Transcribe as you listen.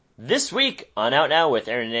This week on Out Now with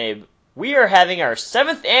Aaron and Abe, we are having our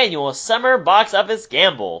 7th annual Summer Box Office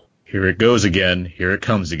Gamble. Here it goes again, here it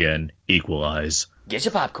comes again, equalize. Get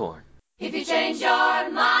your popcorn. If you change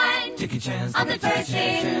your mind, take a chance. I'm the first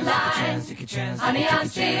in line. Honey, I'm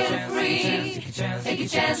still free. Take a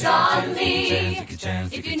chance on me.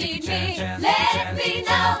 If you need me, let me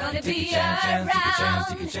know. Gonna be around.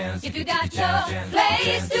 If you got no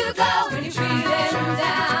place to go when you're feeling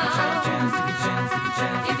down.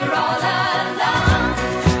 If you're all alone,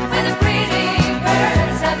 when the pretty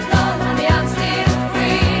birds have flown, honey, I'm still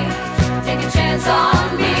free. Take a chance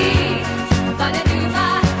on me. Gonna do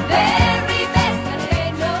my very best, and it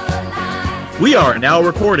ain't no lie. We are now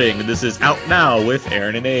recording. This is Out Now with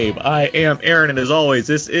Aaron and Abe. I am Aaron, and as always,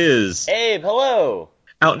 this is... Abe, hello!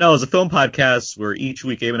 Out Now is a film podcast where each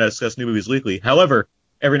week Abe and I discuss new movies weekly. However,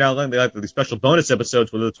 every now and then they like these special bonus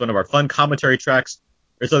episodes, whether it's one of our fun commentary tracks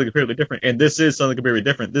or something completely different. And this is something completely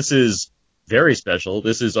different. This is very special.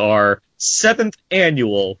 This is our 7th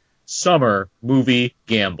annual summer movie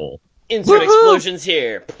gamble. Insert explosions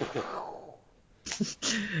here.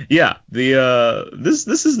 Yeah, this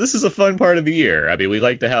is a fun part of the year. I mean, we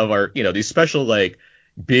like to have our, these special, like,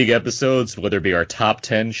 big episodes, whether it be our top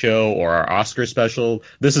 10 show or our Oscar special.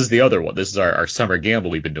 This is the other one. This is our summer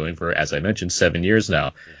gamble we've been doing for, as I mentioned, 7 years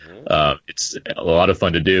now. Mm-hmm. It's a lot of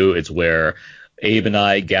fun to do. It's where Abe and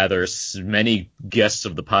I gather many guests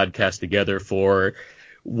of the podcast together for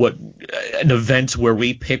an event where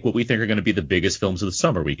we pick what we think are going to be the biggest films of the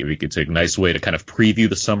summer. We could take a nice way to kind of preview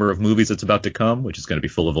the summer of movies that's about to come, which is going to be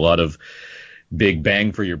full of a lot of big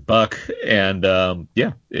bang for your buck. And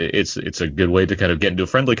it's a good way to kind of get into a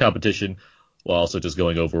friendly competition while also just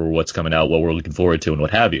going over what's coming out, what we're looking forward to, and what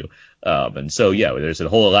have you. And so, there's a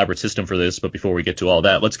whole elaborate system for this. But before we get to all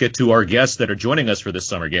that, let's get to our guests that are joining us for this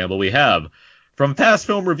summer gamble. We have, from past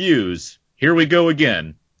film reviews, here we go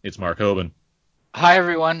again. It's Mark Hobin. Hi,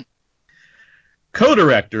 everyone.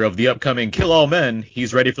 Co-director of the upcoming Kill All Men,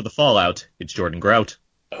 he's ready for the fallout. It's Jordan Grout.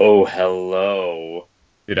 Oh, hello.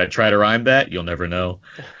 Did I try to rhyme that? You'll never know.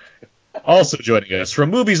 Also joining us from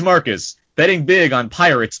Movies Markus, betting big on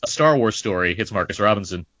Pirates, a Star Wars story, it's Marcus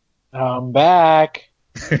Robinson. I'm back.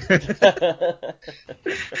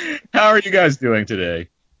 How are you guys doing today?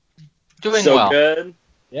 Doing so well. Good.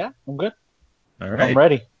 Yeah, I'm good. All right. I'm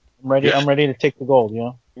ready. Yeah. I'm ready to take the gold,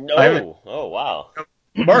 No. Oh, wow.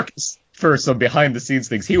 Marcus, for some behind-the-scenes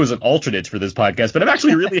things, he was an alternate for this podcast, but I'm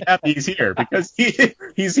actually really happy he's here because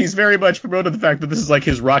he's very much promoted the fact that this is like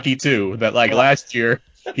his Rocky 2, that like last year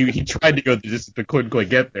he tried to go to just but couldn't quite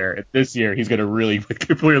get there, and this year he's going to really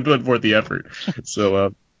put forth the effort.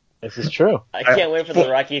 So this is true. I can't wait for the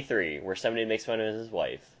Rocky 3, where somebody makes fun of his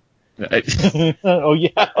wife. Oh,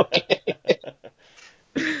 yeah, okay.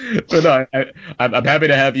 But no, I'm happy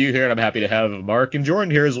to have you here, and I'm happy to have Mark and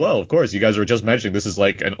Jordan here as well. Of course, you guys were just mentioning this is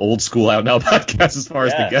like an old school Out Now podcast as far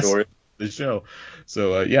as the guests of the show.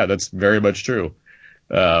 So that's very much true.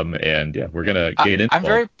 We're gonna get into. I'm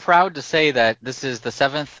very proud to say that this is the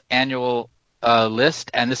 7th annual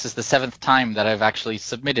list, and this is the 7th time that I've actually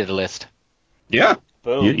submitted a list. Yeah,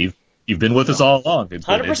 boom. You've been with us all along.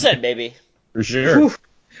 100%, baby. For sure.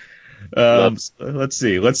 Let's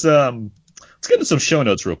see. Let's get into some show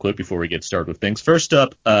notes real quick before we get started with things. First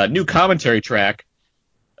up, new commentary track.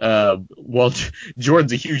 Well,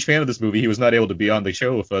 Jordan's a huge fan of this movie. He was not able to be on the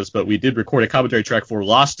show with us, but we did record a commentary track for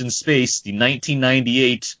Lost in Space, the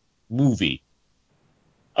 1998 movie.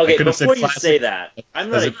 Okay, before you say that,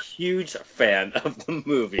 I'm not a huge fan of the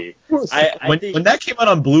movie. When that came out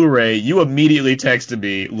on Blu-ray, you immediately texted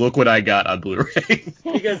me, look what I got on Blu-ray.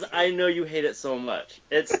 Because I know you hate it so much.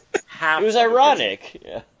 It's half. It was ironic.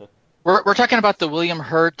 Yeah. We're talking about the William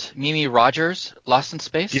Hurt, Mimi Rogers, Lost in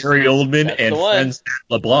Space? Gary Oldman and friends Matt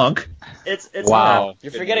LeBlanc. It's wow.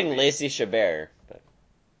 You're forgetting Lacey Chabert.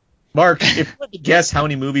 Mark, if you had to guess how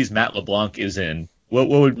many movies Matt LeBlanc is in, what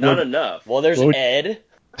would... Not enough. Well, there's Ed.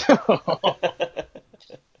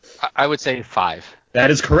 I would say 5. That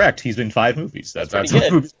is correct. He's been 5 movies. That's pretty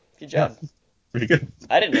good. Movies. Good job. Yeah, pretty good.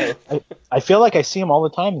 I didn't know. I feel like I see him all the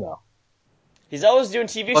time, though. He's always doing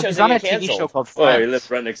TV shows he's that on get a TV show canceled. called Oh, he Friends. lives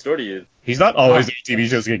right next door to you. He's not always doing TV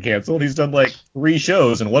shows get canceled. He's done like 3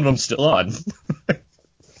 shows, and one of them's still on.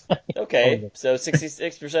 Okay, so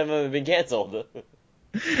 66% of them have been canceled. Well,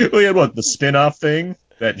 he had the spin-off thing,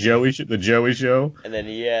 the Joey show, And then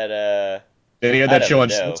he had Then he had I that show on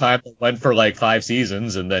don't know. Showtime that went for like 5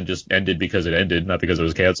 seasons and then just ended because it ended, not because it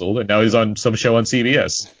was canceled. And now he's on some show on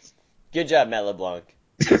CBS. Good job, Matt LeBlanc.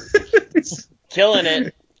 Killing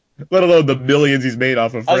it. Let alone the millions he's made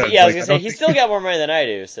off of Friends. I was gonna say he's still got more money than I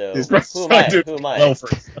do. So who am I? Who am I? Well for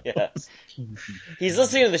Yeah. He's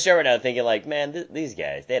listening to the show right now, thinking like, man, these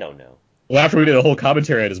guys, they don't know. Well, after we did a whole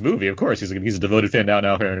commentary on his movie, of course he's a devoted fan now.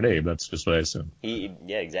 Aaron and Abe. That's just what I assume.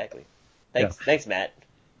 Yeah, exactly. Thanks, Matt.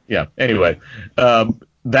 Yeah. Anyway,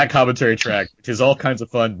 that commentary track, which is all kinds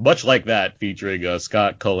of fun, much like that, featuring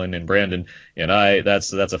Scott, Cullen, and Brandon and I.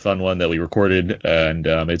 That's a fun one that we recorded, and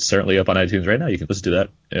it's certainly up on iTunes right now. You can listen to that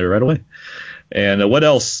right away. And what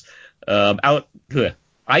else?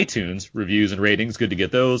 iTunes reviews and ratings, good to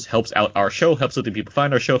get those. Helps out our show, helps other people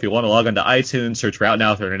find our show. If you want to log on to iTunes, search for Out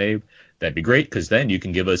Now with Aaron and Abe, that'd be great, because then you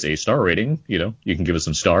can give us a star rating. You can give us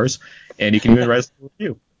some stars, and you can even write us a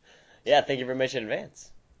review. Yeah, thank you very much in advance.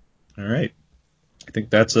 All right. I think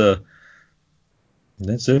that's it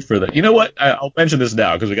for that. You know what? I'll mention this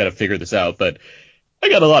now because we got to figure this out, but I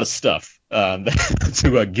got a lot of stuff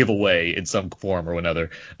to give away in some form or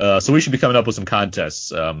another. So we should be coming up with some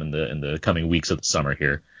contests in the coming weeks of the summer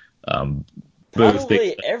here.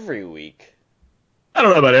 Probably every week. I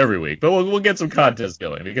don't know about every week, but we'll get some contests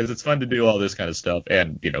going because it's fun to do all this kind of stuff.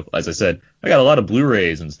 And, as I said, I got a lot of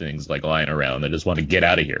Blu-rays and things like lying around that just want to get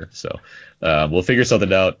out of here. So we'll figure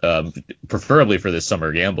something out, preferably for this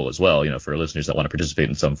summer gamble as well, for listeners that want to participate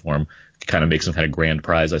in some form, kind of make some kind of grand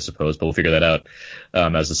prize, I suppose. But we'll figure that out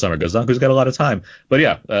as the summer goes on because we've got a lot of time. But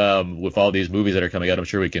yeah, with all these movies that are coming out, I'm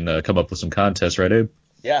sure we can come up with some contests, right, Abe?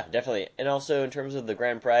 Yeah, definitely. And also in terms of the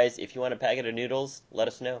grand prize, if you want a packet of noodles, let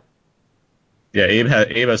us know. Yeah,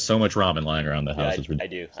 Abe has so much ramen lying around the house. I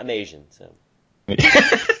do. I'm Asian, so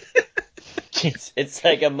it's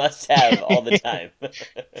like a must-have all the time.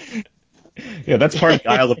 Yeah, that's part of the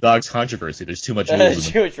Isle of Dogs controversy. There's too much noodles.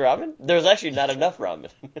 Too much ramen? There's actually not enough ramen.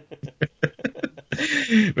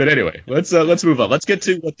 But anyway, let's move on. Let's get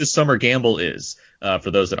to what this summer gamble is.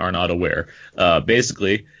 For those that are not aware,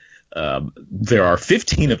 basically, there are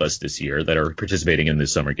 15 of us this year that are participating in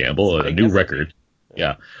this summer gamble, a new record.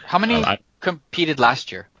 Yeah. How many competed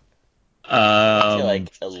last year? Like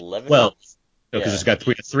 11. Well, because it's got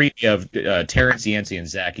three. We have Terrence, Yancey, and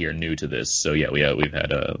Zachy are new to this. So yeah, we've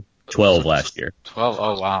had 12 last year. 12.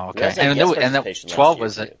 Oh wow. Okay. And that 12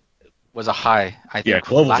 was a high. I think. Yeah,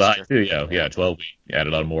 12 was high year. too. Yeah. 12. We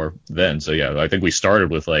added on more then. So yeah, I think we started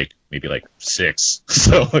with maybe 6.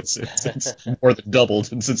 So it's more than doubled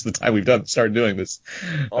since the time we've started doing this.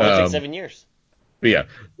 Only took 7 years. But yeah,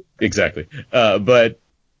 exactly. But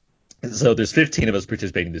so there's 15 of us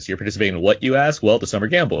participating this year. Participating in what, you ask? Well, the summer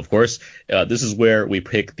gamble, of course. This is where we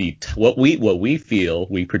pick what we feel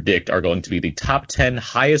we predict are going to be the top 10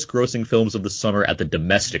 highest grossing films of the summer at the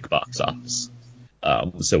domestic box office.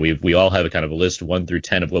 So we all have a kind of a list 1 through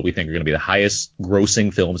 10 of what we think are going to be the highest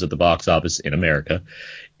grossing films at the box office in America,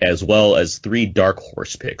 as well as 3 dark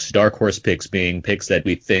horse picks. Dark horse picks being picks that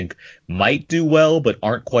we think might do well, but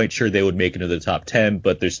aren't quite sure they would make it into the top 10,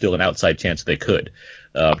 but there's still an outside chance they could.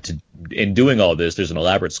 In doing all this, there's an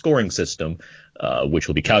elaborate scoring system, which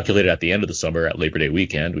will be calculated at the end of the summer at Labor Day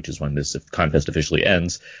weekend, which is when this contest officially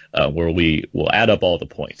ends, where we will add up all the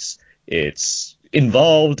points. It's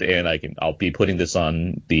involved, and I'll be putting this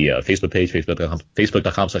on the Facebook page,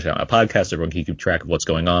 facebook.com/podcast. Everyone can keep track of what's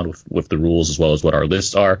going on with the rules as well as what our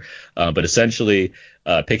lists are. But essentially,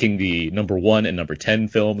 picking the number 1 and number 10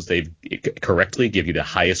 films, they correctly give you the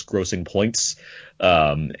highest grossing points.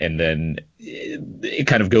 And then it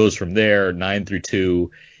kind of goes from there, 9 through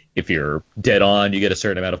 2. If you're dead on, you get a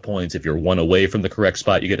certain amount of points. If you're 1 away from the correct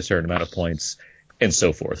spot, you get a certain amount of points, and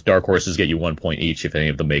so forth. Dark horses get you 1 point each if any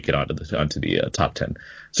of them make it onto the top 10.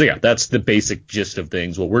 So yeah, that's the basic gist of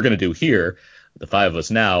things. What we're going to do here, the 5 of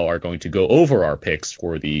us now, are going to go over our picks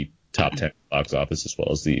for the top 10 box office as well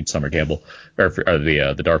as the summer gamble or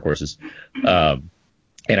the dark horses.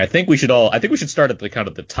 And I think we should start at the kind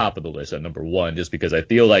of the top of the list at number 1, just because I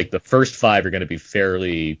feel like the first 5 are going to be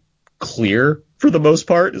fairly clear for the most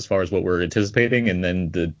part as far as what we're anticipating, and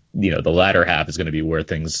then the latter half is going to be where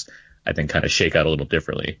things, I think, kind of shake out a little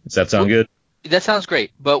differently. Does that sound good? That sounds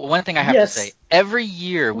great. But one thing I have to say, every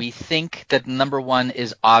year we think that number 1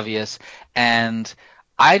 is obvious, and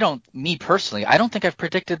me personally, I don't think I've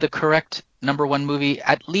predicted the correct number 1 movie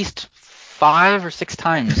at least 5 or 6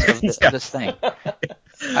 times of this thing.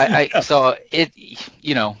 So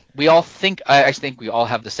we all think, I think we all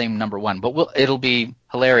have the same number 1, but it'll be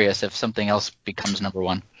hilarious if something else becomes number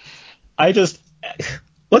 1.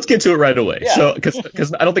 Let's get to it right away. Yeah. So,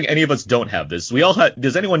 because I don't think any of us don't have this.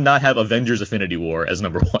 Does anyone not have Avengers: Infinity War as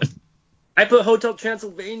number 1? I put Hotel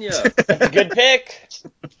Transylvania. That's a good pick.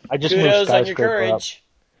 I just Kudos moved on your Skyscraper courage.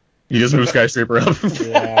 You just moved Skyscraper up. Up.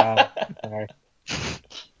 Yeah. Sorry.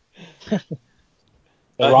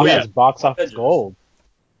 The Rock is box office gold.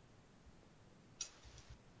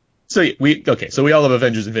 So we all have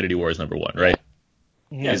Avengers: Infinity War as number 1, right?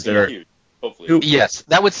 Yeah, Is there? huge, hopefully. Yes,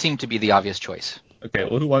 that would seem to be the obvious choice. Okay,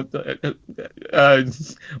 well, who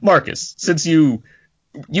wants? Marcus, since you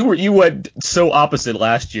went so opposite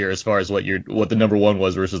last year as far as what the number 1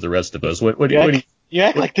 was versus the rest of us. What do you? You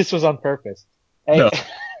act like this was on purpose. Hey. No.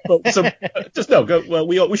 Well, so just no. Go. Well,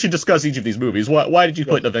 we should discuss each of these movies. Why did you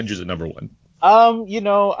put Avengers at number 1?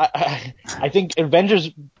 I think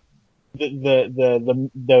Avengers,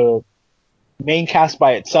 the main cast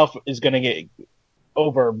by itself is going to get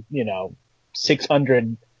over,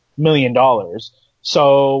 $600 million.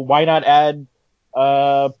 So why not add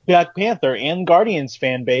Black Panther and Guardians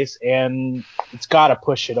fan base, and it's got to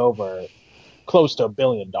push it over close to $1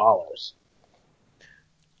 billion.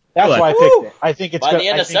 That's why I picked it. I think it's by the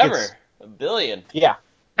end of summer, $1 billion. Yeah.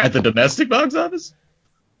 At the domestic box office?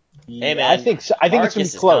 Hey, man, I think so. I think it's going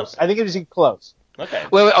to be close. I think it's going to be close. Okay.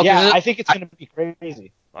 Well, okay, yeah, I think it's going to be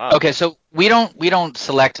crazy. Wow. Okay, so we don't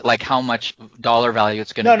select like how much dollar value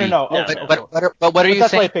it's going to be. No. But what are you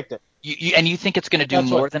that's saying? That's why I picked it. You think it's going to do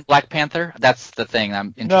more than Black Panther? That's the thing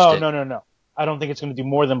I'm interested. No. I don't think it's going to do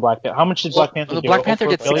more than Black Panther. How much did Black Panther do? Black Panther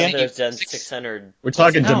did Black billion? Panther's done 600. We're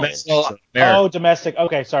talking domestic. Domestic.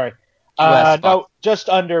 Okay, sorry. No, just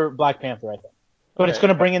under Black Panther, I think. But it's going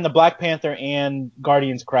to bring in the Black Panther and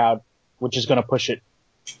Guardians crowd, which is going to push it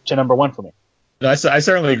to number 1 for me. No, I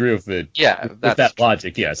certainly agree with it. Yeah, with that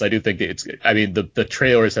logic. Yes, I do think it's. I mean, the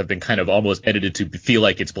trailers have been kind of almost edited to feel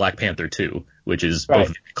like it's Black Panther 2, which is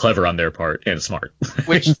both clever on their part and smart.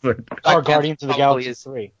 Which or Guardians of the Galaxy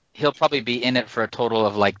 3. He'll probably be in it for a total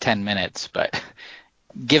of like 10 minutes, but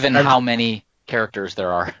given how many characters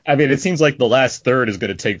there are. I mean, it seems like the last third is going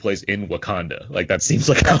to take place in Wakanda. Like that seems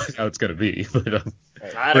like how it's going to be. But,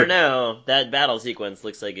 I don't know. That battle sequence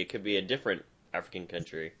looks like it could be a different African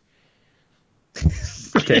country.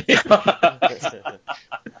 Okay. But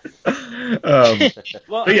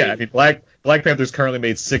yeah, I mean, Black Panther's currently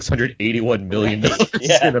made $681 million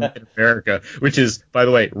in America, which is, by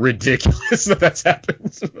the way, ridiculous that that's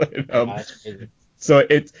happened. So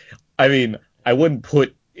I mean, I wouldn't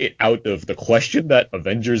put it out of the question that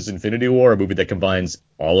Avengers: Infinity War, a movie that combines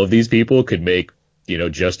all of these people, could make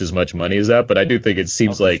just as much money as that. But I do think it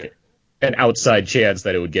seems like an outside chance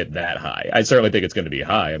that it would get that high. I certainly think it's going to be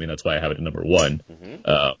high. I mean, that's why I have it at number 1.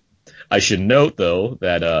 Mm-hmm. I should note, though,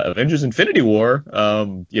 that Avengers: Infinity War,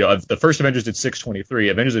 the first Avengers did 623.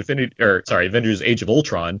 Avengers: Age of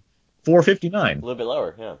Ultron, 459. A little bit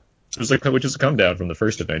lower, yeah. Which is a come down from the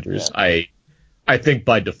first Avengers. Yeah. I think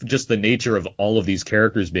by just the nature of all of these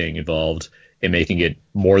characters being involved and making it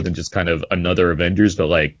more than just kind of another Avengers, but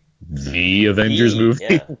like the Avengers movie.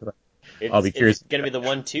 Yeah. I'll be curious. It's going to be the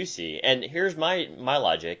 1-2C. And here's my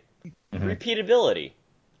logic. Mm-hmm. Repeatability.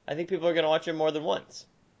 I think people are going to watch it more than once.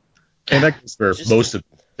 And that goes for most of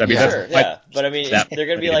I mean, sure, yeah. But I mean, they're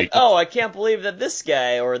going to be like, oh, I can't believe that this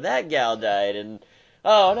guy or that gal died. And,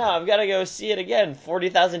 oh, no, I've got to go see it again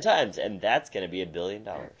 40,000 times. And that's going to be $1 billion.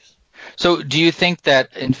 So do you think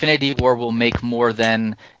that Infinity War will make more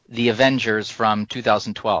than the Avengers from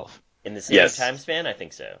 2012? In the same time span? I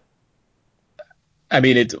think so. I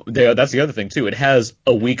mean, that's the other thing, too. It has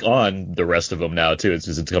a week on the rest of them now, too.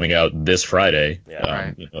 It's coming out this Friday,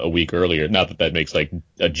 a week earlier. Not that makes, like,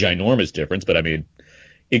 a ginormous difference, but, I mean,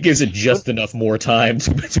 it gives it just enough more time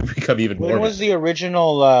to become even more. When was the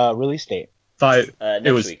original release date?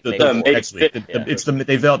 It was week, next week.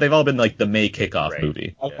 They've all been, like, the May kickoff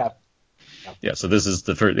movie. Okay. Yeah, so this is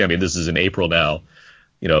the first. I mean, this is in April now.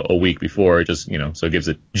 A week before, so it gives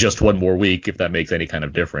it just one more week if that makes any kind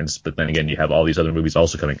of difference. But then again, you have all these other movies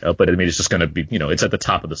also coming out. But I mean, it's just going to be, it's at the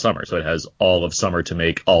top of the summer, so it has all of summer to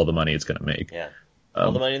make all the money it's going to make. Yeah,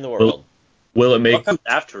 all the money in the world. Will it make? What comes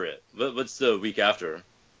after it? What's the week after?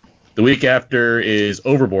 The week after is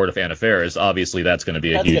Overboard of Anna Faris. Obviously, that's going to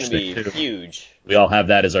be a huge thing too. Huge. We all have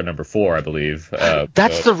that as our number 4, I believe.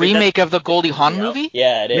 That's the remake of the Goldie Hawn movie?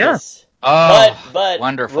 Yeah, it is. Yeah. Oh, but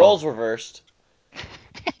wonderful. Roles reversed.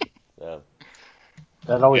 So.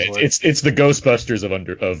 That always works. It's the Ghostbusters of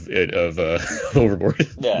Overboard.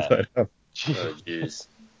 Yeah. But, oh jeez.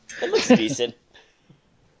 It looks decent.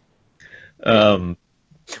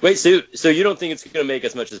 Wait, so you don't think it's going to make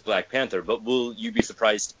as much as Black Panther, but will you be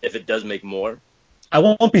surprised if it does make more? I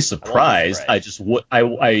won't be surprised. I just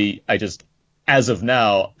as of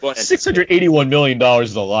now, $681 million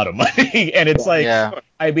is a lot of money, and it's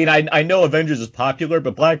I mean, I know Avengers is popular,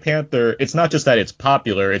 but Black Panther, it's not just that it's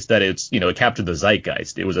popular, it's that it's, it captured the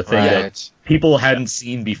zeitgeist. It was a thing that people hadn't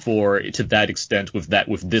seen before to that extent with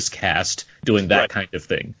this cast doing that kind of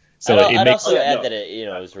thing. So I'd also add that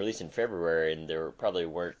it was released in February, and there probably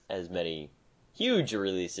weren't as many huge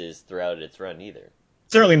releases throughout its run either.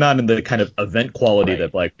 certainly not in the kind of event quality Right.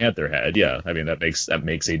 that Black Panther had. Yeah, I mean that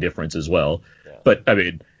makes a difference as well. Yeah. But I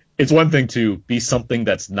mean, it's one thing to be something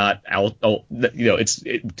that's not out,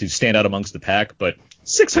 to stand out amongst the pack, but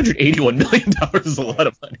 $681 million is a lot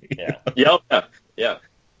of money. Yeah. Yeah.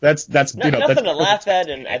 That's Nothing that's to laugh at,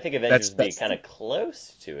 and I think Avengers would be that's kind of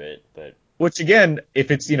close to it, but which again, if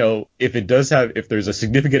there's a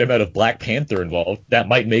significant amount of Black Panther involved, that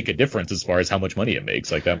might make a difference as far as how much money it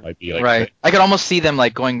makes. Like that might be like right. I could almost see them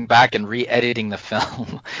like going back and re-editing the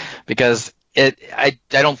film because they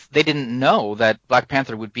didn't know that Black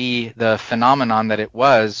Panther would be the phenomenon that it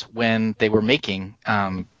was when they were making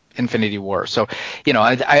Infinity War. So,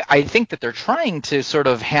 I think that they're trying to sort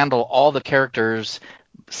of handle all the characters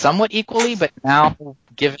somewhat equally, but now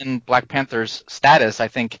given Black Panther's status, I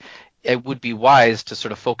think it would be wise to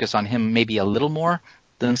sort of focus on him maybe a little more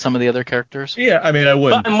than some of the other characters. Yeah, I mean, I would.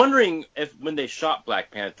 But I'm wondering if when they shot Black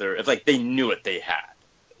Panther, if like they knew what they had.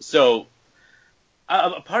 So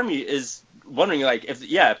a part of me is wondering, like, if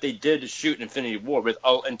they did shoot Infinity War with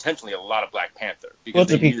intentionally a lot of Black Panther because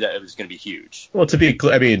they knew that it was going to be huge. Well, to be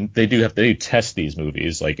clear, I mean, they do test these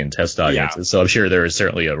movies like in test audiences, so I'm sure there is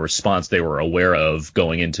certainly a response they were aware of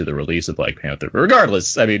going into the release of Black Panther. But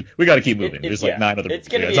regardless, I mean, we got to keep moving. There's like 9 other movies. It's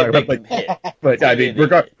going to be a big hit. But I mean,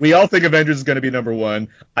 we all think Avengers is going to be number one.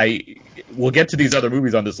 We'll get to these other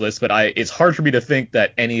movies on this list, but it's hard for me to think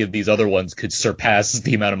that any of these other ones could surpass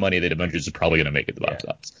the amount of money that Avengers is probably going to make at the box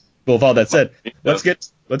office. But with all that said, let's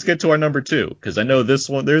get to our number 2, because I know this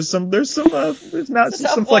one there's some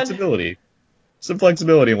flexibility. Some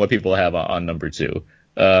flexibility in what people have on number 2.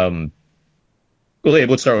 Well,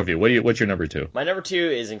 Abe, let's start with you. What's your number 2? My number 2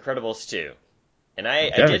 is Incredibles 2. And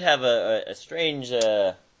I did have a strange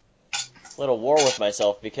little war with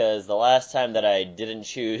myself, because the last time that I didn't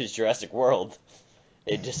choose Jurassic World,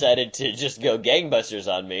 it decided to just go gangbusters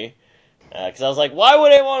on me. Because I was like, why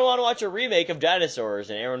would anyone want to watch a remake of Dinosaurs?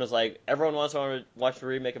 And Aaron was like, everyone wants to watch the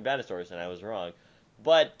remake of Dinosaurs, and I was wrong.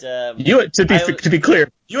 But to be clear,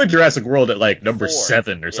 you had Jurassic World at like number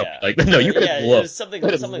 7 or something. Like no, you had it low. It was something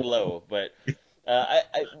low. But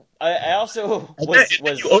I also was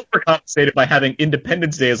you overcompensated by having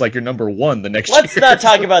Independence Day as like your number 1 the next year. Let's not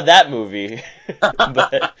talk about that movie.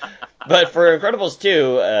 But for Incredibles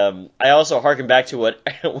 2, I also harken back to what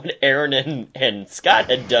Aaron and Scott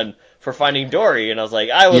had done for Finding Dory, and I was like,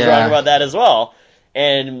 I was wrong about that as well.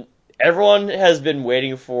 And everyone has been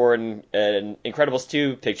waiting for an Incredibles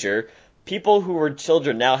 2 picture. People who were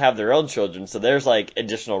children now have their own children, so there's like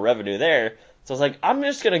additional revenue there. So I was like, I'm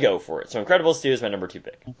just going to go for it. So Incredibles 2 is my number 2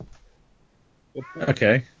 pick.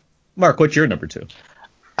 Okay. Mark, what's your number 2?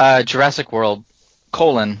 Jurassic World,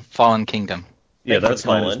 Fallen Kingdom. Yeah, that's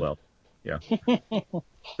mine as well. Yeah.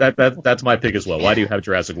 That's my pick as well. Why do you have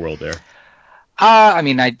Jurassic World there? I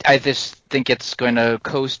mean, I just think it's going to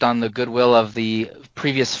coast on the goodwill of the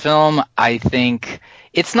previous film. I think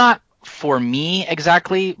it's not for me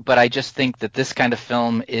exactly, but I just think that this kind of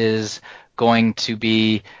film is going to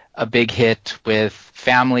be a big hit with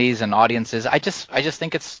families and audiences. I just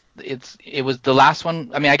think it was the last one.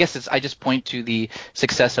 I mean, I guess I just point to the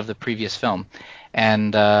success of the previous film,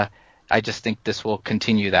 and I just think this will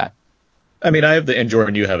continue that. I mean, and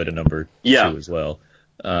Jordan, you have it at number 2 as well.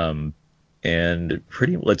 And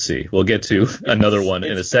let's see, we'll get to another one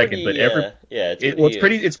in a second. But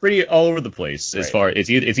it's pretty all over the place as far as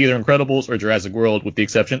it's either Incredibles or Jurassic World, with the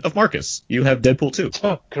exception of Marcus. You have Deadpool 2.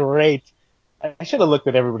 Oh, great! I should have looked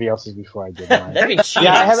at everybody else's before I did mine. That'd be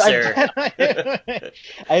cheating, sir.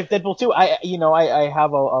 I have Deadpool 2. I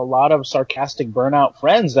have a lot of sarcastic burnout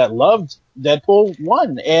friends that loved Deadpool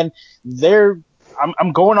 1, and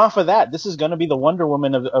I'm going off of that. This is going to be the Wonder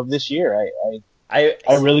Woman of this year. I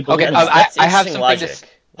really believe in that. I have something to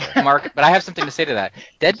Mark, but I have something to say to that.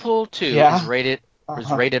 Deadpool 2 is rated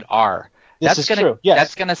R. That's true. Yes.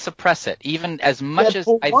 That's going to suppress it, even as much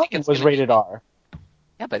Deadpool as I think it was rated R.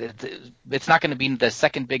 Yeah, but it's not going to be the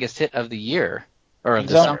second biggest hit of the year or of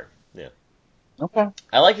the summer. Yeah. Okay.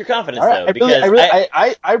 I like your confidence though, because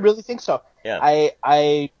I really think so. Yeah.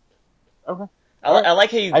 Okay. I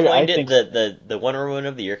like how you coined the Wonder Woman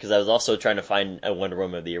of the Year, because I was also trying to find a Wonder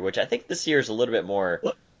Woman of the Year, which I think this year is a little bit more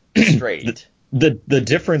straight. The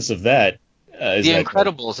difference of that is The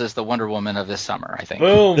Incredibles is the Wonder Woman of this summer, I think.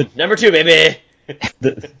 Boom! Number 2, baby!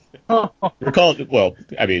 Well,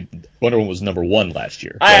 I mean, Wonder Woman was number 1 last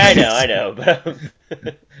year. I know.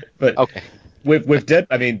 But okay. With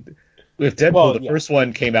Deadpool, the first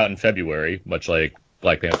one came out in February, much like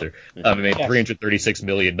Black Panther. It made $336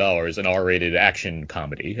 million, an R-rated action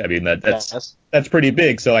comedy. I mean, that's pretty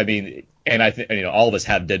big. So I mean, and I think all of us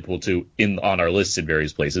have Deadpool 2 on our lists in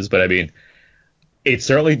various places. But I mean, it's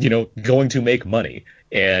certainly, going to make money.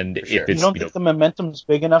 And sure. if it's, You don't think the momentum's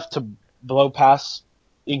big enough to blow past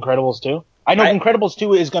Incredibles 2? I know Incredibles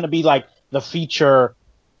 2 is going to be like the feature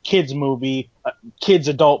kids movie, kids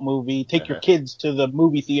adult movie, take your kids to the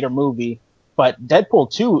movie theater movie. But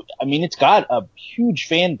Deadpool 2, I mean, it's got a huge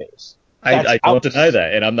fan base. I don't deny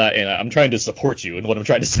that, and I'm trying to support you in what I'm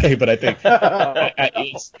trying to say, but I think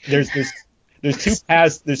there's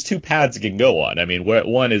two paths it can go on. I mean,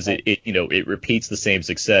 one is it repeats the same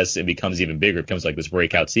success and becomes even bigger. It becomes like this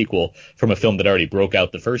breakout sequel from a film that already broke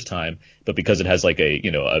out the first time, but because it has like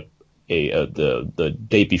the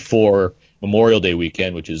date before Memorial Day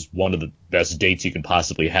weekend, which is one of the best dates you can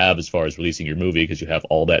possibly have as far as releasing your movie because you have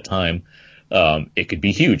all that time. It could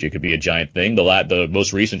be huge. It could be a giant thing. The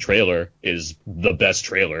most recent trailer is the best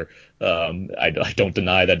trailer. I don't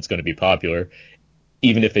deny that it's going to be popular.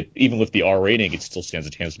 Even with the R rating, it still stands a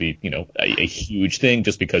chance to be, a huge thing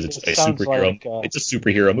just because it's a superhero. It's a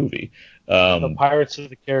superhero movie. The Pirates of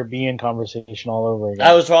the Caribbean conversation all over again.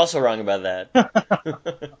 I was also wrong about that.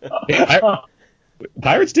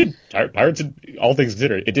 Pirates did, all things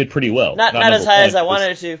considered, it did pretty well. Not as high as I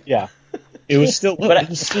wanted it to. Yeah. It was still.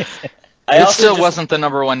 It still wasn't the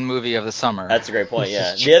number one movie of the summer. That's a great point,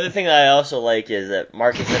 yeah. The other thing that I also like is that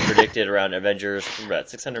Markus had predicted around Avengers about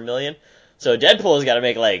 600 million. So Deadpool has got to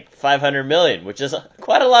make like 500 million, which is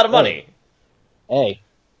quite a lot of money. Hey.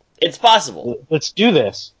 It's possible. Let's do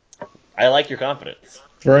this. I like your confidence.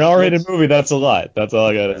 For an R-rated movie, that's a lot. That's all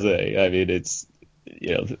I gotta say. I mean, it's,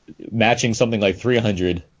 matching something like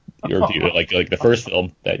 300, like the first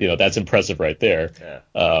film, that's impressive right there.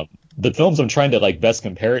 Yeah. The films I'm trying to best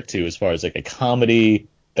compare it to as far as like a comedy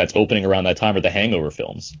that's opening around that time are the Hangover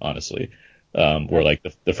films, honestly. Where like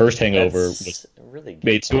the first Hangover was really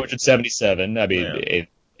made 277. I mean,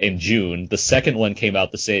 in June. The second one came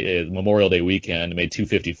out the Memorial Day weekend, made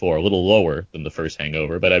 254, a little lower than the first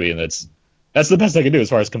Hangover. But I mean, that's the best I can do as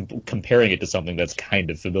far as comparing it to something that's kind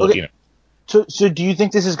of familiar. Okay. So do you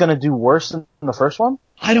think this is going to do worse than the first one?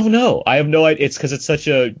 I don't know. I have no idea. It's because it's such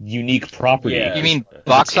a unique property. Yeah. You mean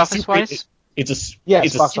box office wise? It's a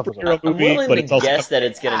superhero movie, I'm willing but to it's also guess that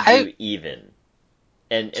it's going to do even.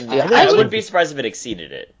 And I wouldn't be surprised if it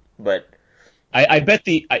exceeded it. But I bet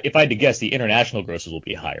if I had to guess, the international grosses will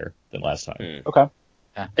be higher than last time. Okay.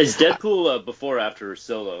 Yeah. Is Deadpool before or after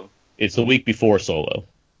Solo? It's the week before Solo.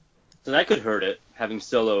 So that could hurt it, having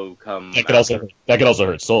Solo come. That could also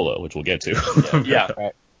hurt Solo, which we'll get to. Yeah.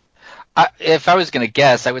 Right. If I was going to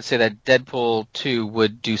guess, I would say that Deadpool 2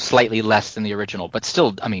 would do slightly less than the original, but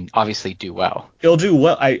still, I mean, obviously do well. It'll do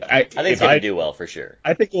well. I think it's going to do well for sure.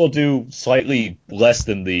 I think it will do slightly less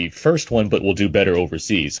than the first one, but will do better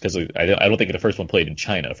overseas because I don't think the first one played in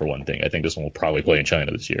China for one thing. I think this one will probably play in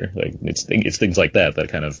China this year. Like it's things like that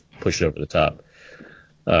kind of push it over the top.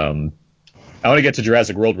 I want to get to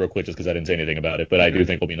Jurassic World real quick just because I didn't say anything about it, but I do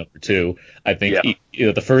think it'll be number 2. I think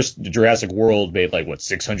the first Jurassic World made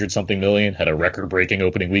 600 something million, had a record breaking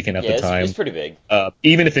opening weekend at the time. It's pretty big.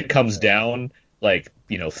 Even if it comes down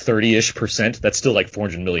 30-ish%, that's still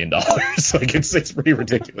 $400 million. It's pretty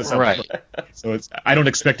ridiculous. Right. So I don't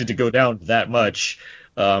expect it to go down that much.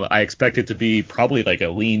 I expect it to be probably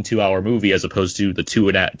a lean 2-hour movie as opposed to the 2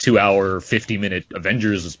 hour 50-minute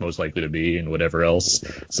Avengers is most likely to be and whatever else.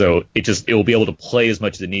 So it will be able to play as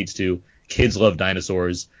much as it needs to. Kids love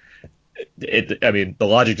dinosaurs. The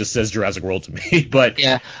logic just says Jurassic World to me, but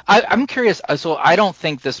yeah, I'm curious. So I don't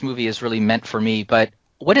think this movie is really meant for me, but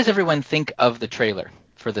what does everyone think of the trailer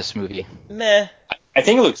for this movie? Meh. I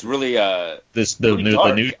think it looks really the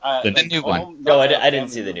new one. No, I didn't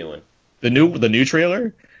see the new one. The new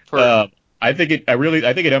trailer. I think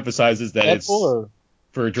it emphasizes that Deadpool it's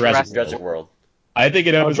for Jurassic World. I think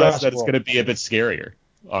it emphasizes that it's World. going to be a bit scarier,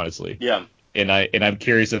 honestly. Yeah. And I'm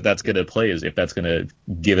curious if that's going to if that's going to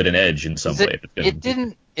give it an edge in some way. It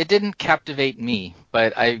didn't captivate me,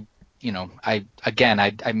 but I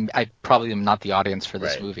probably am not the audience for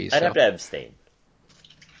this movie. So. I'd have to abstain.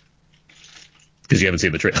 Because you haven't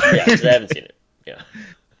seen the trailer. Yeah, because I haven't seen it. Yeah.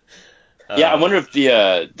 I wonder if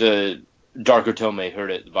the Darker Tome hurt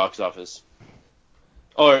at the box office.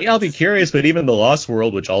 I'll be curious, but even The Lost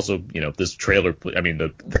World, which also, this trailer,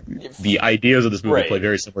 the ideas of this movie play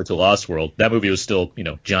very similar to Lost World. That movie was still,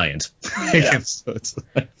 giant. Yeah.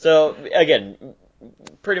 So, again,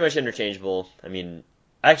 pretty much interchangeable. I mean,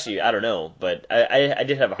 actually, I don't know, but I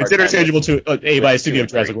did have a hard time. It's interchangeable to Abe, I assume you have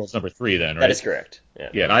Jurassic World's number 3 then, right? That is correct.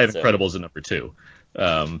 Yeah, and I have Incredibles at number 2.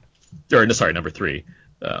 Number 3.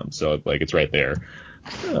 So, it's right there.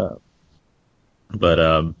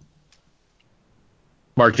 But,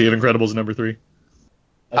 Mark, do you have Incredibles at number 3?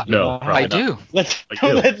 No, probably I do. Let's I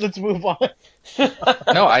do. let's move on.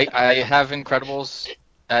 No, I have Incredibles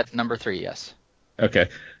at number 3. Yes. Okay.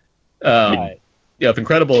 Right. Yeah, if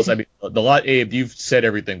Incredibles, I mean, the lot, Abe, you've said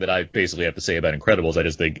everything that I basically have to say about Incredibles. I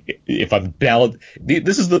just think if I'm balanced,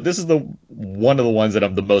 this is the one of the ones that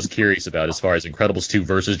I'm the most curious about as far as Incredibles 2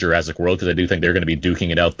 versus Jurassic World, because I do think they're going to be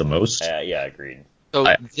duking it out the most. Yeah, agreed. So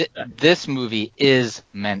this movie is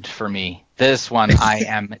meant for me. This one I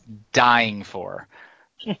am dying for.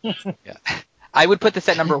 Yeah. I would put this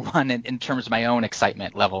at number 1 in terms of my own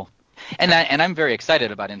excitement level. And I'm very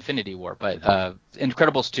excited about Infinity War, but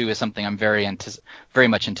Incredibles 2 is something I'm very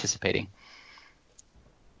much anticipating.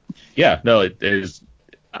 Yeah, no, it is.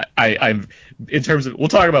 I'm in terms of, we'll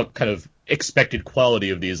talk about kind of expected quality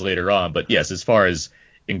of these later on, but yes, as far as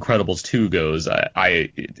Incredibles 2 goes,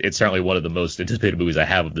 it's certainly one of the most anticipated movies I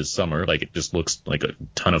have of this summer. Like, it just looks like a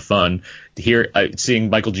ton of fun. Seeing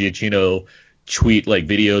Michael Giacchino tweet like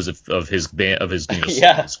videos of his band, of his,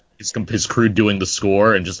 Yeah. his crew doing the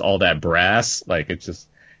score and just all that brass, like it's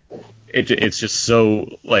just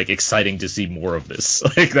so like exciting to see more of this.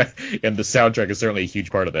 Like that, and the soundtrack is certainly a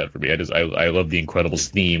huge part of that for me. I love the Incredibles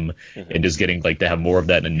theme, and just getting like to have more of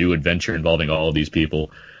that in a new adventure involving all of these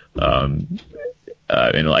people. And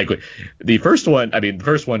like the first one,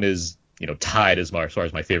 is tied as far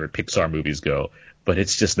as my favorite Pixar movies go. But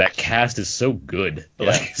it's just that cast is so good.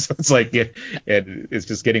 Yeah. Like, so it's like, and it's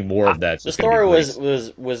just getting more of that. The story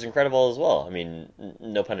was incredible as well. I mean,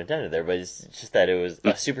 no pun intended there, but it's just that it was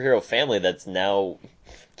a superhero family that's now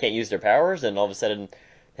can't use their powers, and all of a sudden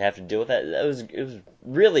they have to deal with that. It was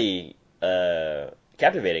really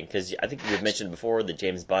captivating, because I think we've mentioned before the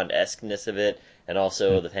James Bond-esqueness of it, and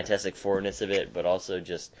also the Fantastic Four-ness of it, but also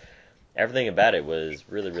just everything about it was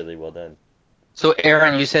really, really well done. So,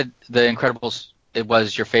 Aaron, you said The Incredibles, it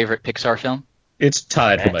was your favorite Pixar film? It's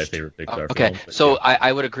tied for my favorite Pixar film. Okay, so yeah.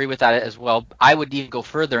 I would agree with that as well. I would even go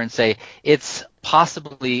further and say it's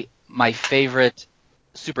possibly my favorite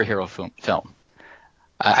superhero film.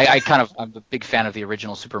 I'm a big fan of the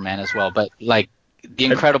original Superman as well, but like The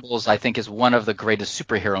Incredibles, I think, is one of the greatest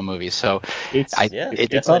superhero movies. So it's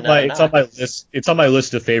on my list. It's on my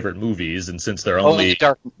list of favorite movies, and since there are only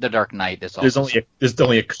the Dark Knight is there's only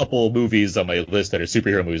a couple movies on my list that are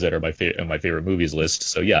superhero movies that are on my favorite movies list.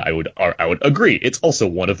 So yeah, I would agree. It's also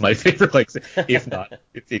one of my favorite. Like, if not,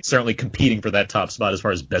 it's certainly competing for that top spot as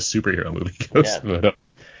far as best superhero movie goes. Yeah.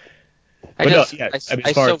 I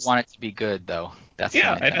still want it to be good, though. That's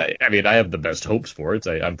I mean, I have the best hopes for it.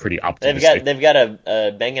 I'm pretty optimistic. They've got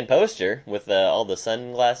a banging poster with all the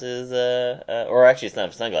sunglasses, or actually it's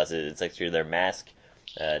not sunglasses, it's actually their mask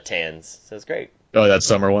tans, so it's great. Oh, that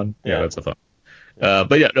summer one? Yeah, that's a fun.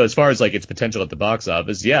 But yeah, no, as far as like its potential at the box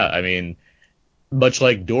office, yeah, I mean, much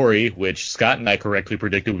like Dory, which Scott and I correctly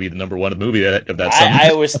predicted would be the number one movie of that summer.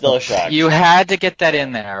 I was still shocked. You had to get that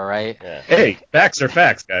in there, right? Yeah. Hey, facts are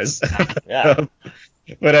facts, guys. Yeah.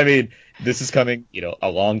 But I mean, this is coming, a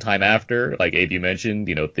long time after. Like Abe, you mentioned,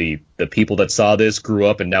 the people that saw this grew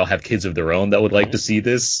up and now have kids of their own that would like to see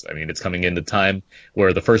this. I mean, it's coming in the time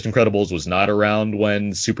where the first Incredibles was not around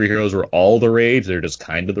when superheroes were all the rage. They're just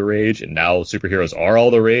kind of the rage. And now superheroes are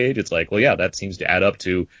all the rage. It's like, well, yeah, that seems to add up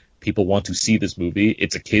to people want to see this movie.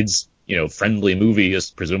 It's a kids, friendly movie,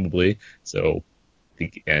 presumably. So,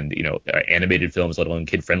 and, animated films, let alone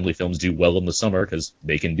kid-friendly films, do well in the summer because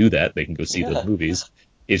they can do that. They can go see those movies.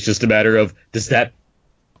 It's just a matter of, does that,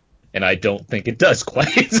 and I don't think it does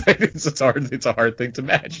quite. It's a hard thing to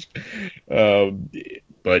match.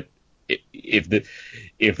 But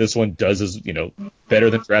if this one does as, better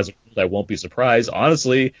than Jurassic World, I won't be surprised.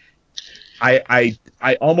 Honestly, I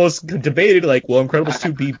almost debated, like, will Incredibles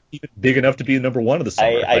 2 be big enough to be number one of the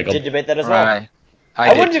summer? I did debate that as well. Right.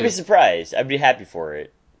 I wouldn't be surprised. I'd be happy for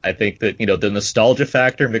it. I think that, the nostalgia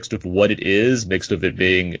factor mixed with what it is, mixed with it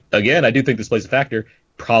being, again, I do think this plays a factor,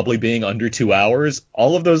 probably being under 2 hours,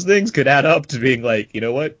 all of those things could add up to being like, you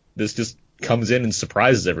know what, this just comes in and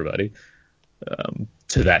surprises everybody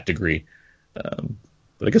to that degree. But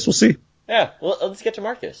I guess we'll see. Yeah, well, let's get to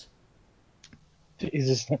Markus. Is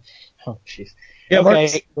this? Oh, jeez. Yeah, okay.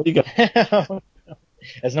 Markus, what do you got?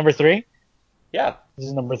 As number 3? Yeah. This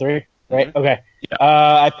is number 3, right? Mm-hmm. Okay.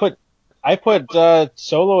 Yeah. I put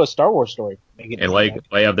Solo, a Star Wars story. And why you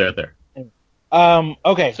have that there?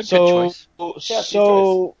 Okay, so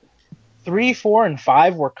 3, 4, and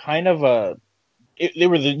 5 were kind of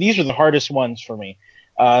these were the hardest ones for me.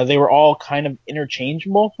 They were all kind of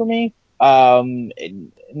interchangeable for me. I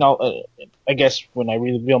guess when I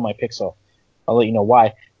reveal my pixel, I'll let you know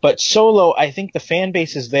why. But Solo, I think the fan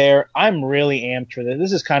base is there. I'm really amped for this.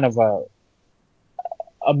 This is kind of a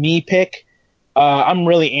me pick. I'm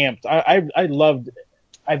really amped. I loved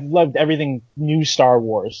I've loved everything new Star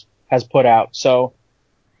Wars has put out. So,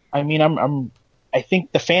 I mean, I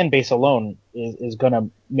think the fan base alone is gonna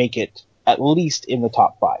make it at least in the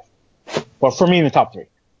top 5. Well, for me, in the top 3.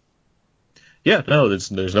 Yeah, no,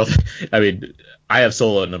 there's nothing. I mean, I have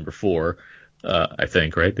Solo at number 4. I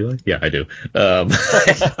think, right? Do I? Yeah, I do.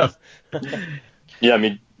 Yeah, I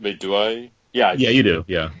mean, wait, do I? Yeah, yeah, you do.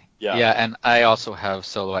 Yeah. Yeah, and I also have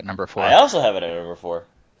Solo at number 4. I also have it at number 4.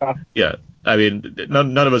 Yeah, I mean,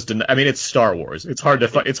 none of us. I mean, it's Star Wars. It's hard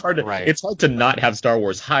to. It's hard to. Right. It's hard to not have Star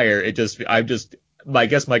Wars higher. I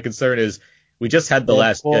guess my concern is we just had the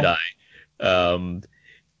Last Deadpool. Jedi,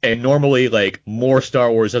 and normally like more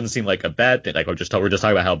Star Wars doesn't seem like a bad thing. Like we're just talking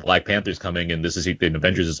about how Black Panther's coming, and and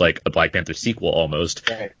Avengers is like a Black Panther sequel almost.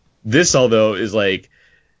 Right. This, although, is like.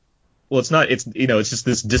 Well, it's not. It's just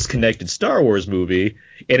this disconnected Star Wars movie,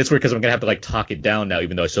 and it's weird because I'm gonna have to like talk it down now,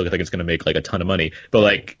 even though I still think it's gonna make like a ton of money. But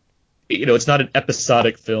like, it's not an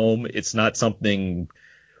episodic film. It's not something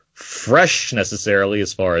fresh necessarily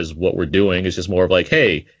as far as what we're doing. It's just more of like,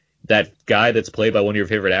 hey, that guy that's played by one of your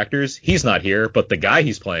favorite actors, he's not here, but the guy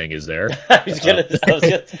he's playing is there. I was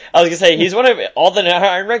gonna say he's one of all the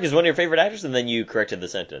Iron Reich is one of your favorite actors, and then you corrected the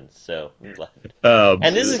sentence. So I'm glad.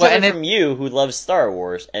 And this is coming from you who loves Star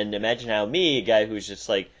Wars, and imagine how me, a guy who's just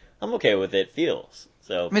like I'm okay with it, feels.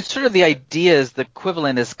 So I mean, sort of the idea is the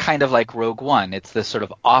equivalent is kind of like Rogue One. It's this sort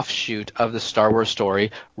of offshoot of the Star Wars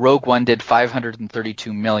story. Rogue One did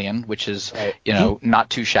 532 million, which is, not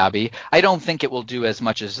too shabby. I don't think it will do as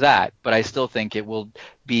much as that, but I still think it will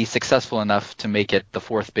be successful enough to make it the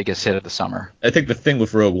 4th biggest hit of the summer. I think the thing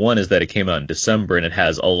with Rogue One is that it came out in December and it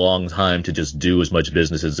has a long time to just do as much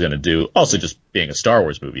business as it's going to do. Also, just being a Star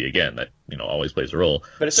Wars movie again, that always plays a role.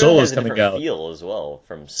 But it Solo's has a coming different out. feel as well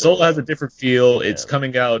from Solo has a different feel. Yeah. It's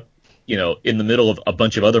coming out, in the middle of a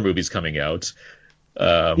bunch of other movies coming out.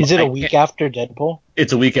 Is it a week after Deadpool?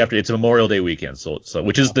 It's a week after. It's a Memorial Day weekend, so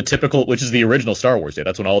which is the original Star Wars Day.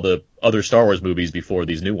 That's when all the other Star Wars movies before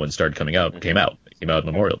these new ones started coming out came out. They came out on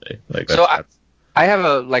Memorial Day. I have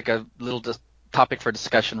a little topic for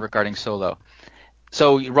discussion regarding Solo.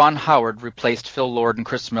 So Ron Howard replaced Phil Lord and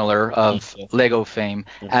Chris Miller of Lego fame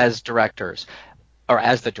as directors, or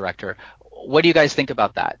as the director. What do you guys think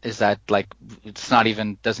about that? Is that like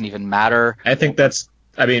doesn't even matter? I think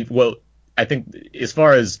I think as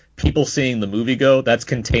far as people seeing the movie go, that's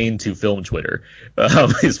contained to film Twitter.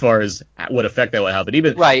 As far as what effect that will have, but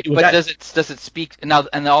does it speak now?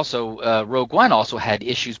 And also, Rogue One also had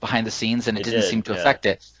issues behind the scenes, and it didn't seem to affect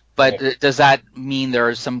it. But does that mean there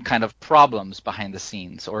are some kind of problems behind the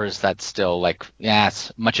scenes, or is that still like,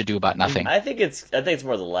 it's much ado about nothing? I think it's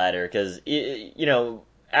more the latter because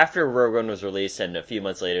after Rogue One was released and a few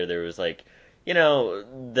months later there was like,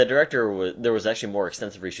 the director there was actually more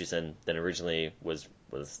extensive reshoots than originally was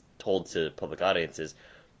told to public audiences.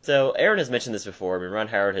 So Aaron has mentioned this before. I mean, Ron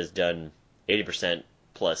Howard has done 80%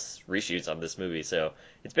 plus reshoots on this movie, so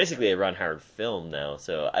it's basically a Ron Howard film now.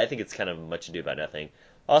 So I think it's kind of much ado about nothing.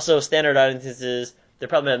 Also, standard audiences, they're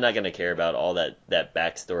probably not going to care about all that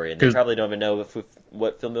backstory, and they probably don't even know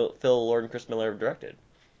what Phil Lord and Chris Miller have directed.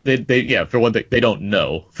 For one thing, they don't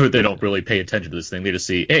know. They don't really pay attention to this thing. They just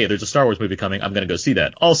see, hey, there's a Star Wars movie coming. I'm going to go see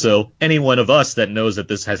that. Also, any one of us that knows that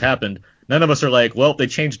this has happened, none of us are like, well, they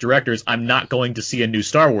changed directors. I'm not going to see a new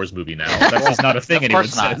Star Wars movie now. That's just not a thing anyone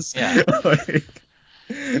says. Yeah.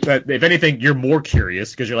 But if anything, you're more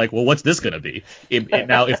curious because you're like, well, what's this going to be?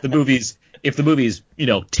 Now, if the movie's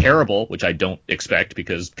terrible, which I don't expect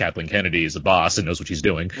because Kathleen Kennedy is a boss and knows what she's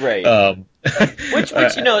doing. Right. Which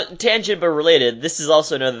tangent but related, this is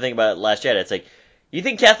also another thing about Last Jedi. It's like, you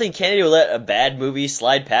think Kathleen Kennedy will let a bad movie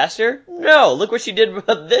slide past her? No, look what she did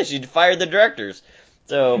with this. She fired the directors.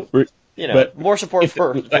 So, more support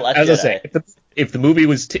for The Last Jedi. As I say, if the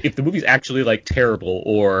movie's actually like terrible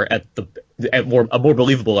or at a more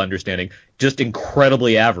believable understanding, just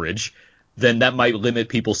incredibly average, then that might limit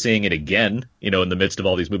people seeing it again. In the midst of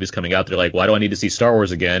all these movies coming out, they're like, why do I need to see Star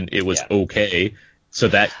Wars again? It was okay. So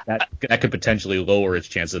that could potentially lower its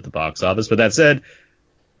chances at the box office. But that said,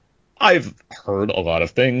 I've heard a lot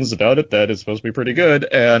of things about it that is supposed to be pretty good,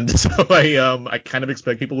 and so I kind of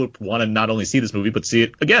expect people would want to not only see this movie but see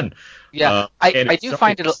it again. Yeah, I do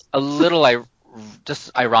find it a little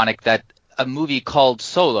just ironic that a movie called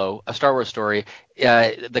Solo, a Star Wars story,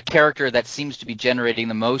 the character that seems to be generating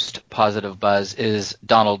the most positive buzz is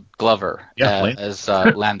Donald Glover as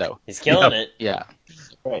Lando. He's killing it. Yeah.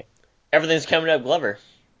 Right. Everything's coming up Glover.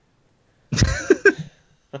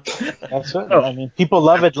 That's it. I mean, people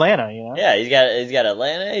love Atlanta, you know. Yeah, he's got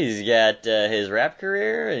Atlanta. He's got his rap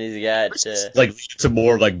career, and he's got like some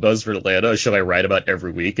more like buzz for Atlanta. A show I write about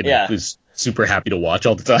every week, and Yeah. I was super happy to watch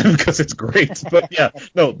all the time because it's great. But yeah,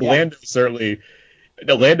 no, Lando certainly.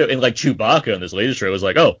 Lando and like Chewbacca in this latest show was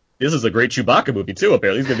like, oh, this is a great Chewbacca movie too.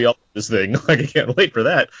 Apparently, he's gonna be all over this thing. Like, I can't wait for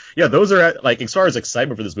that. Yeah, those are like as far as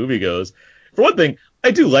excitement for this movie goes. For one thing,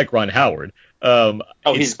 I do like Ron Howard.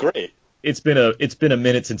 He's great. It's been a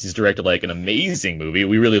minute since he's directed like an amazing movie.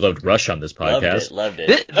 We really loved Rush on this podcast. Loved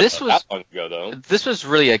it. This was That long ago, though. this was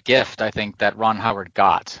really a gift, I think, that Ron Howard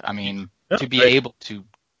got. I mean, to be able to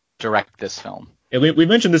direct this film. And we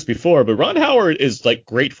mentioned this before, but Ron Howard is like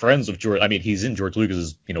great friends with George. I mean, he's in George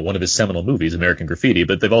Lucas's, one of his seminal movies, American Graffiti,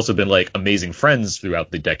 but they've also been like amazing friends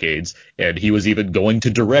throughout the decades. And he was even going to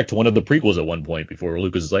direct one of the prequels at one point before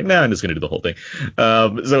Lucas was like, nah, I'm just going to do the whole thing.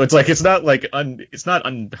 So it's like, it's not like, it's not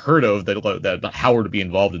unheard of that Howard would be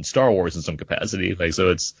involved in Star Wars in some capacity. Like, so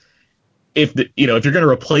it's, if you're going to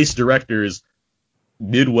replace directors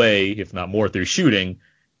midway, if not more through shooting,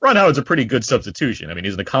 Ron Howard's a pretty good substitution. I mean,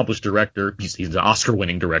 he's an accomplished director. He's an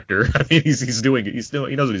Oscar-winning director. I mean, he knows what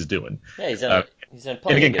he's doing. Yeah, he's in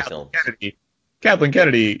plenty of good films. Kathleen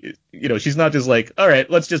Kennedy, she's not just like, all right,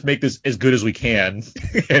 let's just make this as good as we can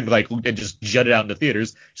and just jut it out into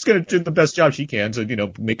theaters. She's gonna do the best job she can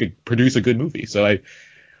to produce a good movie. So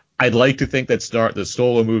I'd like to think that the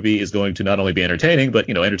Solo movie is going to not only be entertaining, but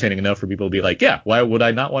entertaining enough for people to be like, yeah, why would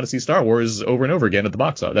I not want to see Star Wars over and over again at the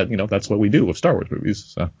box office? That's what we do with Star Wars movies.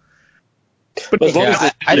 So, but as long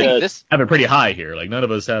as I think this have it pretty high here. Like none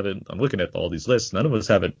of us have it. I'm looking at all these lists. None of us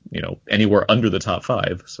have it, anywhere under the top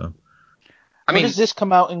 5. So, I mean, does this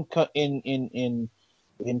come out in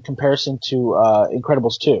comparison to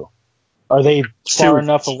Incredibles 2? Are they far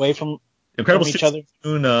enough away from each other?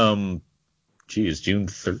 June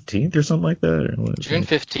 13th or something like that? June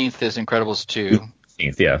 15th is Incredibles 2.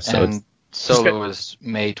 15th, yeah. So and Solo is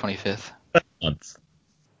May 25th. Months.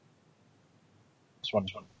 This one's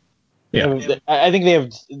fun. Yeah. I think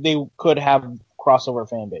they could have crossover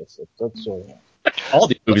fan base. That's all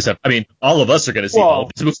these movies have. I mean, all of us are going to see all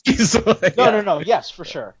of these movies. No. Yes, for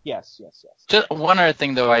sure. Yes. Just one other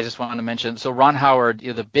thing, though, I just wanted to mention. So Ron Howard,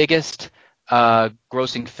 the biggest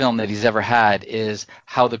grossing film that he's ever had is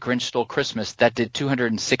How the Grinch Stole Christmas. That did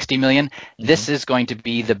 $260 million. Mm-hmm. This is going to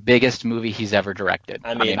be the biggest movie he's ever directed.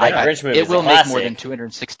 I mean that Grinch movie it will make more than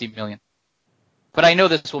 $260 million. But I know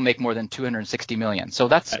this will make more than $260 million. So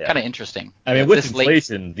that's kind of interesting. I mean, with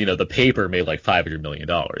inflation, the paper made like $500 million.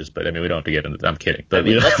 But I mean, we don't have to get into that. I'm kidding. But,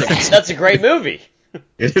 that's a great movie.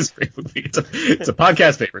 It is a great movie. It's a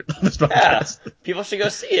podcast favorite on this podcast. Yeah, people should go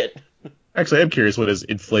see it. Actually, I'm curious what his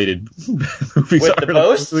inflated movies with are. The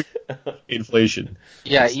Post? Inflation.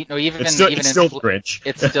 Yeah, even it's still Grinch.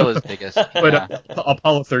 It's still his biggest. But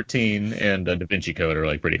Apollo 13 and Da Vinci Code are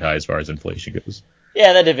like pretty high as far as inflation goes.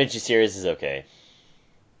 Yeah, that Da Vinci series is okay.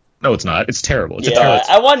 No, it's not. It's terrible.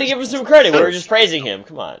 I wanted to give him some credit. We were just praising him.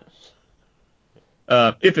 Come on.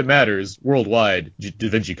 If it matters, worldwide, Da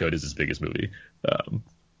Vinci Code is his biggest movie,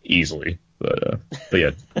 easily. But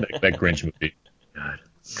yeah, that Grinch movie. God.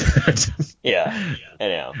 Yeah, I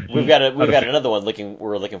know. We've got another one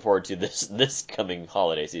we're looking forward to this coming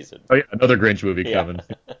holiday season. Oh yeah, another Grinch movie coming.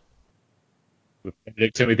 With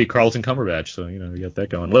Timothy Carlton Cumberbatch, so we got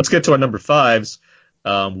that going. Let's get to our number 5s,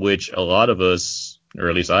 which a lot of us, or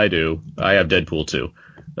at least I do. I have Deadpool 2.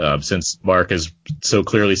 Since Mark has so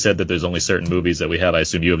clearly said that there's only certain movies that we have, I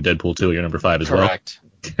assume you have Deadpool 2 at your number 5 as well. Correct.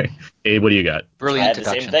 Okay. Abe, what do you got? Brilliant I had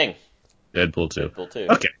deduction. the same thing. Deadpool 2. Deadpool 2.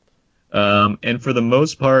 Okay. And for the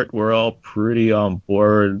most part, we're all pretty on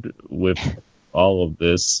board with all of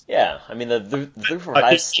this. Yeah, I mean the 3 4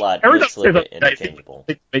 5 slot is a little bit interchangeable.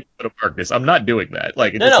 Make fun of Marcus. I'm not doing that.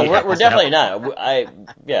 Like no, we're definitely not. I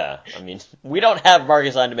mean, we don't have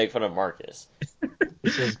Marcus on to make fun of Marcus.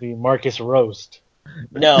 This is the Marcus roast.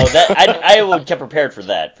 No, that I will get prepared for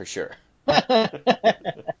that for sure.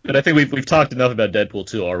 But I think we've talked enough about Deadpool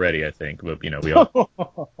 2 already. I think, but we all.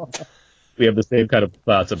 We have the same kind of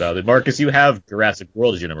thoughts about it. Marcus, you have Jurassic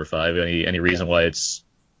World as your number 5. Any reason why it's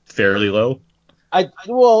fairly low? Like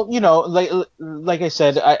I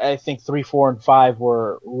said, I think 3, 4, and 5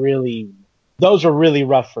 were really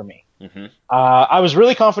rough for me. Mm-hmm. I was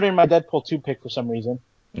really confident in my Deadpool 2 pick for some reason.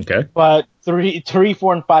 Okay. But 3,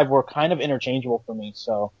 4, and 5 were kind of interchangeable for me.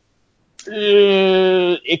 So,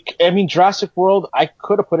 Jurassic World, I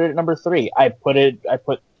could have put it at number 3. I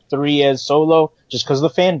put 3 as Solo just because of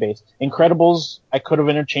the fan base. Incredibles, I could have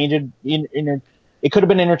it could have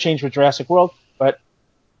been interchanged with Jurassic World, but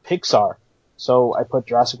Pixar. So I put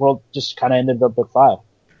Jurassic World, just kind of ended up at 5.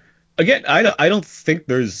 Again, I don't think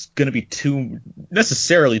there's going to be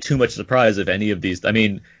necessarily too much surprise if any of these. I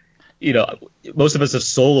mean, most of us have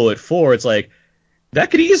Solo at 4. It's like that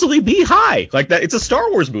could easily be high. Like that, it's a Star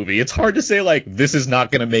Wars movie. It's hard to say like this is not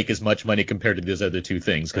going to make as much money compared to these other two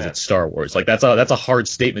things because it's Star Wars. Like that's a hard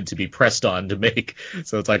statement to be pressed on to make.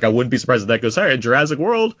 So it's like I wouldn't be surprised if that goes higher. Jurassic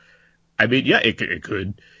World, I mean, yeah, it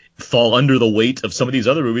could fall under the weight of some of these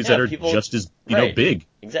other movies that are just as big.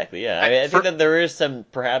 Exactly. Yeah. I mean, I think that there is some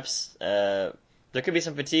perhaps there could be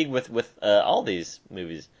some fatigue with all these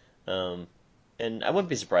movies, and I wouldn't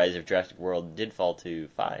be surprised if Jurassic World did fall to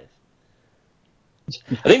 5.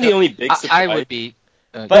 I think the only big surprise I would be.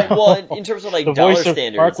 But in terms of like the dollar voice of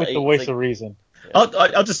standards, Mark with the voice of reason.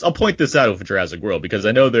 I'll point this out for Jurassic World because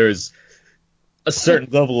I know there's a certain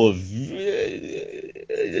level of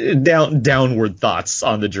downward thoughts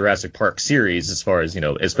on the Jurassic Park series as far as,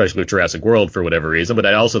 especially with Jurassic World for whatever reason, but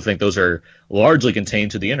I also think those are largely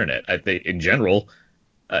contained to the internet. I think in general,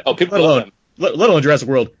 let alone Jurassic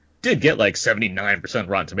World did get like 79%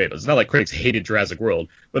 Rotten Tomatoes. It's not like critics hated Jurassic World,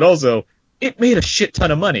 but also it made a shit ton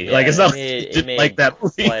of money. Yeah, like it's not it made like that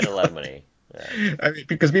movie. Quite a lot of money. Yeah. I mean,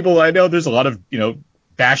 because I know there's a lot of,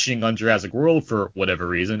 bashing on Jurassic World for whatever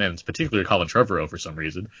reason, and it's particularly Colin Trevorrow for some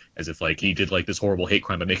reason, as if like he did like this horrible hate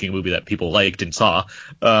crime by making a movie that people liked and saw.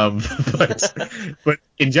 But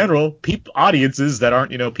in general, audiences that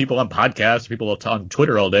aren't people on podcasts, people on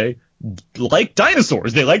Twitter all day like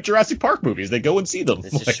dinosaurs. They like Jurassic Park movies. They go and see them.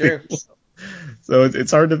 This is true. So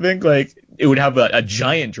it's hard to think like it would have a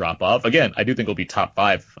giant drop off. Again, I do think it'll be top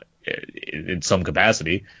 5 in some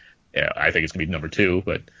capacity. Yeah, I think it's gonna be number 2,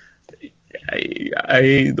 but.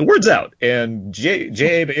 The word's out, and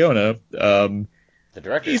J.A. Bayona, the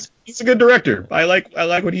director, he's a good director. I like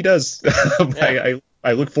what he does. Yeah.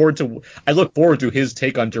 I look forward to his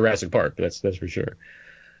take on Jurassic Park. That's for sure.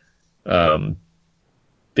 But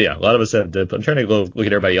yeah, a lot of us have. I'm trying to go look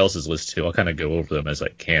at everybody else's list too. I'll kind of go over them as I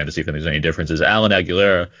can to see if there's any differences. Alan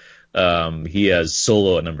Aguilera, he has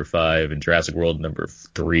Solo at number 5 and Jurassic World at number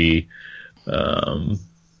 3.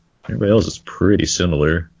 Everybody else is pretty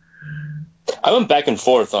similar. I went back and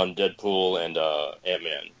forth on Deadpool and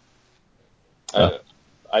Ant-Man.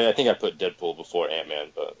 I think I put Deadpool before Ant-Man,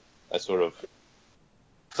 but I sort of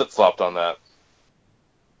flip-flopped on that.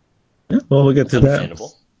 Yeah, well, we'll get to that.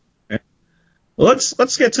 Yeah. Well,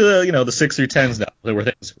 let's get to the 6 through 10s now, where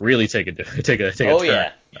things really take a turn.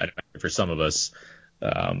 Yeah. For some of us.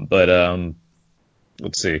 But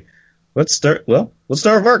let's see. Let's start with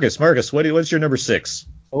Marcus. Marcus, what's your number 6?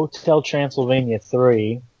 Hotel Transylvania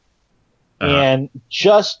 3. And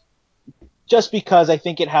just because I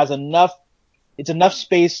think it has enough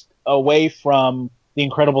space away from The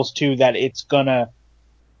Incredibles 2 that it's gonna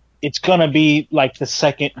be like the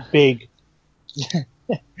second big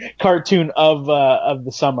cartoon of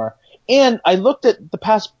the summer. And I looked at the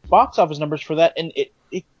past box office numbers for that, and it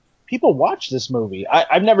people watch this movie.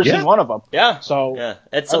 I've never seen one of them. Yeah. So yeah,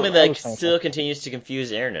 it's something that still continues to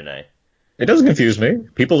confuse Aaron and I. It doesn't confuse me.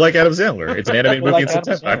 People like Adam Sandler. It's an animated movie in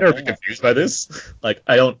September. I've never been confused by this. Like,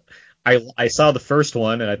 I saw the first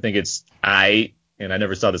one, and I think and I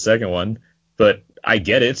never saw the second one, but I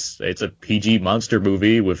get it. It's a PG monster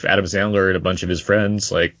movie with Adam Sandler and a bunch of his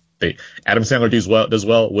friends. Like, Adam Sandler does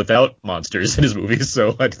well without monsters in his movies,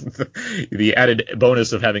 so the added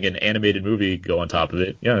bonus of having an animated movie go on top of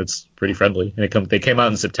it, yeah, it's pretty friendly. And they came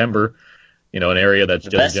out in September, an area that's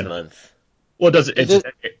the best month. Well,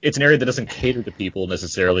 it's an area that doesn't cater to people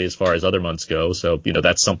necessarily as far as other months go. So,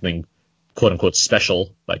 that's something quote unquote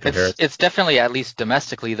special by comparison. It's definitely, at least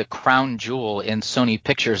domestically, the crown jewel in Sony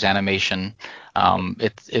Pictures animation.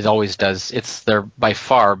 It always does. It's their by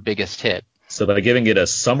far biggest hit. So by giving it a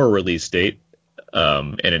summer release date,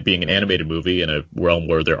 and it being an animated movie in a realm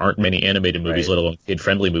where there aren't many animated movies, let alone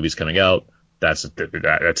kid-friendly movies coming out, that's a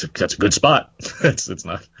good spot. It's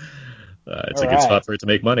not. It's a good spot for it to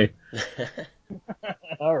make money.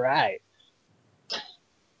 All right.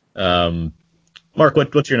 Mark,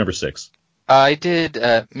 what's your number 6? I did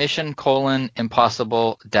Mission: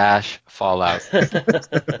 Impossible - Fallout.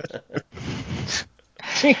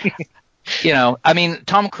 I mean,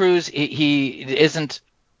 Tom Cruise, he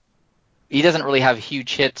doesn't really have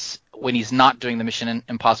huge hits when he's not doing the Mission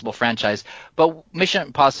Impossible franchise, but Mission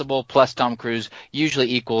Impossible plus Tom Cruise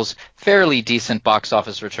usually equals fairly decent box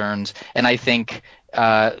office returns, and I think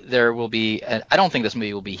there will be I don't think this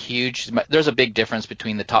movie will be huge. There's a big difference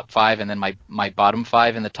between the top 5 and then my bottom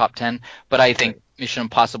 5 in the top 10, but I think Mission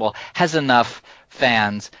Impossible has enough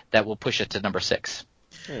fans that will push it to number 6.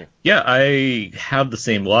 Yeah, I have the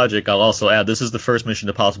same logic. I'll also add this is the first Mission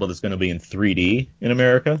Impossible that's going to be in 3D in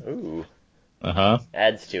America. Ooh. Uh-huh.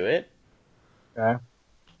 Adds to it. Okay.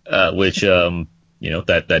 which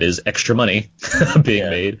that is extra money being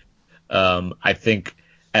made. I think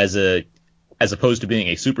as opposed to being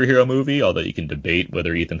a superhero movie, although you can debate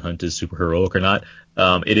whether Ethan Hunt is super heroic or not,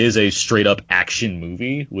 it is a straight up action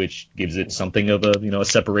movie, which gives it something of a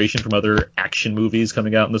separation from other action movies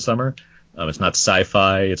coming out in the summer. It's not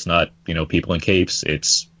sci-fi, it's not people in capes,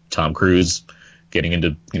 it's Tom Cruise getting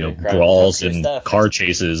into brawls and stuff. Car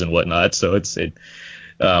chases and whatnot. So what's Angela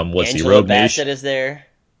the Rogue Bassett Nation? is there.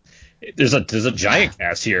 There's a giant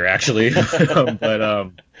cast here actually,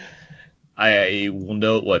 but I will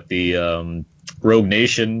note what the Rogue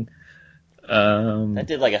Nation. That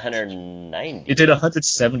did like 190. It did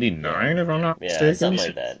 179, if I'm not mistaken. Yeah,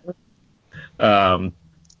 something like that.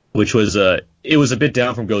 Which was it was a bit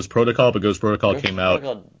down from Ghost Protocol, but Ghost Protocol came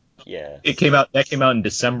out. Yeah. That came out in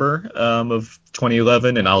December of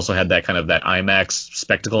 2011, and also had that kind of that IMAX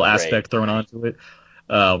spectacle aspect thrown onto it.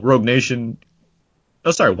 Rogue Nation.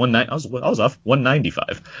 Oh, sorry, I was off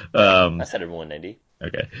 195. I said it 190.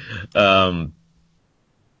 Okay.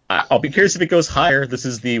 I'll be curious if it goes higher. This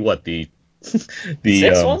is the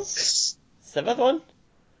sixth one? Seventh one?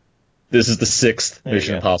 This is the sixth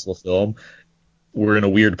Mission Impossible film. We're in a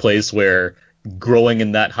weird place where growing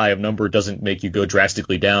in that high of number doesn't make you go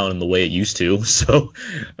drastically down in the way it used to. So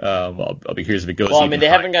I'll be curious if it goes. Well, I mean, they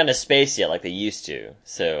haven't gone to space yet like they used to,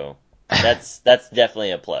 so that's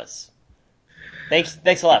definitely a plus.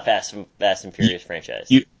 Thanks a lot, Fast and Furious franchise.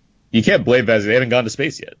 You can't blame Fast. They haven't gone to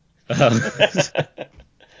space yet.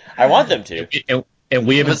 I want them to. And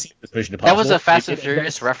we haven't seen this Mission Impossible. That was a Fast and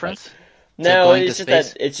Furious reference? No, it's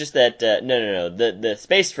just that. No. The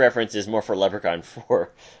space reference is more for Leprechaun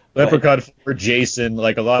 4. Leprechaun 4, Jason,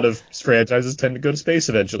 like a lot of franchises tend to go to space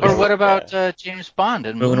eventually. Or what about James Bond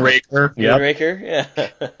and Moonraker? Moonraker, yeah.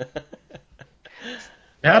 It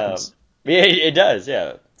happens. Yeah, it does,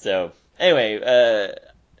 yeah. So, anyway,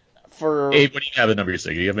 for... Abe, what do you have at number 6?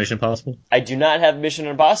 Do you have Mission Impossible? I do not have Mission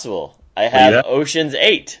Impossible. I have Ocean's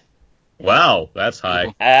 8. Wow, that's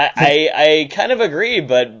high. I kind of agree,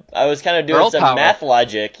 but I was kind of doing some math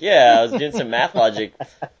logic. Yeah, I was doing some math logic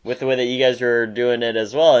with the way that you guys were doing it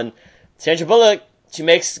as well. And Sandra Bullock, she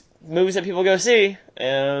makes movies that people go see.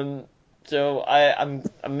 So I'm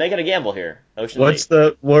making a gamble here. Where's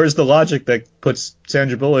the logic that puts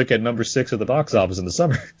Sandra Bullock at number 6 at the box office in the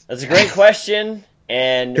summer? That's a great question.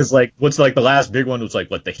 And because what's the last big one was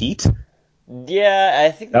The Heat? Yeah,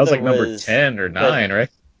 I think that was number 10 or 9, right?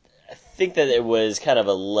 I think that it was kind of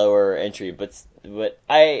a lower entry, but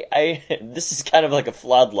I this is kind of like a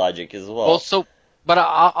flawed logic as well. But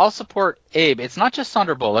I'll support Abe. It's not just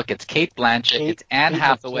Sandra Bullock. It's Cate Blanchett. It's Anne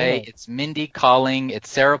Hathaway. It's Mindy Kaling.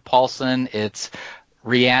 It's Sarah Paulson. It's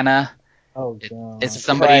Rihanna. Oh, God. It's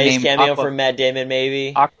somebody named cameo from Matt Damon,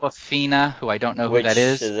 maybe. Aquafina, who I don't know who that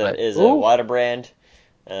is. Is a water brand.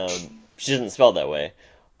 She doesn't spell that way,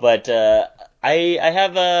 but I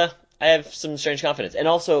have some strange confidence, and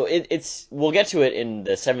also we'll get to it in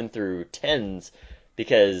the 7 through 10s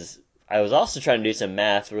because I was also trying to do some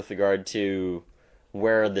math with regard to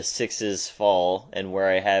where the 6s fall and where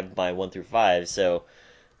I have my 1 through 5. So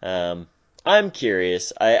I'm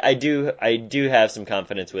curious. I do have some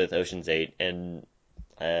confidence with Ocean's 8, and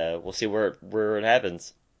we'll see where it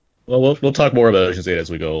happens. Well, we'll talk more about Ocean's 8 as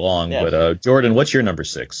we go along. Yeah. But Jordan, what's your number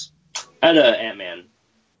 6? I had Ant-Man.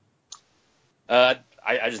 I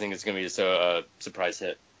just think it's going to be just a surprise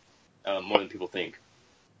hit, more than people think.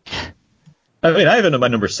 I mean, I have it at my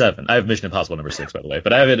number 7. I have Mission Impossible number 6, by the way,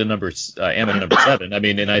 but I have it at Ant-Man number 7. I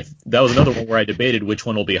mean, and that was another one where I debated which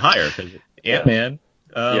one will be higher because Ant-Man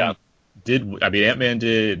Ant-Man did.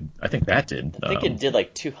 I think that did. I think it did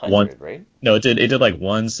like 200, right? No, it did like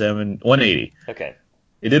 180. Okay.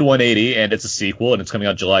 It did 180, and it's a sequel, and it's coming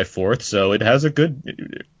out July 4th, so it has a good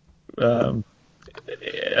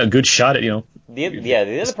shot at The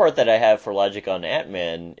other part that I have for logic on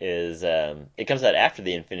Ant-Man is it comes out after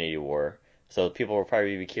the Infinity War, so people will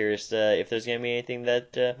probably be curious if there's going to be anything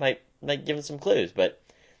that might give them some clues. But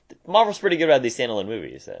Marvel's pretty good about these standalone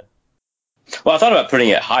movies. So. Well, I thought about putting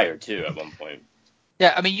it higher too at one point.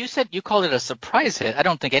 Yeah, I mean, you called it a surprise hit. I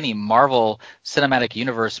don't think any Marvel Cinematic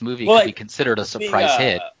Universe movie could be considered a surprise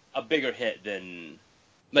hit. A bigger hit than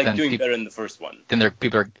doing better than the first one. Then so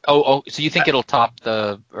you think it'll top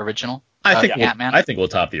the original? I think we'll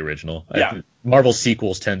top the original. Yeah. Marvel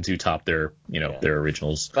sequels tend to top their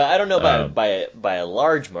originals. But I don't know by a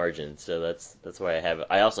large margin, so that's why I have it.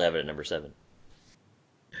 I also have it at number 7.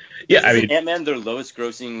 Yeah, I mean, Ant-Man their lowest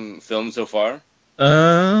grossing film so far?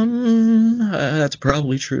 That's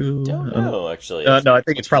probably true. Don't know, actually. No, I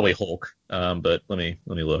think it's probably Hulk. But let me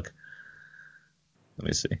look. Let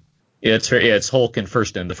me see. Yeah, it's Hulk and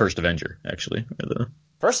the first Avenger, actually.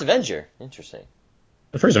 First Avenger. Interesting.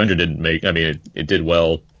 The first Avenger didn't make. I mean, it did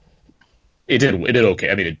well. It did okay.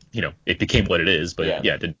 I mean, it became what it is, but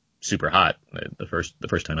it did super hot the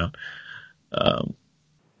first time out.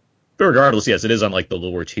 But regardless, yes, it is on like the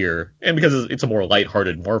lower tier, and because it's a more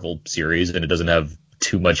lighthearted Marvel series and it doesn't have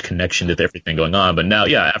too much connection to everything going on. But now,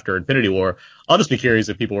 after Infinity War, I'll just be curious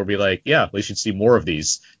if people will be like, we should see more of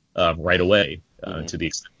these right away, to the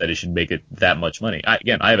extent that it should make it that much money. I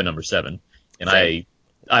have a number 7, and Same.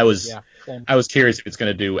 I was curious if it's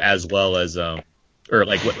going to do as well as or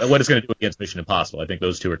like what it's going to do against Mission Impossible. I think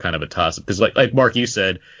those two are kind of a toss up because like Mark, you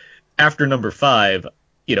said, after number 5,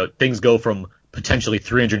 things go from potentially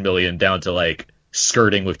 300 million down to like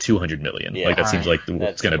skirting with 200 million. Yeah, like that seems like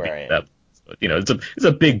it's going to be that. It's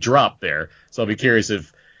a big drop there. So I'll be curious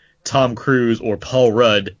if Tom Cruise or Paul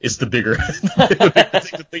Rudd is the bigger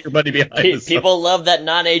the bigger money behind this. People love that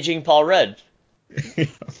non-aging Paul Rudd.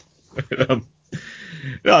 If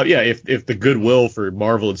the goodwill for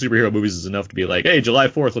Marvel and superhero movies is enough to be like, hey, July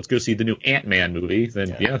 4th, let's go see the new Ant-Man movie,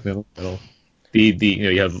 then that'll be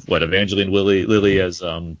you have Evangeline Lilly as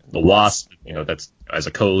the Wasp, that's as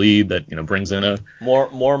a co-lead that brings in a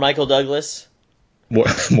more Michael Douglas.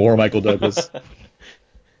 More Michael Douglas.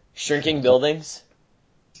 Shrinking buildings.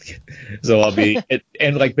 So I'll be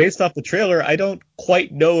and like based off the trailer, I don't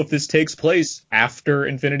quite know if this takes place after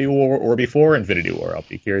Infinity War or before Infinity War. I'll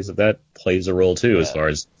be curious if that plays a role too, as far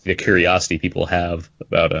as the curiosity people have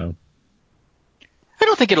about. I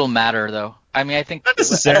don't think it'll matter though. I mean, I think not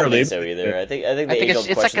necessarily. I don't think so either. I think it's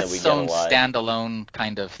like its own standalone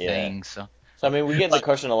kind of thing. So I mean, we get the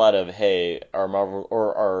question a lot of, hey, are Marvel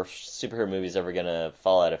or are superhero movies ever gonna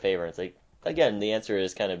fall out of favor? And it's like, again, the answer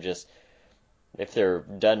is kind of just if they're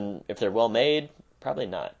well made, probably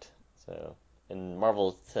not. So, and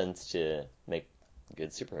Marvel tends to make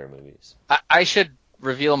good superhero movies. I should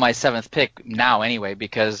reveal my 7th pick now anyway,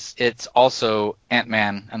 because it's also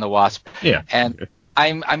Ant-Man and the Wasp. Yeah. And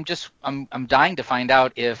I'm dying to find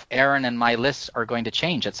out if Aaron and my lists are going to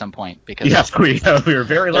change at some point, because we are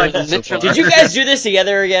very likely. Did you guys do this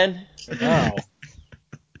together again? No.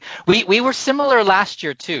 We were similar last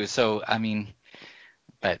year too, so I mean,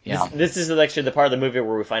 but yeah. This is actually the part of the movie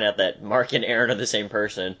where we find out that Mark and Aaron are the same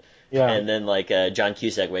person. Yeah. And then like John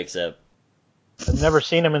Cusack wakes up. I've never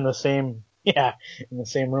seen him in the same room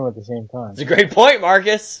at the same time. It's a great point,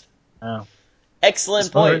 Marcus. Oh.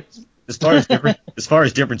 Excellent point. As far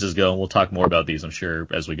as differences go, and we'll talk more about these, I'm sure,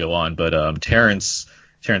 as we go on. But Terrence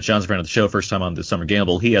John's a friend of the show, first time on the Summer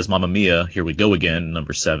Gamble. He has Mamma Mia, Here We Go Again,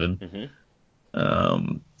 number 7.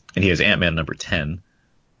 Mm-hmm. And he has Ant-Man, number 10.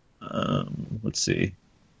 Let's see.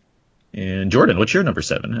 And Jordan, what's your number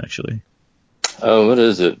 7, actually? Oh, what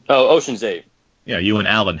is it? Oh, Ocean's 8. Yeah, you and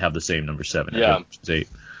Alan have the same number 7. Yeah. Ocean's 8.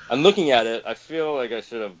 I'm looking at it. I feel like I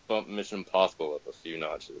should have bumped Mission Impossible up a few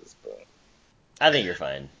notches, but I think you're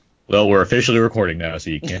fine. Well, we're officially recording now, so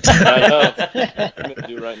you can't. I know. I'm going to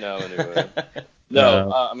do it right now anyway.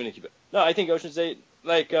 No, I'm going to keep it. No, I think Ocean's 8,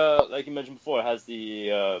 like you mentioned before, has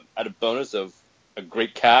the added bonus of a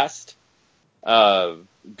great cast,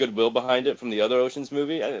 goodwill behind it from the other Ocean's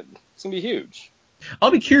movie. It's going to be huge.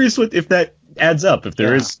 I'll be curious if that adds up, if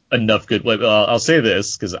there is enough good. I'll say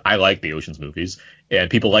this because I like the Ocean's movies, and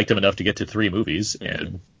people liked them enough to get to 3 movies,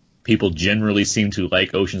 and people generally seem to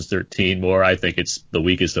like Ocean's 13 more. I think it's the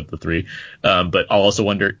weakest of the 3. But I'll also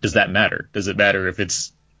wonder, does that matter? Does it matter if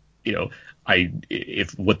it's,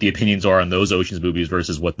 if what the opinions are on those Ocean's movies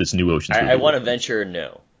versus what this new Ocean's movie I want to venture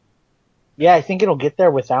no. Yeah, I think it'll get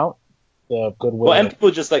there without the goodwill. Well, and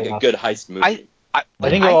people just like a good heist movie. I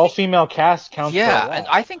think an all-female cast counts. Yeah, and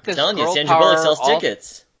I think this girl Sandra Bullock sells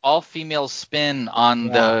tickets. All-female spin on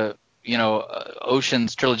the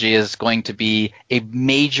Ocean's trilogy is going to be a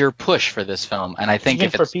major push for this film, and I think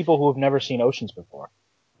even for people who have never seen Oceans before.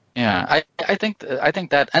 Yeah, I think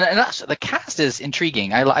that, and also the cast is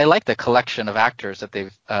intriguing. I like the collection of actors that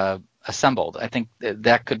they've assembled. I think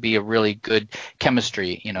that could be a really good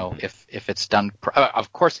chemistry, if it's done.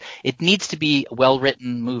 Of course, it needs to be a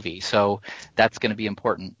well-written movie, so that's going to be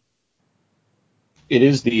important. It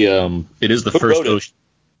is the first Ocean.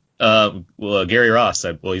 Gary Ross.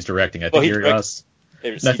 He's directing. I think Gary Ross.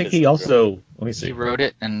 And I think he also. Let me see. He wrote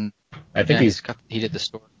it, and I think he did the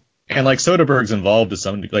story. And like Soderbergh's involved to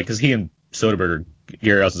some, like, because he and Soderbergh,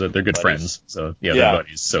 Gary Ross, they're good friends. So they're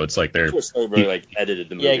buddies. So it's like they're. Soderbergh edited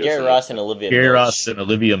the movie. Yeah, Gary Ross and Olivia. Gary Ross and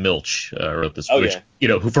Olivia Milch wrote this. Which,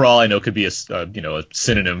 who for all I know could be a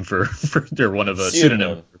synonym for they're one of a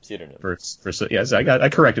pseudonym. For yes, I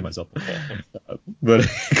corrected myself. Okay. But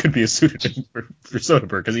it could be a pseudonym for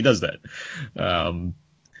Soderbergh because he does that.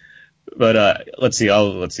 But let's see.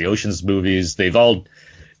 Ocean's movies, they've all.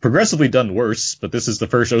 progressively done worse, but this is the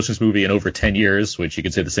first Ocean's movie in over 10 years, which you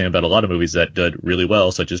can say the same about a lot of movies that did really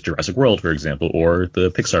well, such as Jurassic World, for example, or the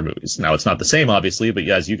Pixar movies. Now, it's not the same, obviously, but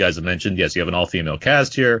as you guys have mentioned, yes, you have an all-female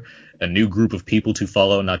cast here, a new group of people to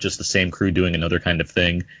follow, not just the same crew doing another kind of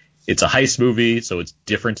thing. It's a heist movie, so it's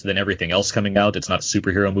different than everything else coming out. It's not a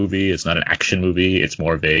superhero movie. It's not an action movie. It's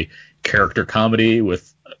more of a character comedy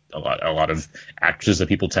with a lot of actors that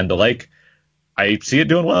people tend to like. I see it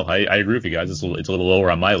doing well. I agree with you guys. It's a little lower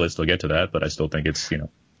on my list. I'll get to that, but I still think it's,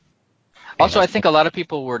 Also, I think a lot of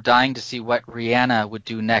people were dying to see what Rihanna would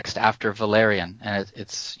do next after Valerian, and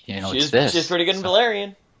it's it's this. She's pretty good in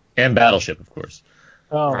Valerian. And Battleship, of course.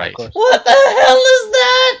 Oh, Right. of course. What the hell is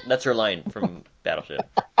that? That's her line from Battleship,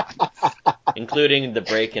 including the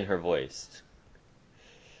break in her voice.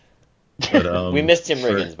 But, We missed Tim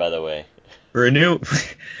Riggins, by the way. For a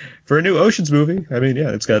new Ocean's movie, I mean,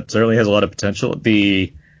 yeah, certainly has a lot of potential.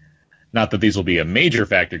 Not that these will be a major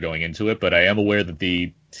factor going into it, but I am aware that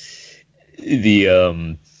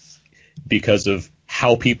because of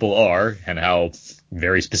how people are and how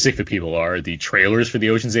very specific people are, the trailers for the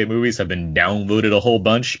Ocean's 8 movies have been downvoted a whole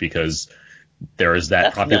bunch because there is that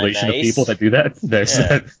That's population not of nice. people that do that. There's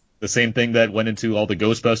Yeah. the same thing that went into all the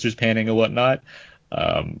Ghostbusters panning and whatnot.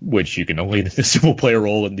 Which you can only will play a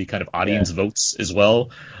role in the kind of audience votes as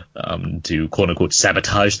well, to quote unquote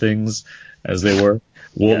sabotage things as they were.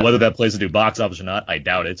 Well, Yeah. whether that plays into box office or not, I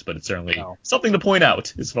doubt it, but it's certainly something to point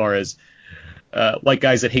out as far as like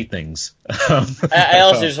guys that hate things. I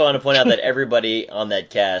also just want to point out that everybody on that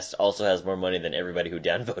cast also has more money than everybody who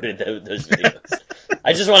downvoted those videos.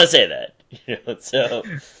 I just want to say that. So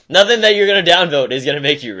nothing that you're going to downvote is going to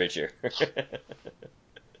make you richer.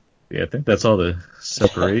 Yeah, I think that's all the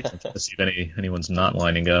separation. Let's see if anyone's not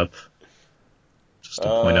lining up. Just to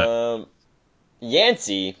point out.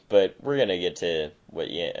 Yancey, but we're gonna get to what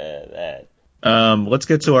that. Let's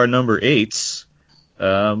get to our number 8s.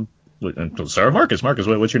 Sorry, Marcus. Marcus,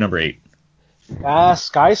 what's your number 8?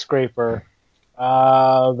 Skyscraper.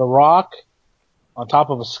 The Rock on top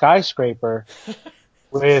of a skyscraper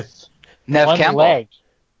with Nev one Campbell. leg.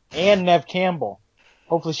 And Nev Campbell.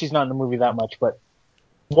 Hopefully she's not in the movie that much, but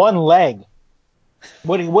one leg.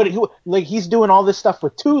 Like he's doing all this stuff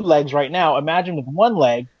with 2 legs right now. Imagine with 1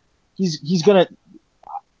 leg, he's gonna,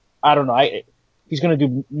 I don't know, he's gonna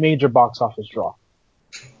do major box office draw.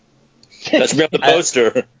 Let's bring up the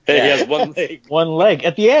poster. Hey, he has 1 leg. 1 leg.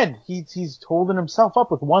 At the end, he's holding himself up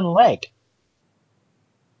with 1 leg.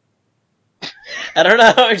 I don't know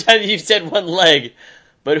how many times you've said 1 leg,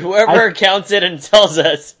 but whoever counts it and tells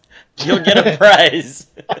us, you'll get a prize.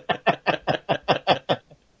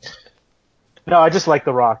 No, I just like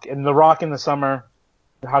The Rock. And The Rock in the summer,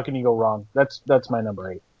 how can you go wrong? That's my number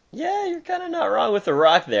 8. Yeah, you're kind of not wrong with The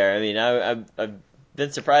Rock there. I mean, I've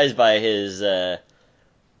been surprised by his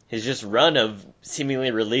just run of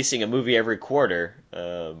seemingly releasing a movie every quarter.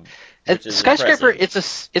 Which is Skyscraper,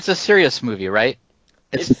 impressive. it's a serious movie, right?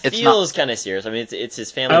 It feels kind of serious. I mean, it's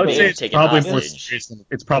his family I would being say it's taken probably more hostage. serious.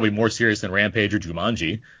 It's probably more serious than Rampage or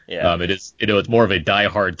Jumanji. Yeah. It is. It's more of a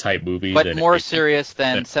die-hard type movie, But more serious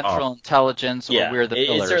than Central Intelligence or Yeah, We're the it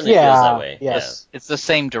Pillars. certainly feels that way. Yes. It's the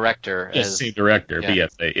same director. It's the same director, but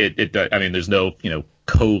yes, it. I mean, there's no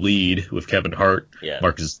co-lead with Kevin Hart,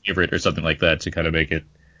 Marcus favorite, or something like that to kind of make it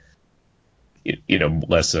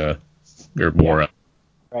less or more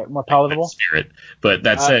right, more palatable spirit. But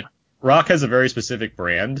that said, Rock has a very specific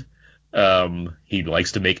brand. He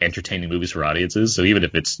likes to make entertaining movies for audiences, so even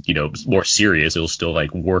if it's more serious, it'll still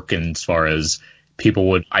like work in as far as people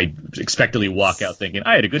would expectedly walk out thinking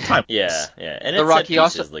I had a good time. Yeah, and The its Rock, set he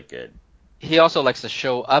also pieces look good. He also likes to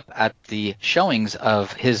show up at the showings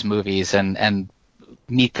of his movies and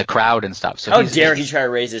meet the crowd and stuff. So how dare he try to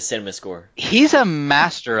raise his cinema score? He's a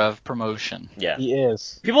master of promotion. Yeah, he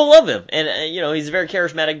is. People love him, and he's a very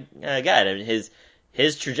charismatic guy. I mean,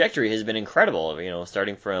 his trajectory has been incredible.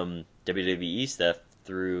 Starting from WWE stuff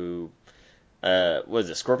through was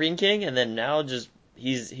it Scorpion King, and then now just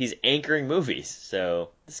he's anchoring movies. So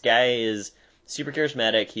this guy is super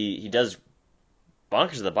charismatic. He does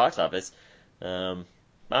bonkers at the box office. I'm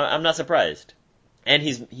not surprised, and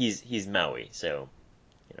he's Maui, so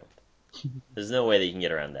there's no way that you can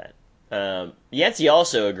get around that. Yancey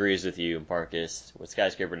also agrees with you, Marcus, with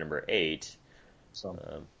Skyscraper number 8.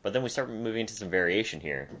 So. But then we start moving into some variation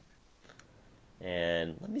here.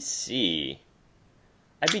 And let me see.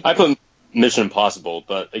 I put Mission Impossible,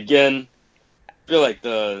 but again, I feel like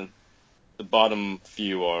the bottom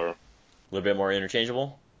few are a little bit more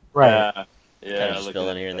interchangeable. Right. Kind of just fill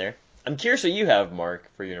in here and there. I'm curious what you have, Mark,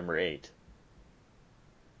 for your number 8.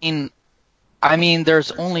 I mean,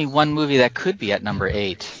 there's only one movie that could be at number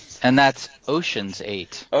 8. and that's Ocean's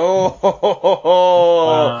 8. Oh,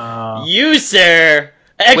 you, sir.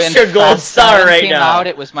 Extra When gold Fast star 7 right came now. out,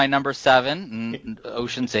 it was my number 7, and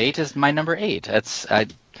Ocean's 8 is my number 8.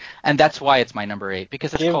 And that's why it's my number 8,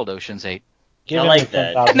 because it's called Ocean's 8. Give I him like the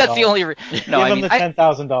that. $10,000. And that's the only no, Give I him mean the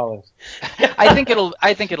 $10,000. I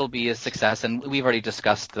think it'll be a success, and we've already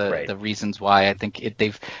discussed the reasons why. I think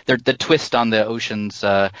the twist on the Ocean's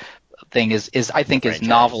thing is I think is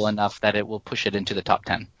novel enough that it will push it into the top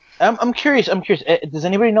 10. I'm curious. Does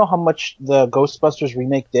anybody know how much the Ghostbusters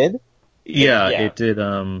remake did? Yeah, it did.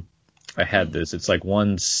 I had this. It's like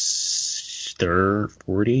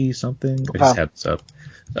 140 something. I just had this up.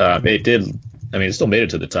 It did. I mean, it still made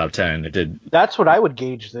it to the top 10. It did. That's what I would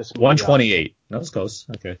gauge this movie 128. That was close.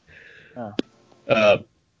 Okay. Oh.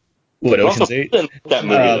 What, Ocean's 8? That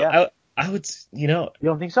movie. Yeah. I would. You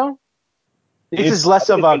don't think so? This is less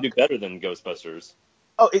of a. Do better than Ghostbusters.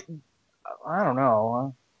 Oh, I don't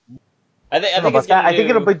know. I think it's gonna. I think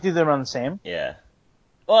it'll do them around the same. Yeah.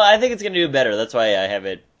 Well, I think it's going to do better. That's why I have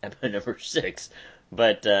it at my number 6.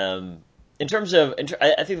 But in terms of,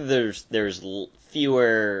 I think that there's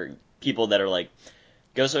fewer people that are like,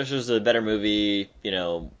 Ghostbusters is a better movie.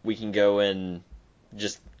 We can go and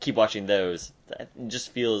just keep watching those. It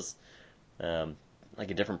just feels like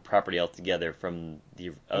a different property altogether from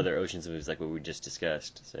the other Ocean's movies, like what we just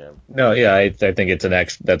discussed. So. No, yeah, I think it's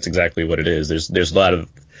that's exactly what it is. There's a lot of.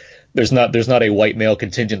 There's not a white male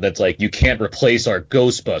contingent that's like, you can't replace our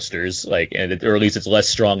Ghostbusters, or at least it's less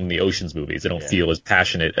strong than the Ocean's movies. They don't feel as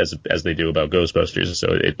passionate as they do about Ghostbusters,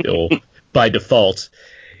 so it'll by default.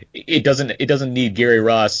 It doesn't need Gary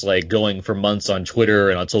Ross going for months on Twitter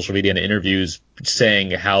and on social media and interviews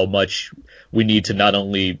saying how much we need to not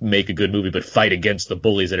only make a good movie but fight against the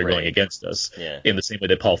bullies that are going against us. Yeah. In the same way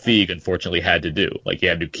that Paul Feig unfortunately had to do. He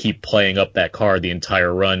had to keep playing up that card the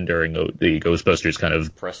entire run during the Ghostbusters kind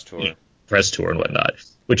of press tour and whatnot,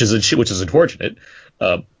 which is unfortunate.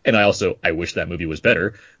 And I wish that movie was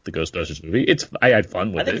better. The Ghostbusters movie. I had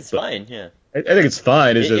fun with it. I think it's fine. Yeah. I think it's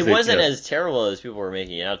fine. It wasn't as terrible as people were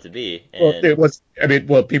making it out to be. And... Well, it was. I mean,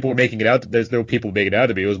 people were making it out. There's no people making it out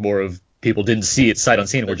to be. It was more of people didn't see it sight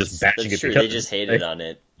unseen and were just bashing it. True. They just hated on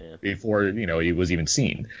it before it was even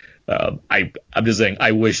seen. I'm just saying.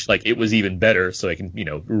 I wish it was even better, so I can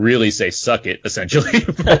really say suck it essentially.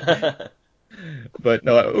 But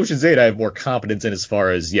no, Ocean's 8 I have more confidence in as far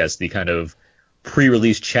as the kind of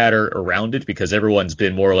pre-release chatter around it, because everyone's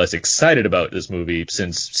been more or less excited about this movie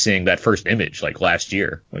since seeing that first image last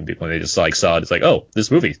year when they just saw it. It's like, oh, this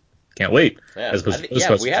movie, can't wait. Yeah,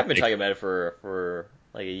 we have been talking about it for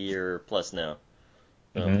like a year plus now.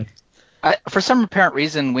 Mm-hmm. For some apparent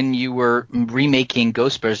reason, when you were remaking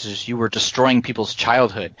Ghostbusters, you were destroying people's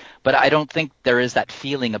childhood. But I don't think there is that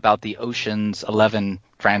feeling about the Ocean's 11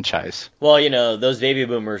 franchise. Well, those baby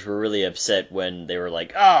boomers were really upset when they were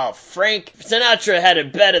like, "Oh, Frank Sinatra had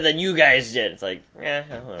it better than you guys did." It's like, all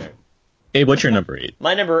right. Hey, what's your number 8?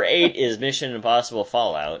 My number 8 is Mission Impossible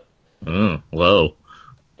Fallout. Low.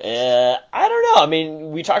 I don't know. I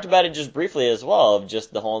mean, we talked about it just briefly as well, of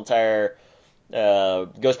just the whole entire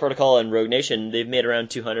Ghost Protocol and Rogue Nation. They've made around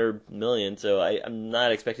 $200 million, so I'm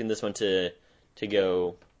not expecting this one to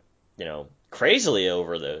go, crazily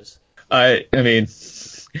over those. I mean,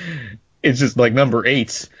 it's just number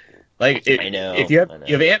 8. I know. If you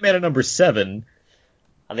have Ant-Man at number 7,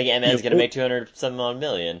 I think Ant-Man's going to make $207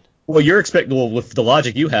 million. Well, you're expecting. Well, with the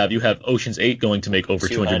logic you have Ocean's 8 going to make over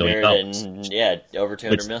 $200 million. Over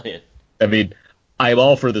 $200 million. I mean, I'm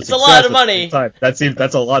all for the it's success. It's a lot of money. That's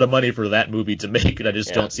a lot of money for that movie to make, and I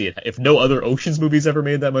just don't see it. If no other Ocean's movies ever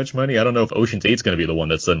made that much money, I don't know if Ocean's 8's going to be the one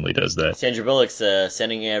that suddenly does that. Sandra Bullock's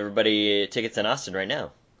sending everybody tickets in Austin right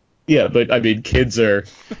now. Yeah, but I mean, kids are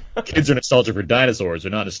nostalgic for dinosaurs.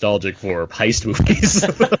 They're not nostalgic for heist movies.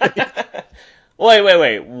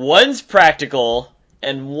 Wait. One's practical,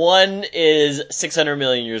 and one is 600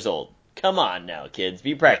 million years old. Come on now, kids,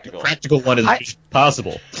 be practical. The practical one is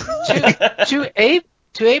possible. To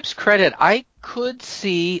Abe's credit, I could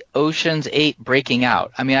see Ocean's 8 breaking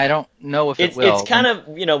out. I mean, I don't know if it will. It's kind of,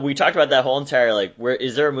 we talked about that whole entire, where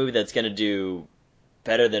is there a movie that's going to do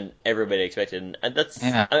better than everybody expected? And that's,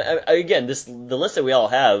 again, the list that we all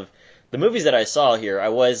have, the movies that I saw here, I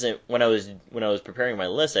wasn't, when I was preparing my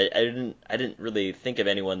list, I didn't really think of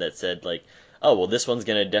anyone that said, oh, well, this one's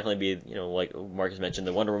going to definitely be, like Markus mentioned,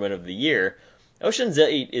 the Wonder Woman of the year. Ocean's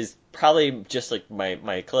 8 is probably just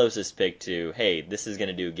my closest pick to, hey, this is going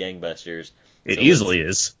to do gangbusters. It easily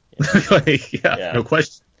is. Yeah, no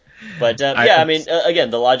question. But, I mean,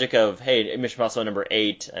 again, the logic of, hey, Mission Impossible number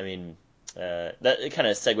 8, I mean, that it kind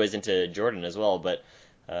of segues into Jordan as well. But,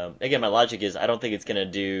 again, my logic is I don't think it's going to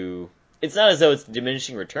do it's not as though it's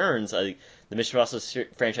diminishing returns. The Mission Impossible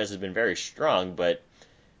franchise has been very strong, but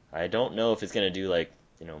I don't know if it's going to do like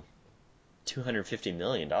 $250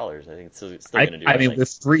 million. I think it's still going to do. I mean, with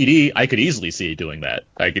 3D, I could easily see it doing that.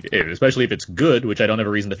 Especially if it's good, which I don't have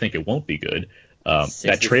a reason to think it won't be good.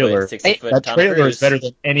 That trailer is better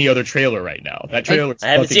than any other trailer right now. That trailer, I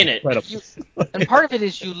haven't seen it. And part of it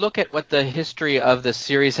is you look at what the history of the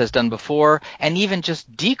series has done before, and even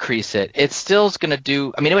just decrease it. It still's going to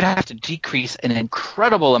do. I mean, it would have to decrease an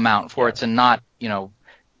incredible amount for it to not, I don't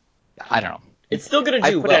know. It's still going to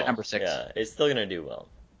do well. I put it at number 6. Yeah, it's still going to do well.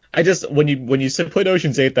 I just when you put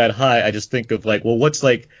Ocean's 8 that high, I just think of like, well, what's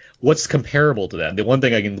comparable to that? The one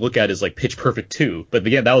thing I can look at is like Pitch Perfect 2, but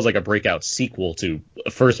again, that was like a breakout sequel to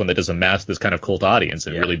a first one that just amassed this kind of cult audience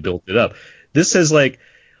and really built it up. This is like,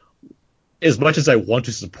 as much as I want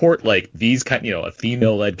to support like these kind, a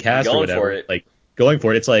female-led cast or whatever, like going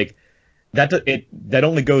for it, it's like that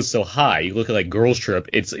only goes so high. You look at like Girls Trip,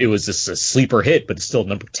 it was just a sleeper hit, but it's still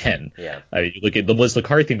number 10. Yeah. I mean, you look at the Melissa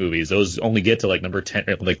McCarthy movies; those only get to like number 10,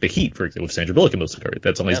 like The Heat, for example, with Sandra Bullock and Melissa McCarthy.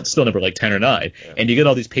 That's only still number like 10 or 9. Yeah. And you get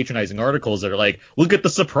all these patronizing articles that are like, "Look at the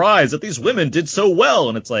surprise that these women did so well,"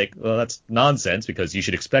 and it's like, well, that's nonsense because you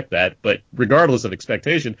should expect that. But regardless of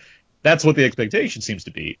expectation, that's what the expectation seems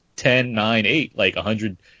to be: 10, 9, 8, like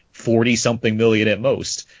 140 something million at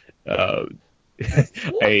most.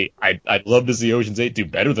 I'd love to see Ocean's 8 do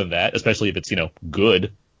better than that, especially if it's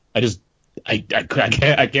good. I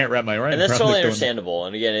can't wrap my mind. And that's totally understandable.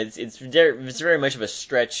 And again, it's very much of a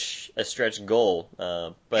stretch goal,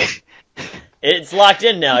 but it's locked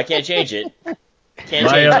in now. I can't change it.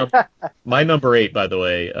 My number 8, by the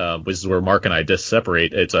way, which is where Mark and I just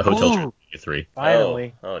separate. It's a Hotel Transylvania 3.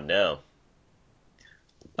 Finally. Oh no.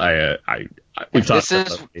 We've talked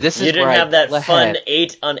about this is you didn't have that fun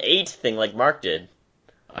 8 on 8 thing like Mark did.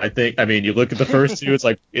 I mean, you look at the first two, it's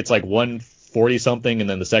like 140 something, and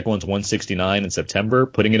then the second one's 169 in September.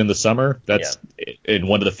 Putting it in the summer, that's in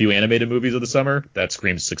one of the few animated movies of the summer. That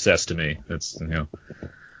screams success to me. That's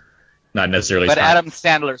not necessarily. But Adam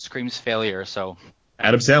Sandler screams failure. So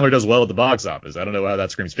Adam Sandler does well at the box office. I don't know how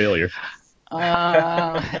that screams failure.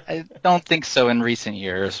 I don't think so in recent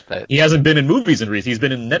years, but he hasn't been in movies in recent. He's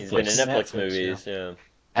been in Netflix. He's been in Netflix movies, yeah.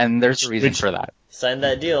 And there's a reason for that. Sign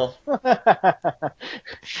that deal.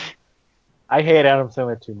 I hate Adam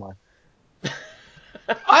Sandler too much.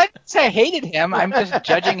 I'd say I hated him. I'm just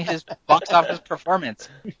judging his box office performance.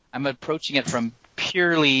 I'm approaching it from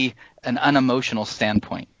purely an unemotional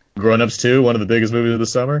standpoint. Grown Ups 2, one of the biggest movies of the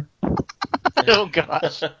summer. Oh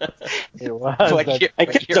gosh, it was. I don't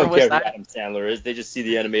care who Adam Sandler is. They just see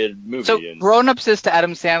the animated movie. So Grown Ups is to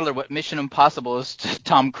Adam Sandler what Mission Impossible is to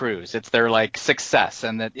Tom Cruise. It's their like success,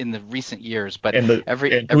 and that in the recent years. But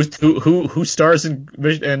who stars in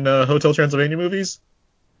Hotel Transylvania movies?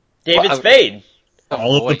 David Spade.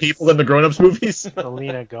 All of the people in the Grown Ups movies.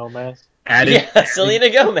 Selena Gomez. Selena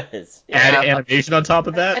Gomez. Add animation on top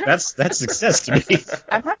of that. That's success to me.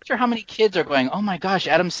 I'm not sure how many kids are going, oh my gosh,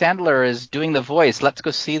 Adam Sandler is doing the voice. Let's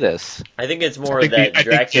go see this. I think it's more that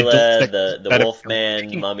Dracula, the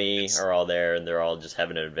Wolfman, Mummy are all there, and they're all just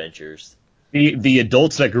having adventures. The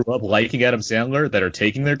adults that grew up liking Adam Sandler that are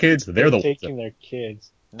taking their kids, they're taking their kids.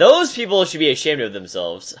 Those people should be ashamed of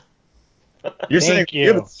themselves. You're saying you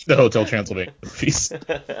haven't seen the Hotel Transylvania movies.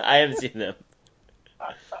 I haven't seen them.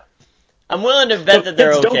 I'm willing to bet that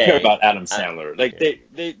they're okay. Don't care about Adam Sandler. Like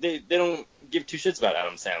they don't give two shits about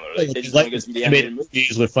Adam Sandler. Like, they just want to go see the animated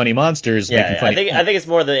movies with funny monsters. Yeah, I think it's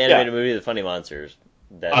more the animated movie, the funny monsters.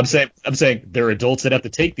 I'm saying there are adults that have to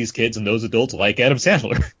take these kids, and those adults like Adam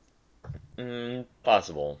Sandler.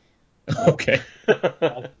 Possible. Okay.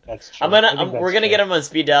 That's true. We're gonna get him on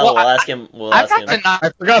speed dial. We'll ask him.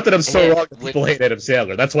 I forgot that I'm so wrong that people hate Adam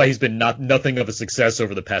Sandler. That's why he's been nothing of a success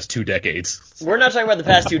over the past 2 decades. We're not talking about the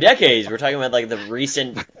past 2 decades. We're talking about like the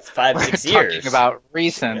recent 5-6 years. We're talking about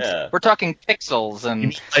recent. Yeah. We're talking Pixels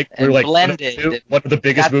and Blended. One of the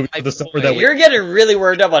biggest movies of the summer that You're getting really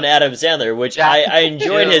worked up on Adam Sandler, which I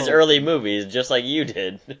enjoyed his early movies just like you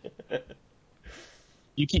did.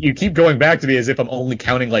 You keep going back to me as if I'm only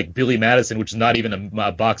counting like Billy Madison, which is not even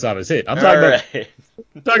a box office hit. I'm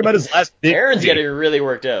talking about his last big Aaron's movie. getting really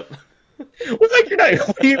worked up. Well, like you're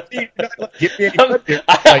not give me any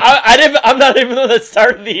I'm not even the one that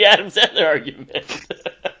started the Adam Sandler argument.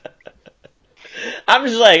 I'm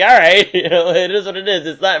just like, all right, it is what it is.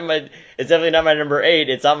 It's definitely not my number 8.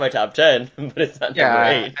 It's on my top 10, but it's not number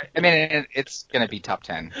 8. I mean, it's gonna be top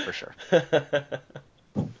 10 for sure.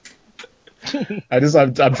 I'm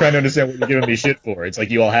trying to understand what you're giving me shit for. It's like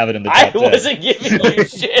you all have it in the top 10. I wasn't giving you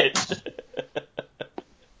shit.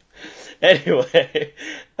 Anyway,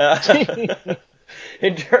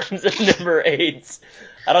 in terms of number 8s,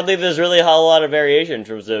 I don't think there's really a whole lot of variation in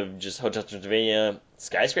terms of just Hotel Transylvania,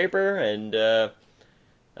 Skyscraper, and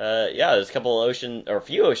there's a couple a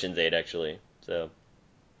few Ocean's 8 actually. So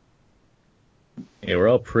Yeah, we're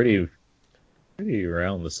all pretty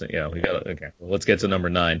around the same. Yeah, we got okay. Well, let's get to number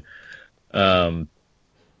 9. I'll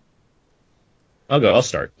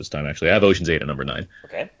start this time. Actually, I have Ocean's 8 at number 9.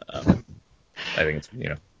 okay. I think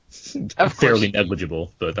it's fairly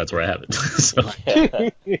negligible, but that's where I have it. So.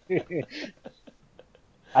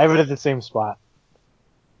 I have it at the same spot.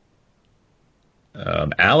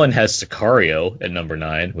 Alan has Sicario at number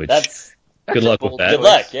 9, which That's good luck with that. good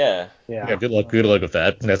luck, yeah. Yeah, good luck with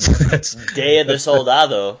that. That's Day of the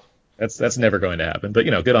Soldado. That's never going to happen. But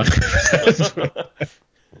good on.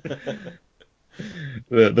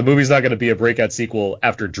 The movie's not going to be a breakout sequel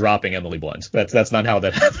after dropping Emily Blunt. That's not how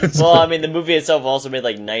that happens. Well, I mean, the movie itself also made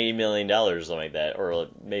like $90 million or something like that, or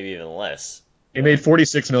maybe even less. It made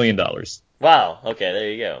 $46 million. Wow. Okay,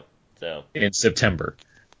 there you go. So in September,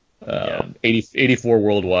 84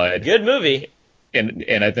 worldwide. Good movie.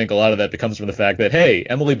 And I think a lot of that comes from the fact that, hey,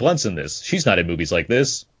 Emily Blunt's in this. She's not in movies like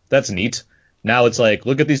this. That's neat. Now it's like,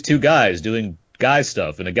 look at these two guys doing guy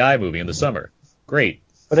stuff in a guy movie in the summer. Great.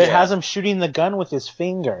 But it has him shooting the gun with his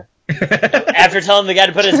finger. After telling the guy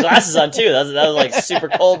to put his glasses on too. That was like super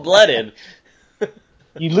cold blooded.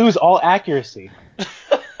 You lose all accuracy.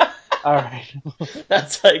 All right.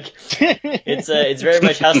 That's like it's very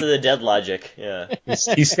much House of the Dead logic. Yeah.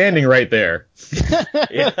 He's standing right there.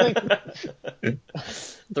 Yeah.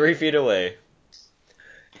 3 feet away.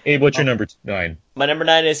 Abe, what's your number 9? My number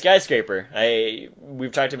 9 is Skyscraper.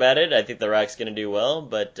 We've talked about it. I think The Rock's gonna do well,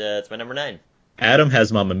 but it's my number 9. Adam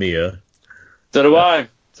has Mamma Mia. So do I.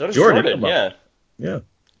 So does Jordan, yeah. Yeah.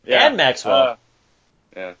 And Maxwell.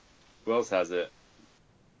 Yeah. Who else has it?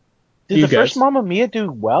 Did the first Mamma Mia do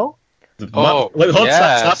well? Stop.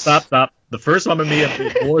 The first Mamma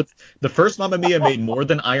Mia made more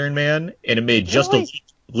than Iron Man, and it made just a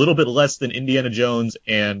little bit less than Indiana Jones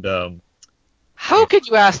and How could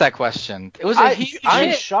you ask that question? It was a huge I'm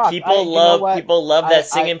hit. shocked. People love that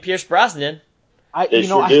singing Pierce Brosnan. I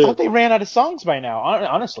thought they ran out of songs by now.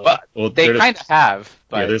 Honestly, well, they kind of have.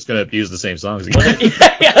 But... Yeah, they're just gonna use the same songs again. That's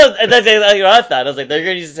exactly what I thought. I was like, they're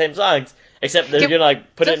gonna use the same songs, except they're gonna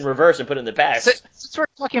like put it in reverse and put it in the past. Since we're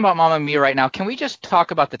talking about Mamma Mia right now, can we just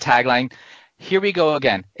talk about the tagline? Here we go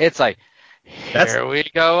again. It's like, here we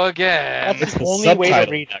go again. That's the only way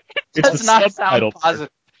to read it. It's does the not subtitle. sound positive.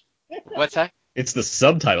 What's that? It's the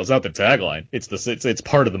subtitles, not the tagline. It's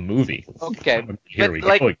part of the movie. Okay, Here we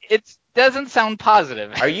go. It doesn't sound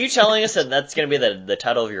positive. Are you telling us that that's going to be the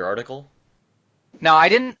title of your article? No, I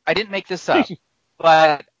didn't make this up,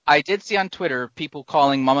 but I did see on Twitter people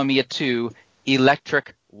calling Mamma Mia 2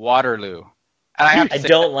 Electric Waterloo. And I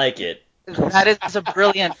don't like it. That is a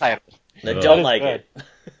brilliant title. I don't like it.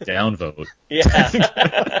 Downvote. Yeah.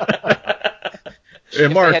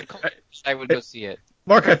 Mark, I would go see it.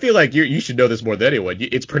 Mark, I feel like you should know this more than anyone.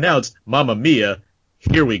 It's pronounced Mamma Mia.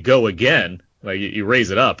 Here we go again. Like you raise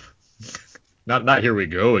it up. Not here we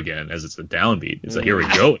go again, as it's a downbeat. It's a here we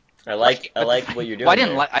go. I like what you're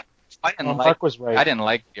doing. Mark was right. I didn't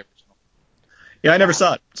like the original. Yeah, I never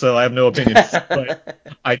saw it, so I have no opinion.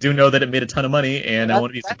 But I do know that it made a ton of money, and I want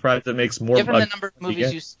to be surprised that it makes more. Given the number of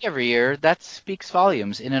movies you see every year, that speaks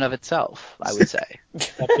volumes in and of itself, I would say.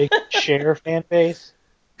 That big Cher fan base.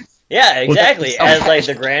 Yeah, exactly. As like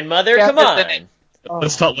the grandmother. Come on.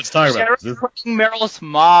 Let's talk about this. Meryl's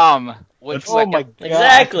mom. Oh my god.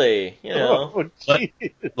 Exactly. You know.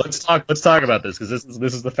 Let's talk about this, because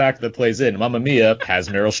this is the fact that plays in. Mamma Mia has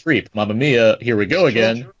Meryl Streep. Mamma Mia, here we go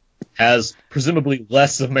again, has presumably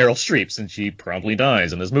less of Meryl Streep, since she promptly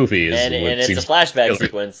dies in this movie. And it's a flashback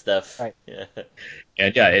sequence stuff. Right. Yeah.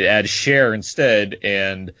 And yeah, it adds Cher instead,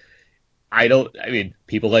 and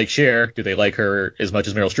people like Cher. Do they like her as much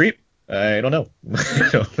as Meryl Streep? I don't know.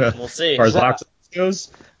 We'll see. As far as box office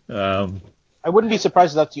goes. I wouldn't be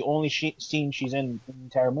surprised if that's the only scene she's in the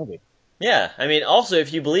entire movie. Yeah, I mean, also,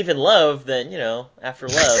 if you believe in love, then, after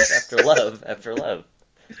love, after love, after love,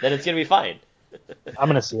 then it's going to be fine. I'm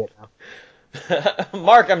going to see it now.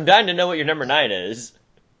 Mark, I'm dying to know what your number 9 is.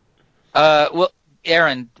 Well,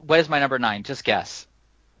 Aaron, what is my number 9? Just guess.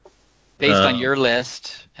 Based on your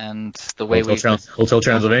list and the way Hotel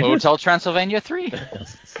Transylvania? Hotel Transylvania 3.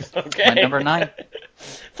 Okay. My number 9.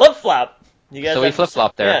 Flip-flop. You guys so we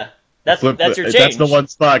flip-flop there. Yeah. That's your change. That's the one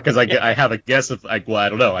spot, because I have a guess of, I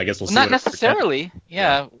don't know. I guess we'll see. Not necessarily.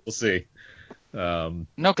 Yeah. We'll see. No,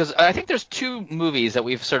 because I think there's 2 movies that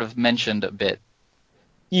we've sort of mentioned a bit.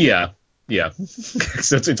 Yeah.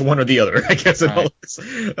 So it's one or the other, I guess.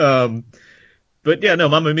 Right. But yeah, no,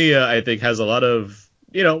 Mamma Mia, I think, has a lot of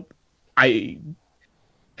you know, I.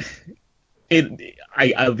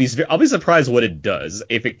 I'll be surprised what it does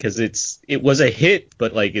because it was a hit,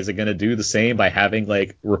 but like, is it going to do the same by having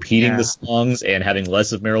like repeating the songs and having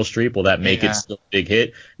less of Meryl Streep? Will that make it still a big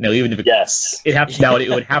hit? Now, even if it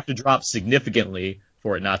would have to drop significantly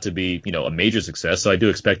for it not to be, a major success. So I do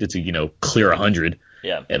expect it to, clear 100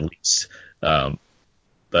 at least. But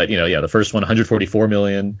the first one, 144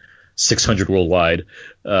 million, 600 worldwide.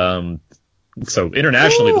 So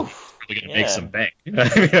internationally. Ooh. Going to make some bank.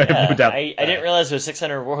 I didn't realize it was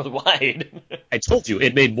 600 worldwide. I told you,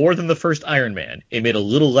 it made more than the first Iron Man. It made a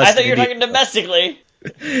little less. I thought you were talking domestically.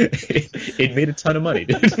 It made a ton of money.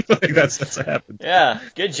 That's what happened. Yeah,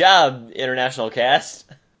 good job, international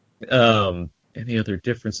cast. Any other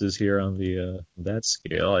differences here on the that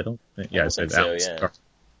scale? I don't think. Yeah, I said so.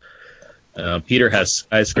 Yeah. Peter has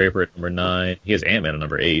Skyscraper at number 9. He has Ant-Man at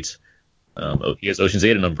number 8. He has Ocean's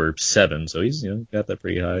 8 at number 7, so he's got that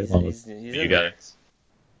pretty high. He's you guys.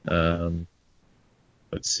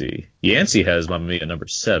 Let's see. Yancey has Mamma Mia at number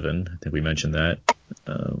 7. I think we mentioned that.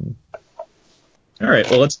 All right.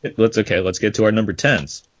 Well, let's get to our number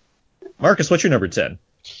 10s. Markus, what's your number 10?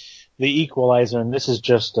 The Equalizer, and this is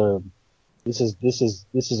just this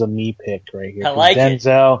is a me pick right here. I like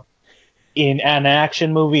Denzel in an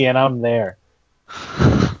action movie, and I'm there.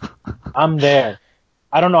 I'm there.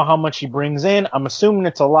 I don't know how much he brings in. I'm assuming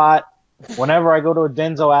it's a lot. Whenever I go to a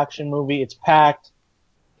Denzel action movie, it's packed.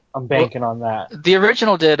 I'm banking on that. The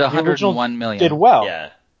original did 101 million. Did well. Yeah.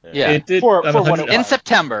 It did for what it was. In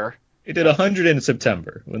September. It did 100 in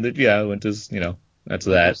September. When that's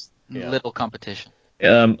that. Little competition.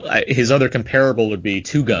 His other comparable would be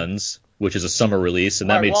Two Guns, which is a summer release, and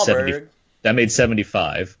that made 70. That made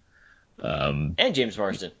 75. And James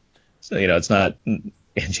Marsden. So it's not. And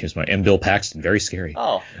James Marsden and Bill Paxton, very scary.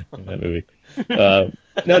 Oh, in that movie.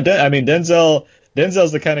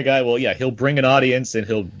 Denzel's the kind of guy. Well, yeah, he'll bring an audience and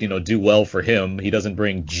he'll do well for him. He doesn't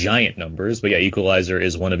bring giant numbers, but yeah, Equalizer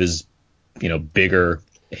is one of his bigger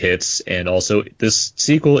hits, and also this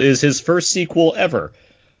sequel is his first sequel ever.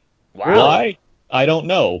 Wow. Why? I don't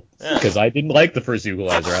know, because I didn't like the first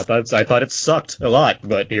Equalizer. I thought it sucked a lot,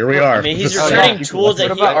 but here we are. I mean, he's returning tools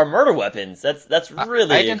that are murder weapons. That's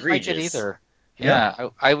really I didn't egregious. like it either. Yeah,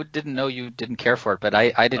 I didn't know you didn't care for it, but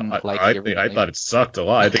I didn't like it. I thought it sucked a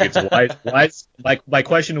lot. I think it's wise. My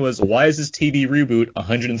question was, why is this TV reboot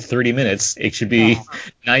 130 minutes? It should be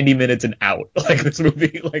 90 minutes and out. Like this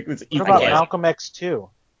movie, like this. What about Malcolm X 2?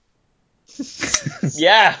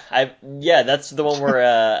 Yeah, that's the one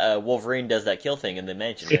where Wolverine does that kill thing in the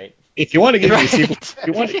mansion, right? If you want to give me a sequel,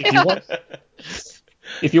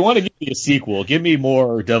 if you want to give me a sequel, give me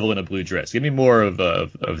more Devil in a Blue Dress. Give me more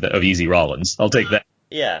of Easy Rollins. I'll take that.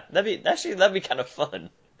 Yeah, that'd be kind of fun.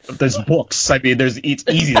 There's books. I mean, it's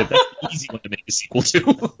easy. That's an easy one to make a sequel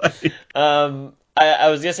to. I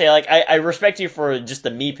was gonna say, like, I respect you for just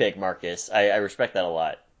the me pick, Markus. I respect that a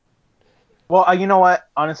lot. Well, you know what?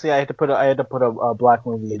 Honestly, I had to put a black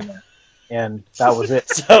movie in there, and that was it.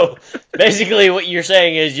 So basically, what you're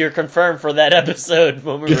saying is you're confirmed for that episode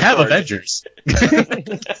when we have Avengers.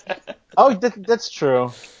 Oh, that's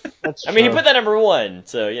true. That's true. I mean, he put that number 1,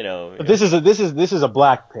 so But this is a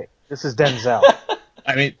black pick. This is Denzel.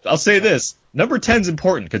 I mean, I'll say this: number 10 is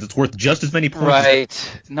important because it's worth just as many points.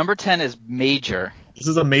 Right. Number 10 is major. This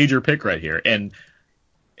is a major pick right here, and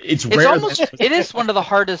it's rare. It is one of the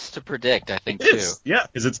hardest to predict, I think, too. Yeah,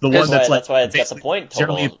 because it's the one that's why it's got the point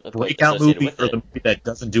total. Certainly a breakout movie or the movie that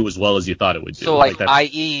doesn't do as well as you thought it would do. So,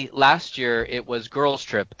 i.e., last year it was Girls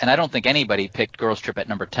Trip, and I don't think anybody picked Girls Trip at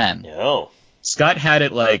number 10. No. Scott had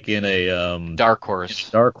it in a Dark Horse.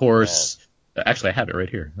 Dark Horse. Yeah. Actually, I have it right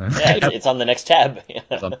here. Yeah, it's on the next tab.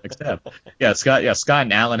 It's on the next tab. Yeah, Scott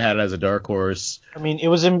and Alan had it as a dark horse. I mean, it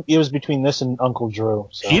was between this and Uncle Drew.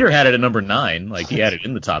 So. Peter had it at number 9. Like, he had it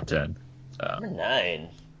in the top 10. Number 9.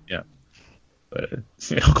 Yeah. But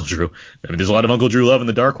Uncle Drew. I mean, there's a lot of Uncle Drew love in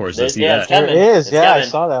the dark horse. There is. Yeah, I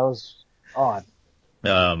saw that. It was odd.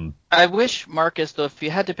 I wish, Markus, though, if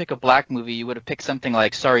you had to pick a black movie, you would have picked something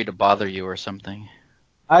like Sorry to Bother You or something.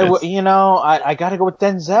 I got to go with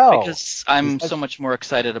Denzel. Because I'm so much more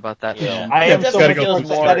excited about that film. That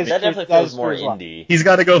definitely feels more indie. He's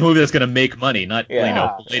got to go with a movie that's going to make money, not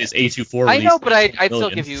the latest A24 release. I know, but I'd still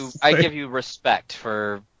give you respect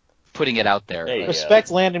for putting it out there.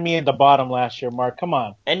 Respect landed me at the bottom last year, Mark. Come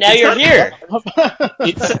on. And now you're here.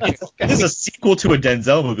 This is a sequel to a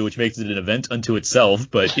Denzel movie, which makes it an event unto itself.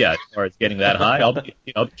 But yeah, as far as getting that high, I'll be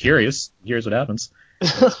curious. Here's what happens.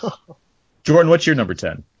 Jordan, what's your number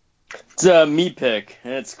 10? It's a me pick.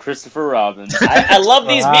 It's Christopher Robin. I love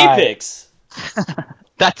these me picks.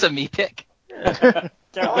 That's a me pick. I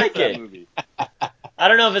like it. Movie. I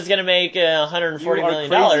don't know if it's gonna make $140 You are million,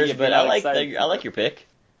 crazy if but you're I not like excited. I like your pick.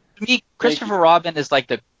 To me, Christopher Robin is like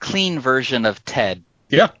the clean version of Ted.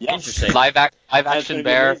 Yeah. Yeah. Interesting. Live That's action gonna be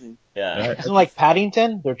bear. amazing. Yeah. Isn't it like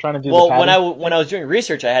Paddington? They're trying to do Well, the when Paddington. I was doing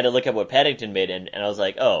research, I had to look up what Paddington made, and I was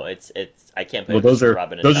like, oh, it's I can't put Well, those Christopher are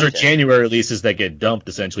Robin in those top are 10. January releases that get dumped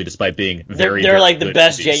essentially, despite being They're very like the good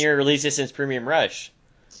best movies. January releases since Premium Rush.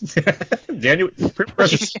 January.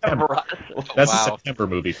 That's a September. That's a Wow. September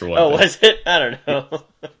movie for one Oh, thing. was it? I don't know.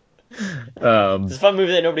 It's a fun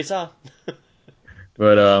movie that nobody saw.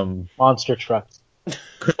 But Monster trucks.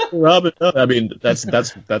 Robin, I mean, that's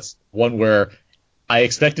one where I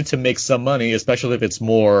expect it to make some money, especially if it's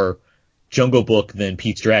more Jungle Book than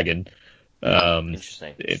Pete's Dragon.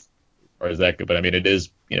 Interesting. Or is that good? But I mean, it is,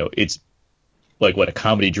 it's like a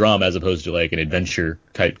comedy drama as opposed to like an adventure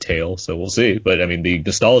type tale. So we'll see. But I mean, the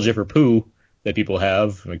nostalgia for Pooh that people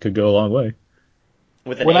have, it could go a long way.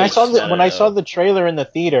 When I saw the trailer in the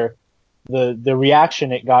theater, the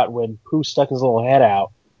reaction it got when Pooh stuck his little head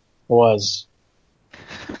out was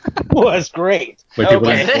great. But people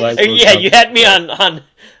Okay. didn't realize Yeah, you had me on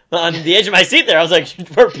the edge of my seat there. I was like,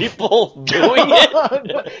 were people booing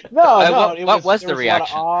it? No. What was the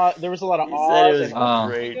reaction? There was a lot of He awe. said it was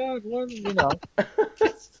and, great. oh my God,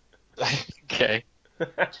 Okay.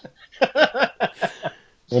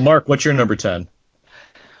 Well, Mark, what's your number 10?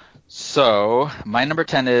 So my number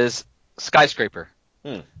 10 is Skyscraper.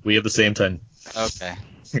 We have the same 10. Okay.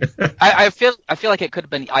 I feel like it could have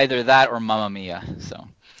been either that or Mamma Mia. So.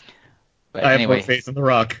 But I have anyway. more faith in The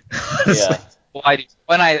Rock. Yeah. Well, I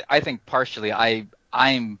think partially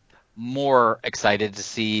I'm more excited to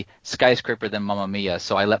see Skyscraper than Mamma Mia,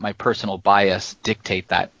 so I let my personal bias dictate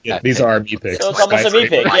that. Yeah, that these pick. are our me picks. So it's almost a me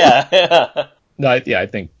pick, yeah. No, I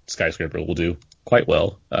think Skyscraper will do quite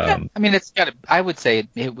well. I mean, I would say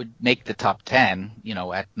it would make the top 10.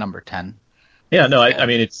 At number 10. Yeah, no, I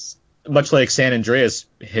mean, it's much like San Andreas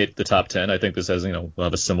hit the top 10. I think this has, we'll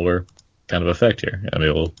have a similar kind of effect here. I mean,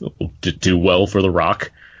 it will do well for The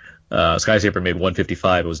Rock. Skyscraper made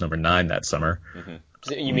 155. It was number 9 that summer. Mm-hmm.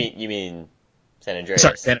 So you mean San Andreas?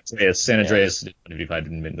 Sorry, San Andreas. San Andreas did 155.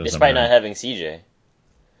 Didn't make those Despite number not having CJ.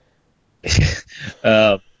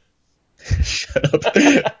 9. Shut up.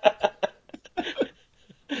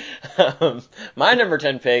 My number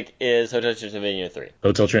 10 pick is Hotel Transylvania 3.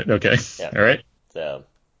 Hotel Trent. Okay. Yeah. All right. So,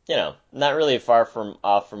 not really far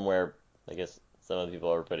off from where I guess some of the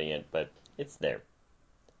people are putting it, but it's there.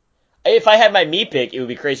 If I had my me pick, it would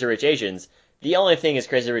be Crazy Rich Asians. The only thing is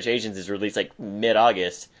Crazy Rich Asians is released like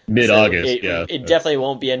mid-August. Mid-August, so yeah. It definitely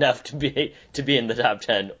won't be enough to be in the top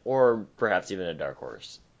 10, or perhaps even a dark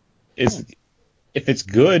horse. If it's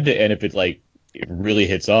good and if it really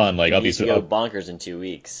hits on, It obviously needs to go bonkers in 2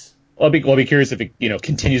 weeks. I'll be curious if it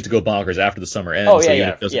continues to go bonkers after the summer ends. Oh,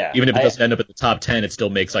 yeah, so even if it doesn't end up at the top 10, it still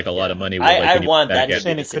makes a lot of money. I want that to be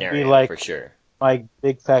Saying the it could be scenario like for sure. Like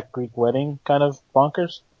Big Fat Greek Wedding kind of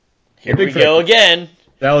bonkers. Here we go again.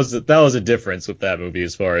 That was a difference with that movie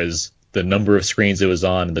as far as the number of screens it was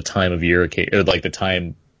on and the time of year it came, or the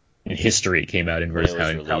time in history it came out in versus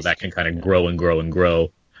how that can kind of grow and grow and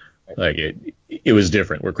grow. It was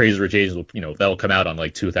different. Where Crazy Rich Asians will that'll come out on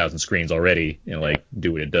 2,000 screens already and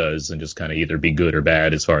do what it does and just kind of either be good or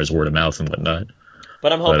bad as far as word of mouth and whatnot.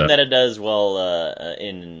 But I'm hoping that it does well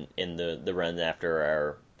in the run after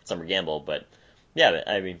our summer gamble. But yeah,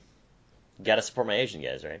 I mean, gotta support my Asian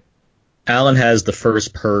guys, right? Alan has the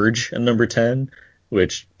first Purge at number 10,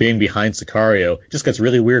 which, being behind Sicario, just gets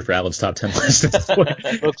really weird for Alan's top 10 list at this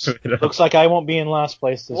point. Looks like I won't be in last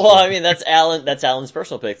place this Well, week. I mean, that's Alan's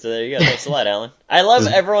personal pick, so there you go. Thanks a lot, Alan. I love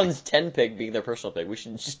everyone's 10 pick being their personal pick. We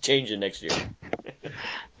should just change it next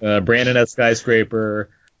year. Brandon has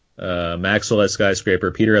Skyscraper, Maxwell has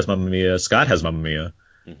Skyscraper, Peter has Mamma Mia, Scott has Mamma Mia.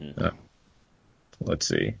 Mm-hmm. Let's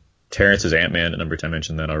see. Terrence has Ant-Man at number 10,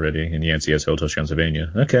 mentioned that already, and Yancey has Hotel Transylvania.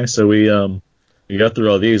 Okay, so we got through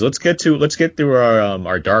all these. Let's get through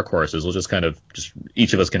our dark horses. We'll just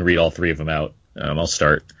each of us can read all 3 of them out. I'll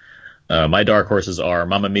start. My dark horses are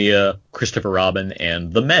Mamma Mia, Christopher Robin,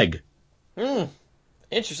 and The Meg.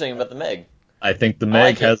 Interesting about The Meg. I think The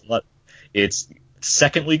Meg has a lot. It's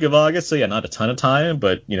second week of August, so yeah, not a ton of time,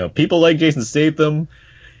 but people like Jason Statham.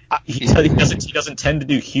 He doesn't tend to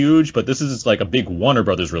do huge, but this is a big Warner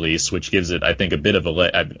Brothers release, which gives it, I think, a bit of a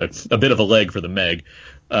leg for The Meg.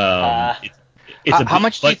 How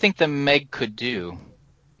much do you think The Meg could do?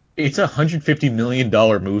 It's a $150 million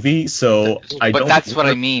movie, so that's what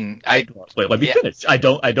I mean. Let me finish. I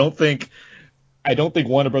don't think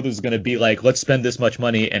Warner Brothers is going to be like, let's spend this much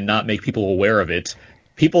money and not make people aware of it.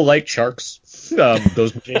 People like sharks.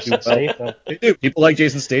 Those movies do well. They do. People like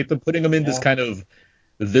Jason Statham. Putting them in this kind of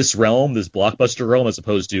this realm, this blockbuster realm, as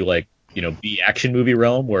opposed to like, the action movie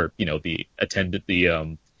realm where, the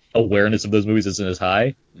awareness of those movies isn't as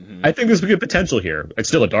high. Mhm. I think there's a good potential here. It's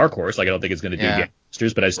still a dark horse. Like, I don't think it's going to do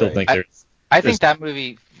gangbusters, but I still think there's. I think that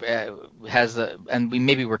movie has and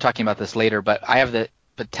maybe we're talking about this later, but I have the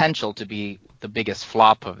potential to be the biggest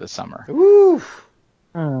flop of the summer. Woo.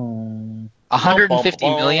 150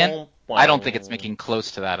 million. I don't think it's making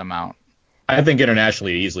close to that amount. I think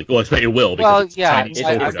internationally easily. Well, it will because it's Chinese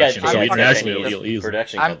co-production. So internationally, it'll easily.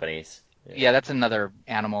 Production companies. Yeah, that's another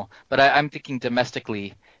animal. But I'm thinking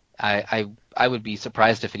domestically, I would be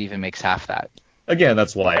surprised if it even makes half that. Again,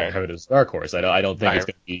 that's why I have it as dark horse. I don't think it's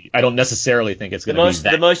going to be. I don't necessarily think it's going to be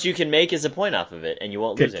that. The most you can make is a point off of it, and you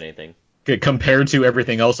won't lose anything. Compared to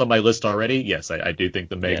everything else on my list already, yes, I do think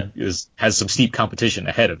the Meg has some steep competition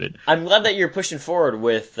ahead of it. I'm glad that you're pushing forward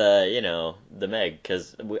with the Meg,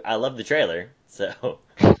 because I love the trailer. So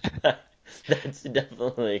that's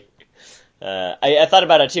definitely. I thought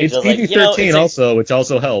about it too. It's I was like, PG-13 also, which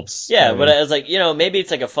also helps. Yeah, but I was like, maybe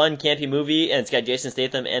it's like a fun, campy movie, and it's got Jason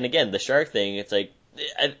Statham, and again, the shark thing. It's like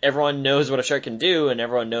everyone knows what a shark can do, and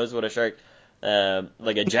everyone knows what a shark,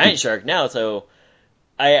 like a giant shark now. So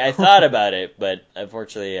I thought about it, but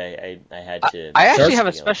unfortunately, I had to. I actually have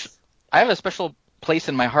a special place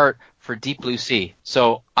in my heart for Deep Blue Sea.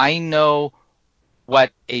 So I know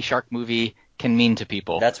what a shark movie can mean to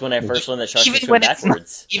people. That's when I first learned that sharks can swim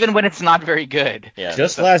backwards. Even when it's not very good. Yeah.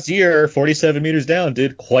 Just last year, 47 Meters Down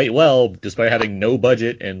did quite well, despite having no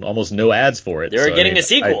budget and almost no ads for it. They were getting a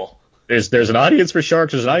sequel. There's an audience for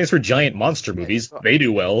sharks. There's an audience for giant monster movies. They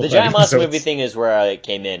do well. The giant monster movie thing is where I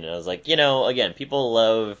came in, and I was like, again, people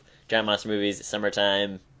love giant monster movies. It's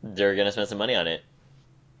summertime. They're gonna spend some money on it.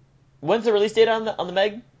 When's the release date on the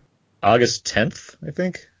Meg? August 10th, I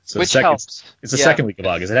think. So which helps. It's the second week of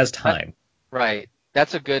August. It has time. Right.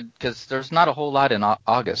 That's a good, because there's not a whole lot in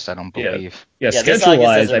August, I don't believe. Yeah,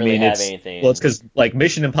 schedule-wise, I mean, it's because like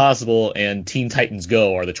Mission Impossible and Teen Titans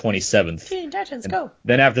Go are the 27th. Teen Titans Go.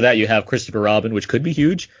 Then after that, you have Christopher Robin, which could be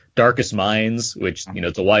huge. Darkest Minds, which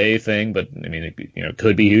it's a YA thing, but I mean, it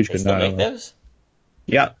could be huge. They still make those?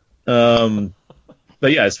 Yeah.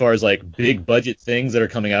 But yeah, as far as like big budget things that are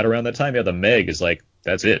coming out around that time, the Meg is like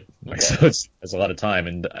that's it. Like, so it's a lot of time,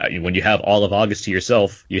 and when you have all of August to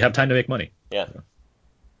yourself, you have time to make money. Yeah.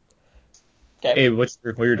 Okay. Hey, what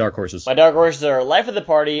are your dark horses? My dark horses are Life of the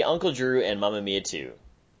Party, Uncle Drew, and Mamma Mia 2.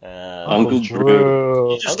 Uncle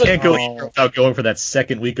Drew. You just can't go without going for that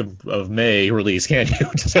second week of May release, can you?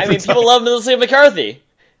 I mean, people love Melissa McCarthy.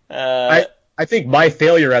 I think my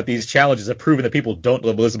failure at these challenges have proven that people don't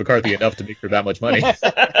love Melissa McCarthy enough to make her that much money.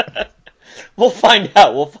 We'll find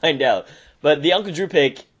out. But the Uncle Drew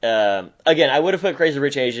pick, again, I would have put Crazy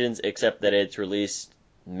Rich Asians, except that it's released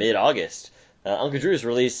mid-August. Uncle Drew is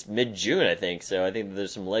released mid-June, I think, so I think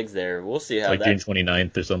there's some legs there. We'll see how like June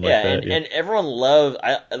 29th or something like that. And everyone loves.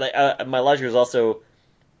 My logic is also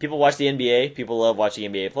people watch the NBA. People love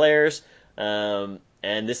watching NBA players, and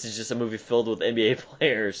this is just a movie filled with NBA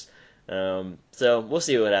players. So we'll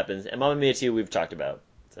see what happens. And Mamma Mia 2 we've talked about.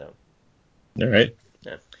 So. All right.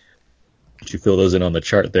 Yeah. Did you fill those in on the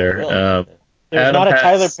chart there? There's not a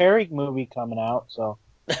Tyler Perry movie coming out, so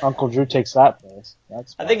Uncle Drew takes that place.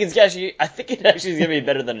 That's fine. I think it actually is gonna be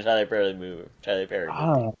better than a Tyler Perry movie.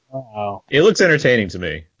 Wow. It looks entertaining to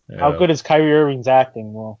me. How good is Kyrie Irving's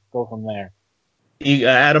acting? We'll go from there.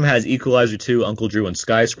 Adam has Equalizer 2, Uncle Drew, and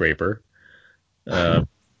Skyscraper.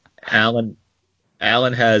 Alan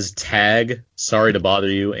has Tag, Sorry to Bother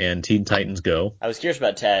You, and Teen Titans Go. I was curious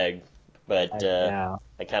about Tag, but I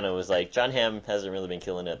kind of was like, John Hamm hasn't really been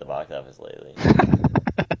killing it at the box office lately.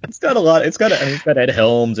 It's got a lot. It's got Ed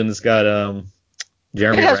Helms, and it's got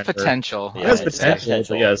Jeremy It has Renner. Potential. It has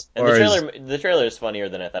potential. Yes. And the trailer is funnier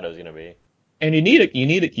than I thought it was going to be. And you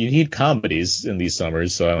need comedies in these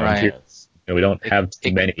summers. So I'm curious. We don't have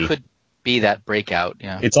too many. It could be that breakout.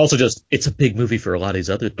 Yeah. It's also it's a big movie for a lot of these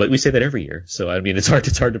others, but we say that every year. So I mean, it's hard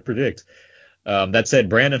to predict. That said,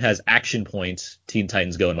 Brandon has Action Point, Teen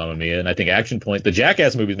Titans Go, and Mamma Mia, and I think Action Point, the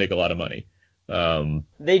Jackass movies make a lot of money.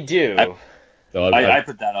 They do. I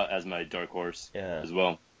put that out as my dark horse as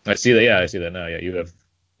well. I see that. Yeah, I see that now. Yeah, you have.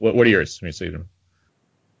 What are yours? Let me see them.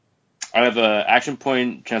 I have Action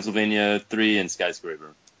Point, Transylvania 3, and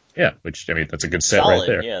Skyscraper. Yeah, which I mean that's a good set solid. right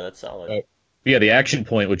there. Yeah, that's solid. Yeah, the Action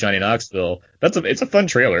Point with Johnny Knoxville. It's a fun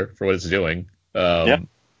trailer for what it's doing. And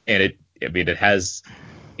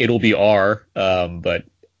it'll be R. But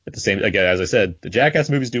at the same, again, as I said, the Jackass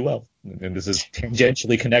movies do well, and this is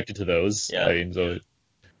tangentially connected to those. Yeah. I mean, so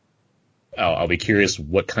I'll be curious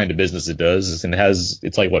what kind of business it does. And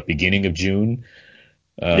it's like beginning of June.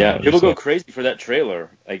 Yeah, people so- go crazy for that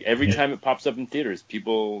trailer. Like every time it pops up in theaters,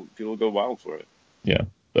 people go wild for it. Yeah,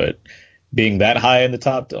 but being that high in the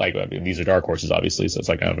top, like, I mean, these are dark horses, obviously, so it's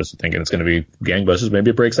like I was thinking it's going to be gangbusters.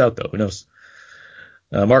 Maybe it breaks out, though. Who knows?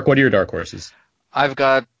 Mark, what are your dark horses? I've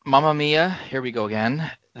got Mamma Mia, here we go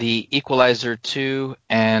again, The Equalizer 2,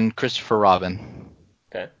 and Christopher Robin.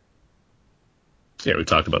 Okay. Yeah, we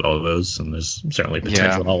talked about all of those, and there's certainly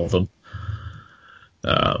potential in all of them.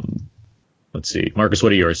 Let's see. Marcus,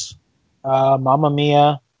 what are yours? Mamma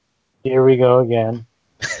Mia, here we go again.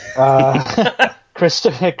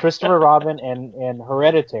 Christopher Robin and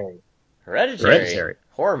Hereditary. Hereditary.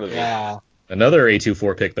 Horror movie. Yeah. Another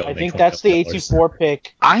A24 pick, though. I think that's the A24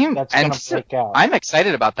 pick that's going to break out. I'm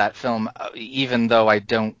excited about that film, even though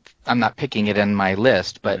I'm not picking it in my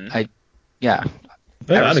list, but I'm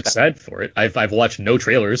excited for it. I've watched no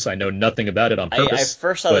trailers. I know nothing about it on purpose. I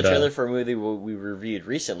first saw the trailer for a movie we reviewed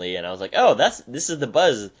recently, and I was like, oh, this is the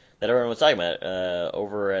buzz that everyone was talking about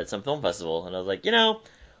over at some film festival. And I was like,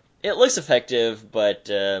 it looks effective, but...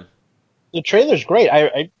 the trailer's great.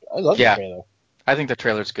 I love the trailer. I think the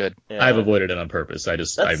trailer's good. Yeah. I've avoided it on purpose. I'm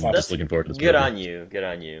just looking forward to this movie. Good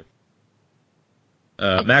on you.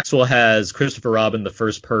 Maxwell has Christopher Robin, The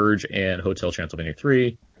First Purge, and Hotel Transylvania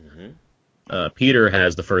 3. Mm-hmm. Peter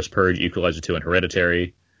has The First Purge, Equalizer 2, and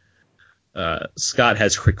Hereditary.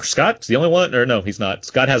 Scott's the only one? Or no, he's not.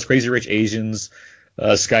 Scott has Crazy Rich Asians,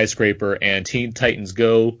 Skyscraper, and Teen Titans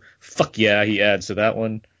Go. Fuck yeah, he adds to that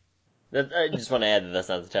one. I just want to add that that's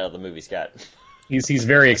not the title of the movie, Scott. He's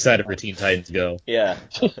very excited for Teen Titans Go. Yeah.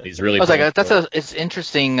 He's really. I was like, it's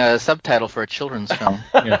interesting subtitle for a children's film.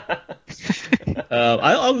 Yeah.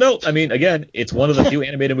 I'll note. I mean, again, it's one of the few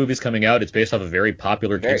animated movies coming out. It's based off a very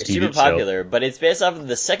popular kids TV super popular, but it's based off of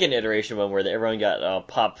the second iteration one where everyone got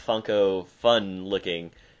Pop Funko fun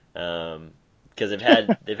looking. Because they've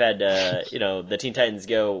had the Teen Titans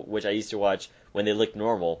Go, which I used to watch when they looked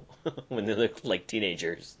normal, when they looked like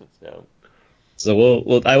teenagers.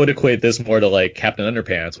 So I would equate this more to like Captain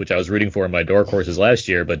Underpants, which I was rooting for in my dark horses last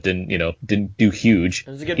year, but didn't do huge.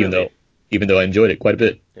 It was a good movie. Even though I enjoyed it quite a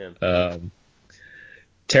bit. Yeah.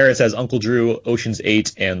 Terrence has Uncle Drew, Ocean's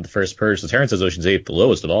 8, and The First Purge. So Terrence has Ocean's 8, the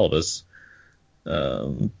lowest of all of us.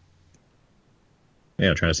 I'm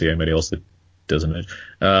trying to see anybody else that doesn't.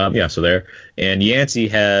 So there. And Yancey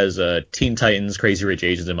has Teen Titans, Crazy Rich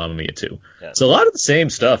Asians, and Mamma Mia 2. Yeah. So a lot of the same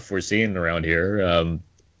stuff we're seeing around here.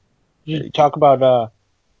 You talk about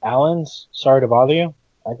Alan's Sorry to Bother You?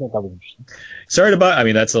 I think that was interesting. Sorry to Bother. I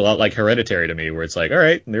mean, that's a lot like Hereditary to me, where it's like, all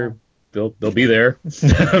right, they'll be there.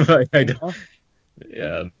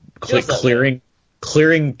 Clearing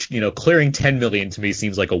 10 million to me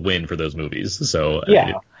seems like a win for those movies. So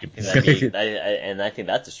yeah, and I think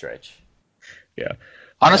that's a stretch. Yeah.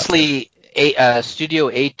 Honestly, Studio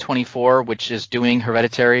A24, which is doing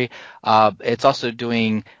Hereditary, it's also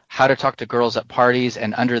doing How to Talk to Girls at Parties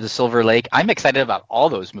and Under the Silver Lake. I'm excited about all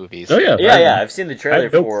those movies. Oh yeah, I've seen the trailer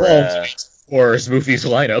for horror movies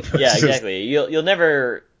lineup. Yeah, exactly. You'll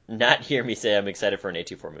never not hear me say I'm excited for an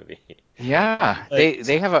A24 movie. Yeah, they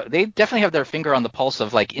definitely have their finger on the pulse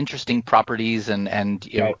of like interesting properties and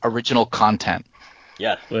original content.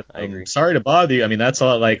 Yeah, but, I agree. Sorry to bother you. I mean, that's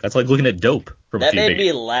like looking at Dope. That made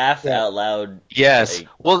me laugh out loud. Yes. Like,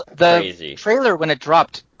 well, the crazy. trailer when it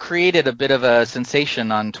dropped created a bit of a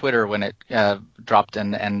sensation on Twitter when it dropped,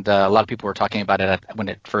 and a lot of people were talking about it when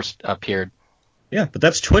it first appeared. Yeah, but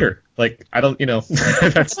that's Twitter. Like, I don't,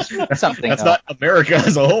 that's something. That's not America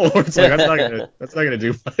as a whole. It's like that's not gonna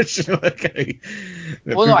do much.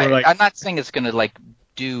 I'm not saying it's gonna like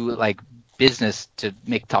do like business to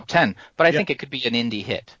make top 10, but I think it could be an indie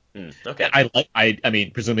hit. Okay. I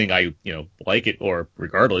mean, presuming I like it, or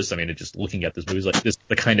regardless, I mean, just looking at this movie is like this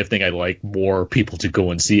the kind of thing I like more people to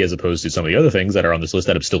go and see as opposed to some of the other things that are on this list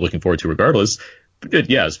that I'm still looking forward to regardless. But good,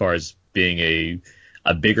 yeah, as far as being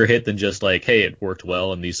a bigger hit than just like, hey, it worked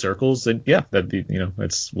well in these circles, and yeah, that'd be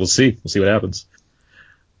we'll see what happens.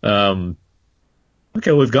 Okay,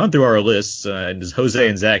 well, we've gone through our lists, and Jose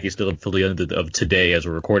and Zach, you still have till the end of today as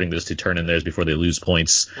we're recording this to turn in theirs before they lose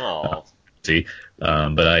points. But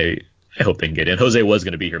I hope they can get in. Jose was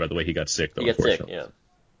going to be here, by the way. He got sick, though. He got sick, yeah.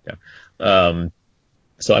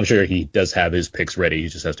 So I'm sure he does have his picks ready. He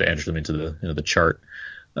just has to enter them into the chart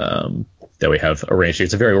that we have arranged here.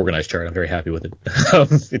 It's a very organized chart. I'm very happy with it.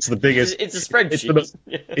 It's the biggest. It's a spreadsheet.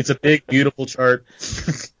 It's a big, beautiful chart.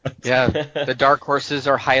 Yeah, the dark horses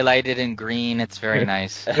are highlighted in green. It's very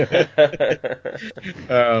nice. But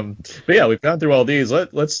yeah, we've gone through all these.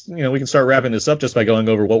 Let's we can start wrapping this up just by going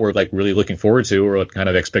over what we're like really looking forward to, or what kind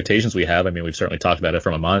of expectations we have. I mean, we've certainly talked about it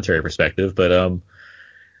from a monetary perspective, but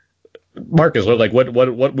Marcus,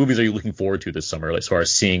 what movies are you looking forward to this summer, like, as far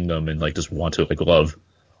as seeing them and like just want to like love?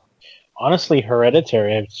 Honestly,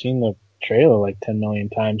 Hereditary. I've seen the trailer like 10 million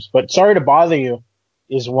times. But Sorry to Bother You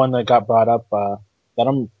is one that got brought up that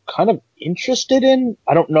I'm kind of interested in.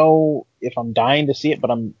 I don't know if I'm dying to see it,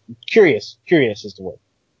 but I'm curious. Curious is the word.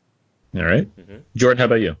 All right, Jordan, how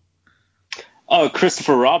about you? Oh,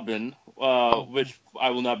 Christopher Robin, which I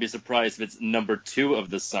will not be surprised if it's number 2 of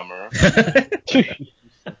the summer.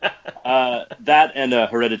 That and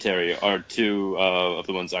Hereditary are 2 of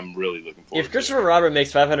the ones I'm really looking forward to. If Christopher Robin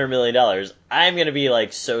makes $500 million, I'm gonna be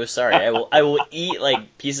like so sorry. I will eat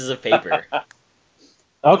like pieces of paper.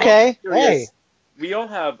 Okay. Hey. We all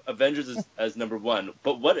have Avengers as number 1,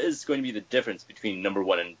 but what is going to be the difference between number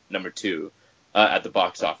 1 and number 2 at the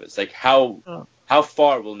box office? Like how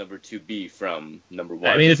far will number 2 be from number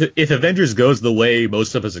 1? I mean, if Avengers goes the way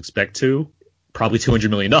most of us expect to, probably $200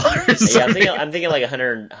 million. Yeah, I'm thinking like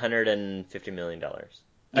 $150 million.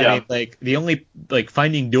 I mean, like the only like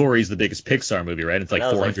Finding Dory is the biggest Pixar movie, right? It's like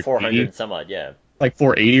 400 and some odd, yeah. Like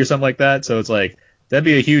 480 or something like that. So it's like that'd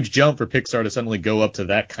be a huge jump for Pixar to suddenly go up to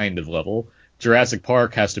that kind of level. Jurassic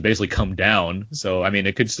Park has to basically come down. So I mean,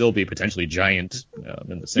 it could still be potentially giant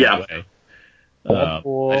in the same way.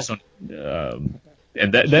 I just don't.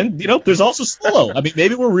 And then there's also Solo. I mean,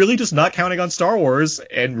 maybe we're really just not counting on Star Wars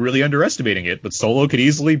and really underestimating it, but Solo could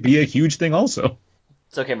easily be a huge thing also.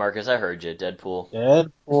 It's okay, Marcus. I heard you.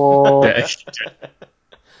 Deadpool.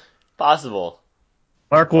 Possible.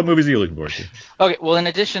 Mark, what movies are you looking forward to? Okay, well, in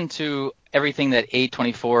addition to everything that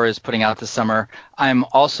A24 is putting out this summer, I'm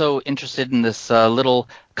also interested in this little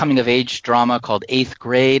coming-of-age drama called Eighth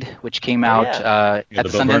Grade, which came out at the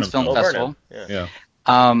Sundance Film Festival. Yeah.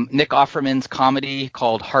 Nick Offerman's comedy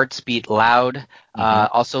called Hearts Beat Loud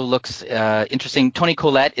also looks interesting. Toni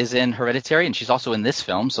Collette is in Hereditary, and she's also in this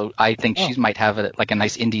film, so I think she might have a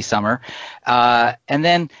nice indie summer. And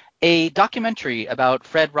then a documentary about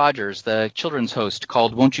Fred Rogers, the children's host,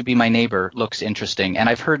 called Won't You Be My Neighbor, looks interesting, and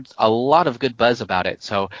I've heard a lot of good buzz about it,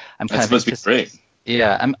 so I'm kind of great.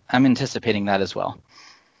 Yeah, I'm anticipating that as well.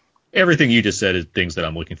 Everything you just said is things that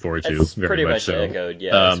I'm looking forward to. That's very pretty much so. echoed,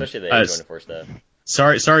 yeah, especially the A24 stuff.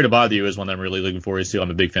 Sorry to Bother You is one that I'm really looking forward to.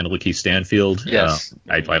 I'm a big fan of Lakeith Stanfield. Yes.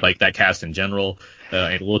 I like that cast in general.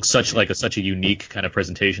 It looks such a unique kind of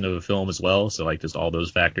presentation of a film as well. So like just all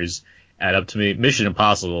those factors add up to me. Mission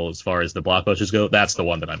Impossible, as far as the blockbusters go, that's the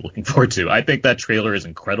one that I'm looking forward to. I think that trailer is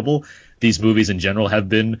incredible. These movies in general have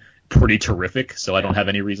been pretty terrific, so I don't have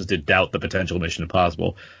any reasons to doubt the potential of Mission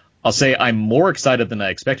Impossible. I'll say I'm more excited than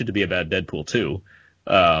I expected to be about Deadpool 2.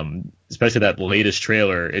 Especially that latest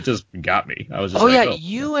trailer, it just got me. I was just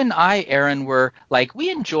you and I, Aaron, were like,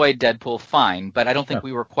 we enjoyed Deadpool fine, but I don't think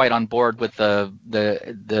we were quite on board with the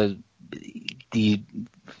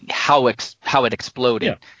how it exploded.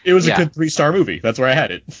 Yeah. It was a good 3-star movie. That's where I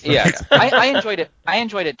had it. Yeah, I enjoyed it. I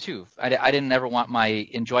enjoyed it too. I didn't ever want my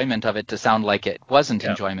enjoyment of it to sound like it wasn't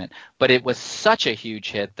enjoyment, but it was such a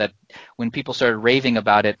huge hit that when people started raving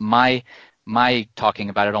about it, my talking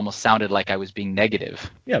about it almost sounded like I was being negative.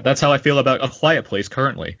 Yeah, that's how I feel about A Quiet Place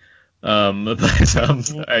currently. But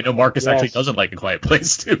I know Marcus actually doesn't like A Quiet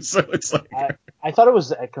Place too, so it's like I thought it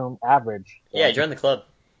was average. Yeah, join the club.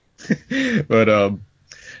 But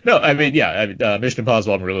no, I mean, Mission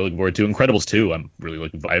Impossible I'm really looking forward to. Incredibles 2 I'm really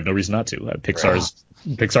looking forward. I have no reason not to. Pixar's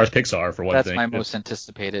Pixar for one thing. That's my most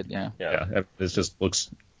anticipated. Yeah. It just looks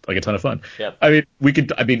like a ton of fun. Yep. I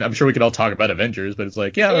mean, I'm sure we could all talk about Avengers, but it's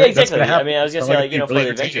like, exactly. That's gonna happen. I mean, I was gonna say, like, for really the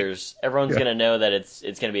Avengers, everyone's gonna know that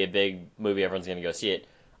it's gonna be a big movie. Everyone's gonna go see it.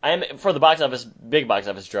 I am for the big box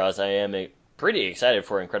office draws. I am pretty excited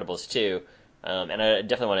for Incredibles 2, and I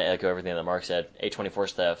definitely want to echo everything that Mark said. A24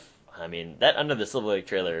 stuff. I mean, that Under the Silver Lake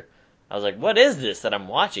trailer, I was like, what is this that I'm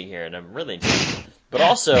watching here? And I'm really enjoying it. But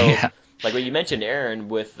also, like what you mentioned, Aaron,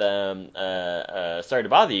 with Sorry to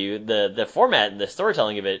Bother You, the format and the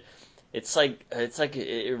storytelling of it, it's like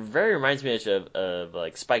it very reminds me of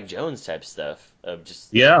like Spike Jonze type stuff of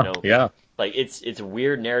just like it's a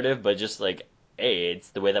weird narrative, but just like, hey, it's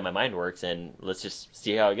the way that my mind works, and let's just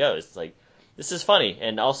see how it goes. It's like, this is funny,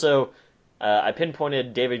 and also I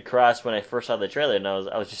pinpointed David Cross when I first saw the trailer, and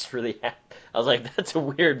I was just really happy. I was like, that's a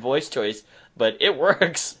weird voice choice, but it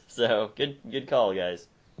works. So good call, guys.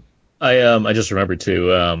 I just remembered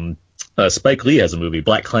too. Spike Lee has a movie,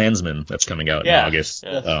 Black Klansman, that's coming out in August.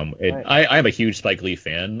 I'm a huge Spike Lee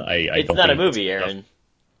fan. It's not a movie, Aaron.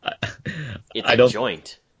 It's a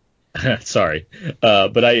joint. Sorry,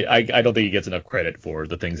 but I don't think he gets enough credit for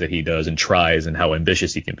the things that he does and tries and how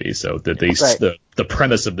ambitious he can be. So the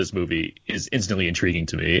premise of this movie is instantly intriguing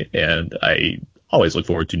to me, and I always look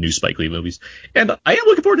forward to new Spike Lee movies, and I am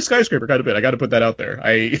looking forward to Skyscraper quite a bit. I got to put that out there.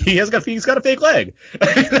 He's got a fake leg.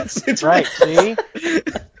 It's Right? See.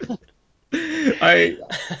 I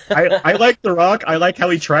like The Rock. I like how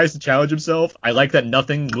he tries to challenge himself. I like that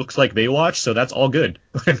nothing looks like Baywatch, so that's all good.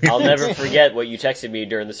 I'll never forget what you texted me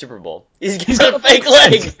during the Super Bowl. He's got a fake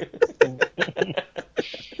leg.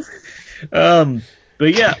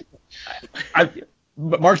 But yeah,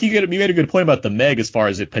 but Mark, you made a good point about the Meg as far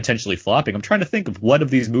as it potentially flopping. I'm trying to think of what of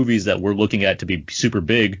these movies that we're looking at to be super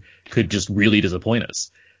big could just really disappoint us.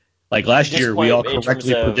 Like last year, we all in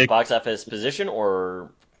correctly terms of predicted. box office position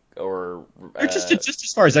or Just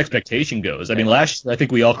as far as expectation goes. I mean, last year I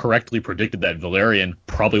think we all correctly predicted that Valerian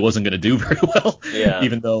probably wasn't going to do very well. Yeah.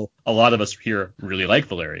 Even though a lot of us here really like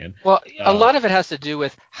Valerian. Well, a lot of it has to do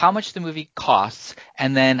with how much the movie costs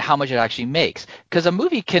and then how much it actually makes. Because a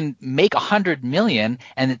movie can make $100 million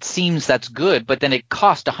and it seems that's good, but then it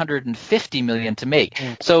cost $150 million to make.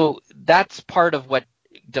 So that's part of what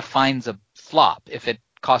defines a flop. If it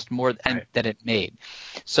cost more than it made.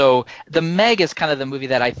 So the Meg is kind of the movie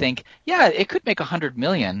that I think, yeah, it could make $100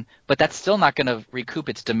 million, but that's still not going to recoup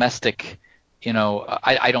its domestic.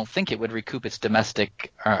 I don't think it would recoup its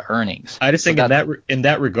domestic earnings. I just think in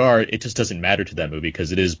that regard, it just doesn't matter to that movie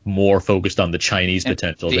because it is more focused on the Chinese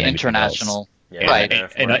potential the than international. Yeah, right.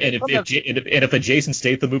 And if a Jason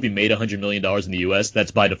Statham movie made $100 million in the U.S.,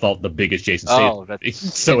 that's by default the biggest Jason Statham movie.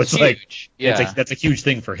 So it's huge. That's a huge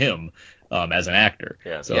thing for him as an actor.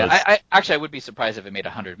 Yeah. So I would be surprised if it made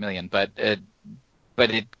 $100 million, but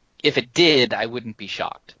if it did, I wouldn't be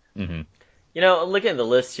shocked. Mm-hmm. Looking at the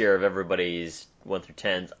list here of everybody's 1 through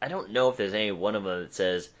 10s, I don't know if there's any one of them that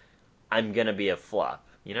says I'm gonna be a flop.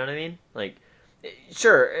 You know what I mean? Like,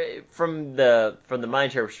 sure, from the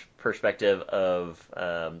monetary perspective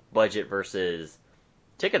of budget versus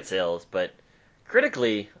ticket sales, but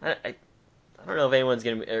critically, I don't know if anyone's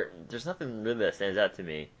gonna be. There's nothing really that stands out to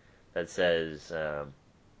me that says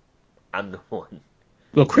I'm the one.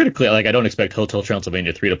 Well, critically, like I don't expect Hotel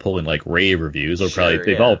Transylvania 3 to pull in like rave reviews.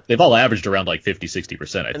 They've all averaged around like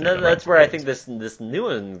 50-60%. I think. And that's where I think this new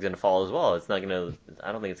one's gonna fall as well. It's not gonna.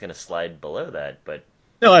 I don't think it's gonna slide below that, but.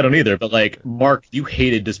 No, I don't either. But like Mark, you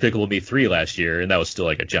hated Despicable Me 3 last year, and that was still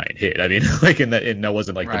like a giant hit. I mean, and that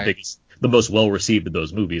wasn't like the most well received of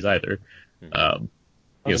those movies either. Some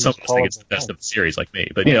of us think it's the best of the series, like me.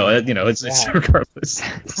 But it's regardless.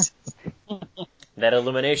 That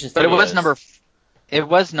Illumination But Studios. it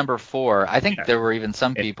was number 4. I think there were even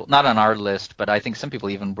some people, not on our list, but I think some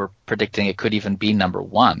people even were predicting it could even be number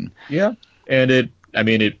 1. Yeah, and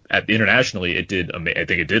internationally it did. I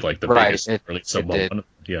think it did like the biggest release of one.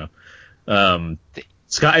 Yeah. I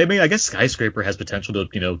guess Skyscraper has potential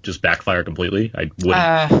to just backfire completely. I wouldn't.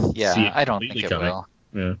 I don't think it will.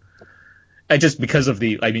 Yeah. I just because of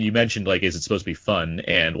you mentioned like is it supposed to be fun,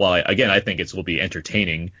 and while I think it will be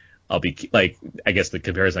entertaining. I'll be like, I guess the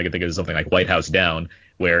comparison I can think of is something like White House Down,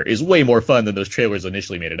 where is way more fun than those trailers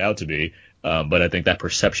initially made it out to be. But I think that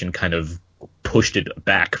perception kind of pushed it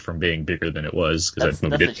back from being bigger than it was. That's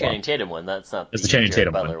the Channing Tatum one. That's not the Channing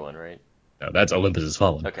Tatum Butler one, right? No, that's Olympus Has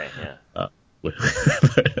Fallen. Okay, yeah.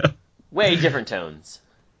 Way different tones.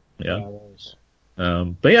 Yeah.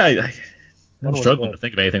 But yeah, I'm struggling to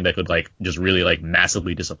think of anything that could like just really like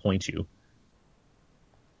massively disappoint you.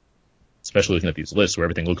 Especially looking at these lists where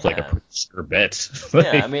everything looks like a pretty sure bet.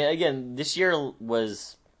 Yeah, I mean, again, this year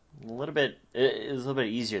was a little bit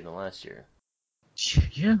easier than last year.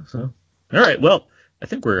 Yeah. So, all right. Well, I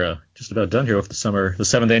think we're just about done here with the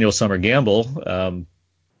 7th annual Summer Gamble.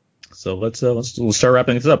 So let's start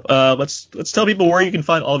wrapping this up. Let's tell people where you can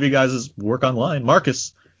find all of you guys' work online.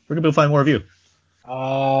 Markus, where can people find more of you?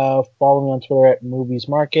 Follow me on Twitter at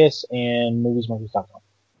moviesmarkus and moviesmarkus.com.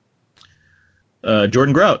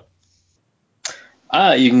 Jordan Grout.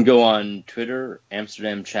 You can go on Twitter,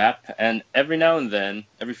 Amsterdam Chap, and every now and then,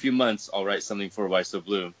 every few months, I'll write something for Why So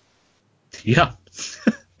Blue. Yeah.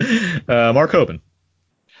 Mark Hobin.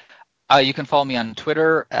 You can follow me on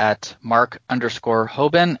Twitter at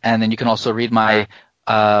Mark_Hobin, and then you can also read my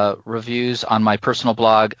reviews on my personal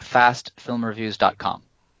blog, fastfilmreviews.com.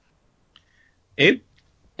 Abe?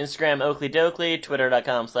 Instagram Oakley Dokley,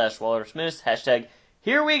 Twitter.com/WalrusMoose, #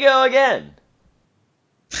 Here we go again.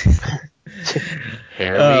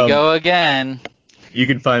 Here we go again. You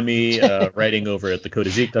can find me writing over at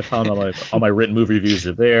thecodeofzeke.com. All my written movie reviews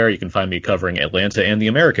are there. You can find me covering Atlanta and the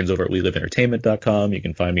Americans over at WeLiveEntertainment.com. You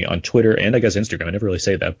can find me on Twitter and I guess Instagram. I never really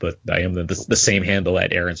say that, but I am the same handle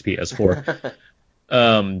at Aaron's PS4.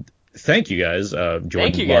 Thank you guys, Jordan,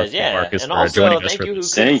 thank you guys, Markus, and for also joining us thank for you who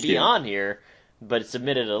this. couldn't be on here, but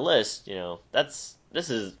submitted a list. This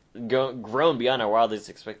is grown beyond our wildest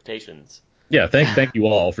expectations. Yeah, thank you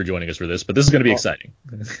all for joining us for this, but this is going to be exciting.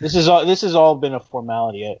 This has all been a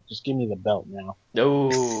formality. Just give me the belt now.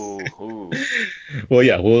 Ooh. Well,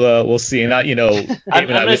 yeah, we'll see. And I'm going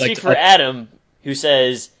to speak for Adam, who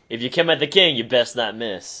says, if you come at the king, you best not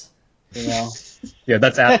miss. You know. Yeah,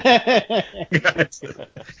 that's Adam.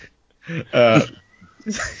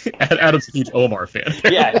 Adam's a huge Omar fan.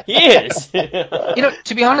 Yeah, he is.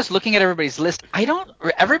 To be honest, looking at everybody's list,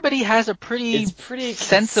 everybody has a pretty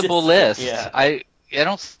sensible list. Yeah. I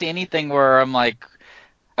don't see anything where I'm like,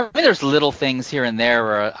 I mean, there's little things here and there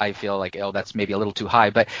where I feel like, oh, that's maybe a little too high,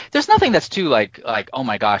 but there's nothing that's too like, oh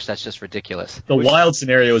my gosh, that's just ridiculous. The wild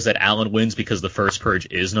scenario is that Alan wins because The First Purge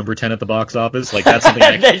is number 10 at the box office. Like, that's something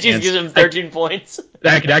that just gives him 13 points.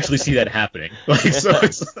 I could actually see that happening. Like, so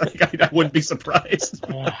it's like, I wouldn't be surprised.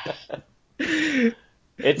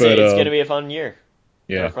 It's going to be a fun year.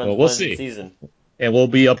 Yeah, well, we'll see. Season. And we'll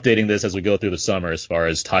be updating this as we go through the summer as far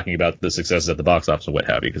as talking about the successes at the box office and what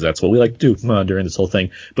have you, because that's what we like to do during this whole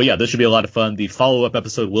thing. But yeah, this should be a lot of fun. The follow-up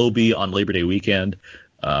episode will be on Labor Day weekend.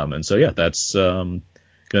 And so, yeah, that's going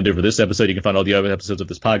to do it for this episode. You can find all the other episodes of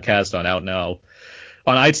this podcast on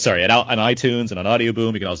iTunes and on Audio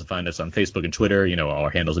Boom. You can also find us on Facebook and Twitter, all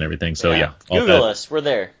our handles and everything. So, yeah. Google us. We're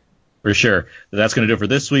there. For sure. That's going to do it for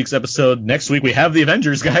this week's episode. Next week, we have the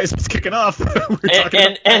Avengers, guys. It's kicking off.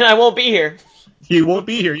 And I won't be here. You won't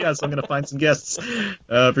be here, yes. I'm going to find some guests.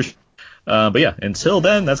 But yeah, until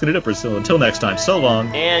then, that's going to do it for us. So until next time, so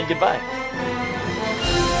long. And goodbye.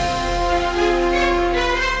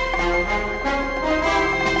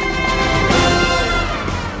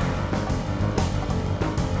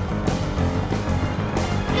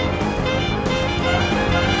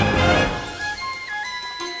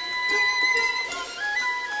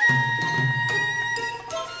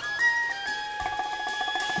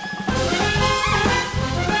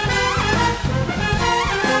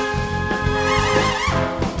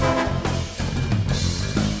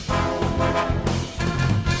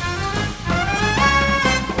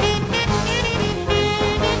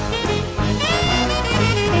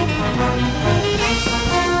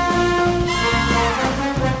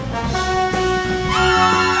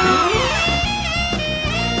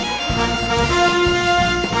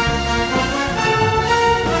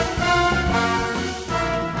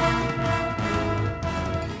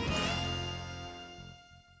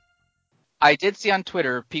 I did see on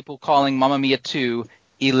Twitter people calling Mamma Mia 2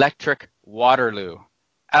 Electric Waterloo.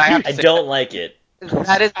 And I don't like it.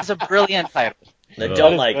 That is a brilliant title. I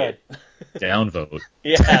don't like it. Downvote.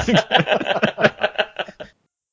 Yeah.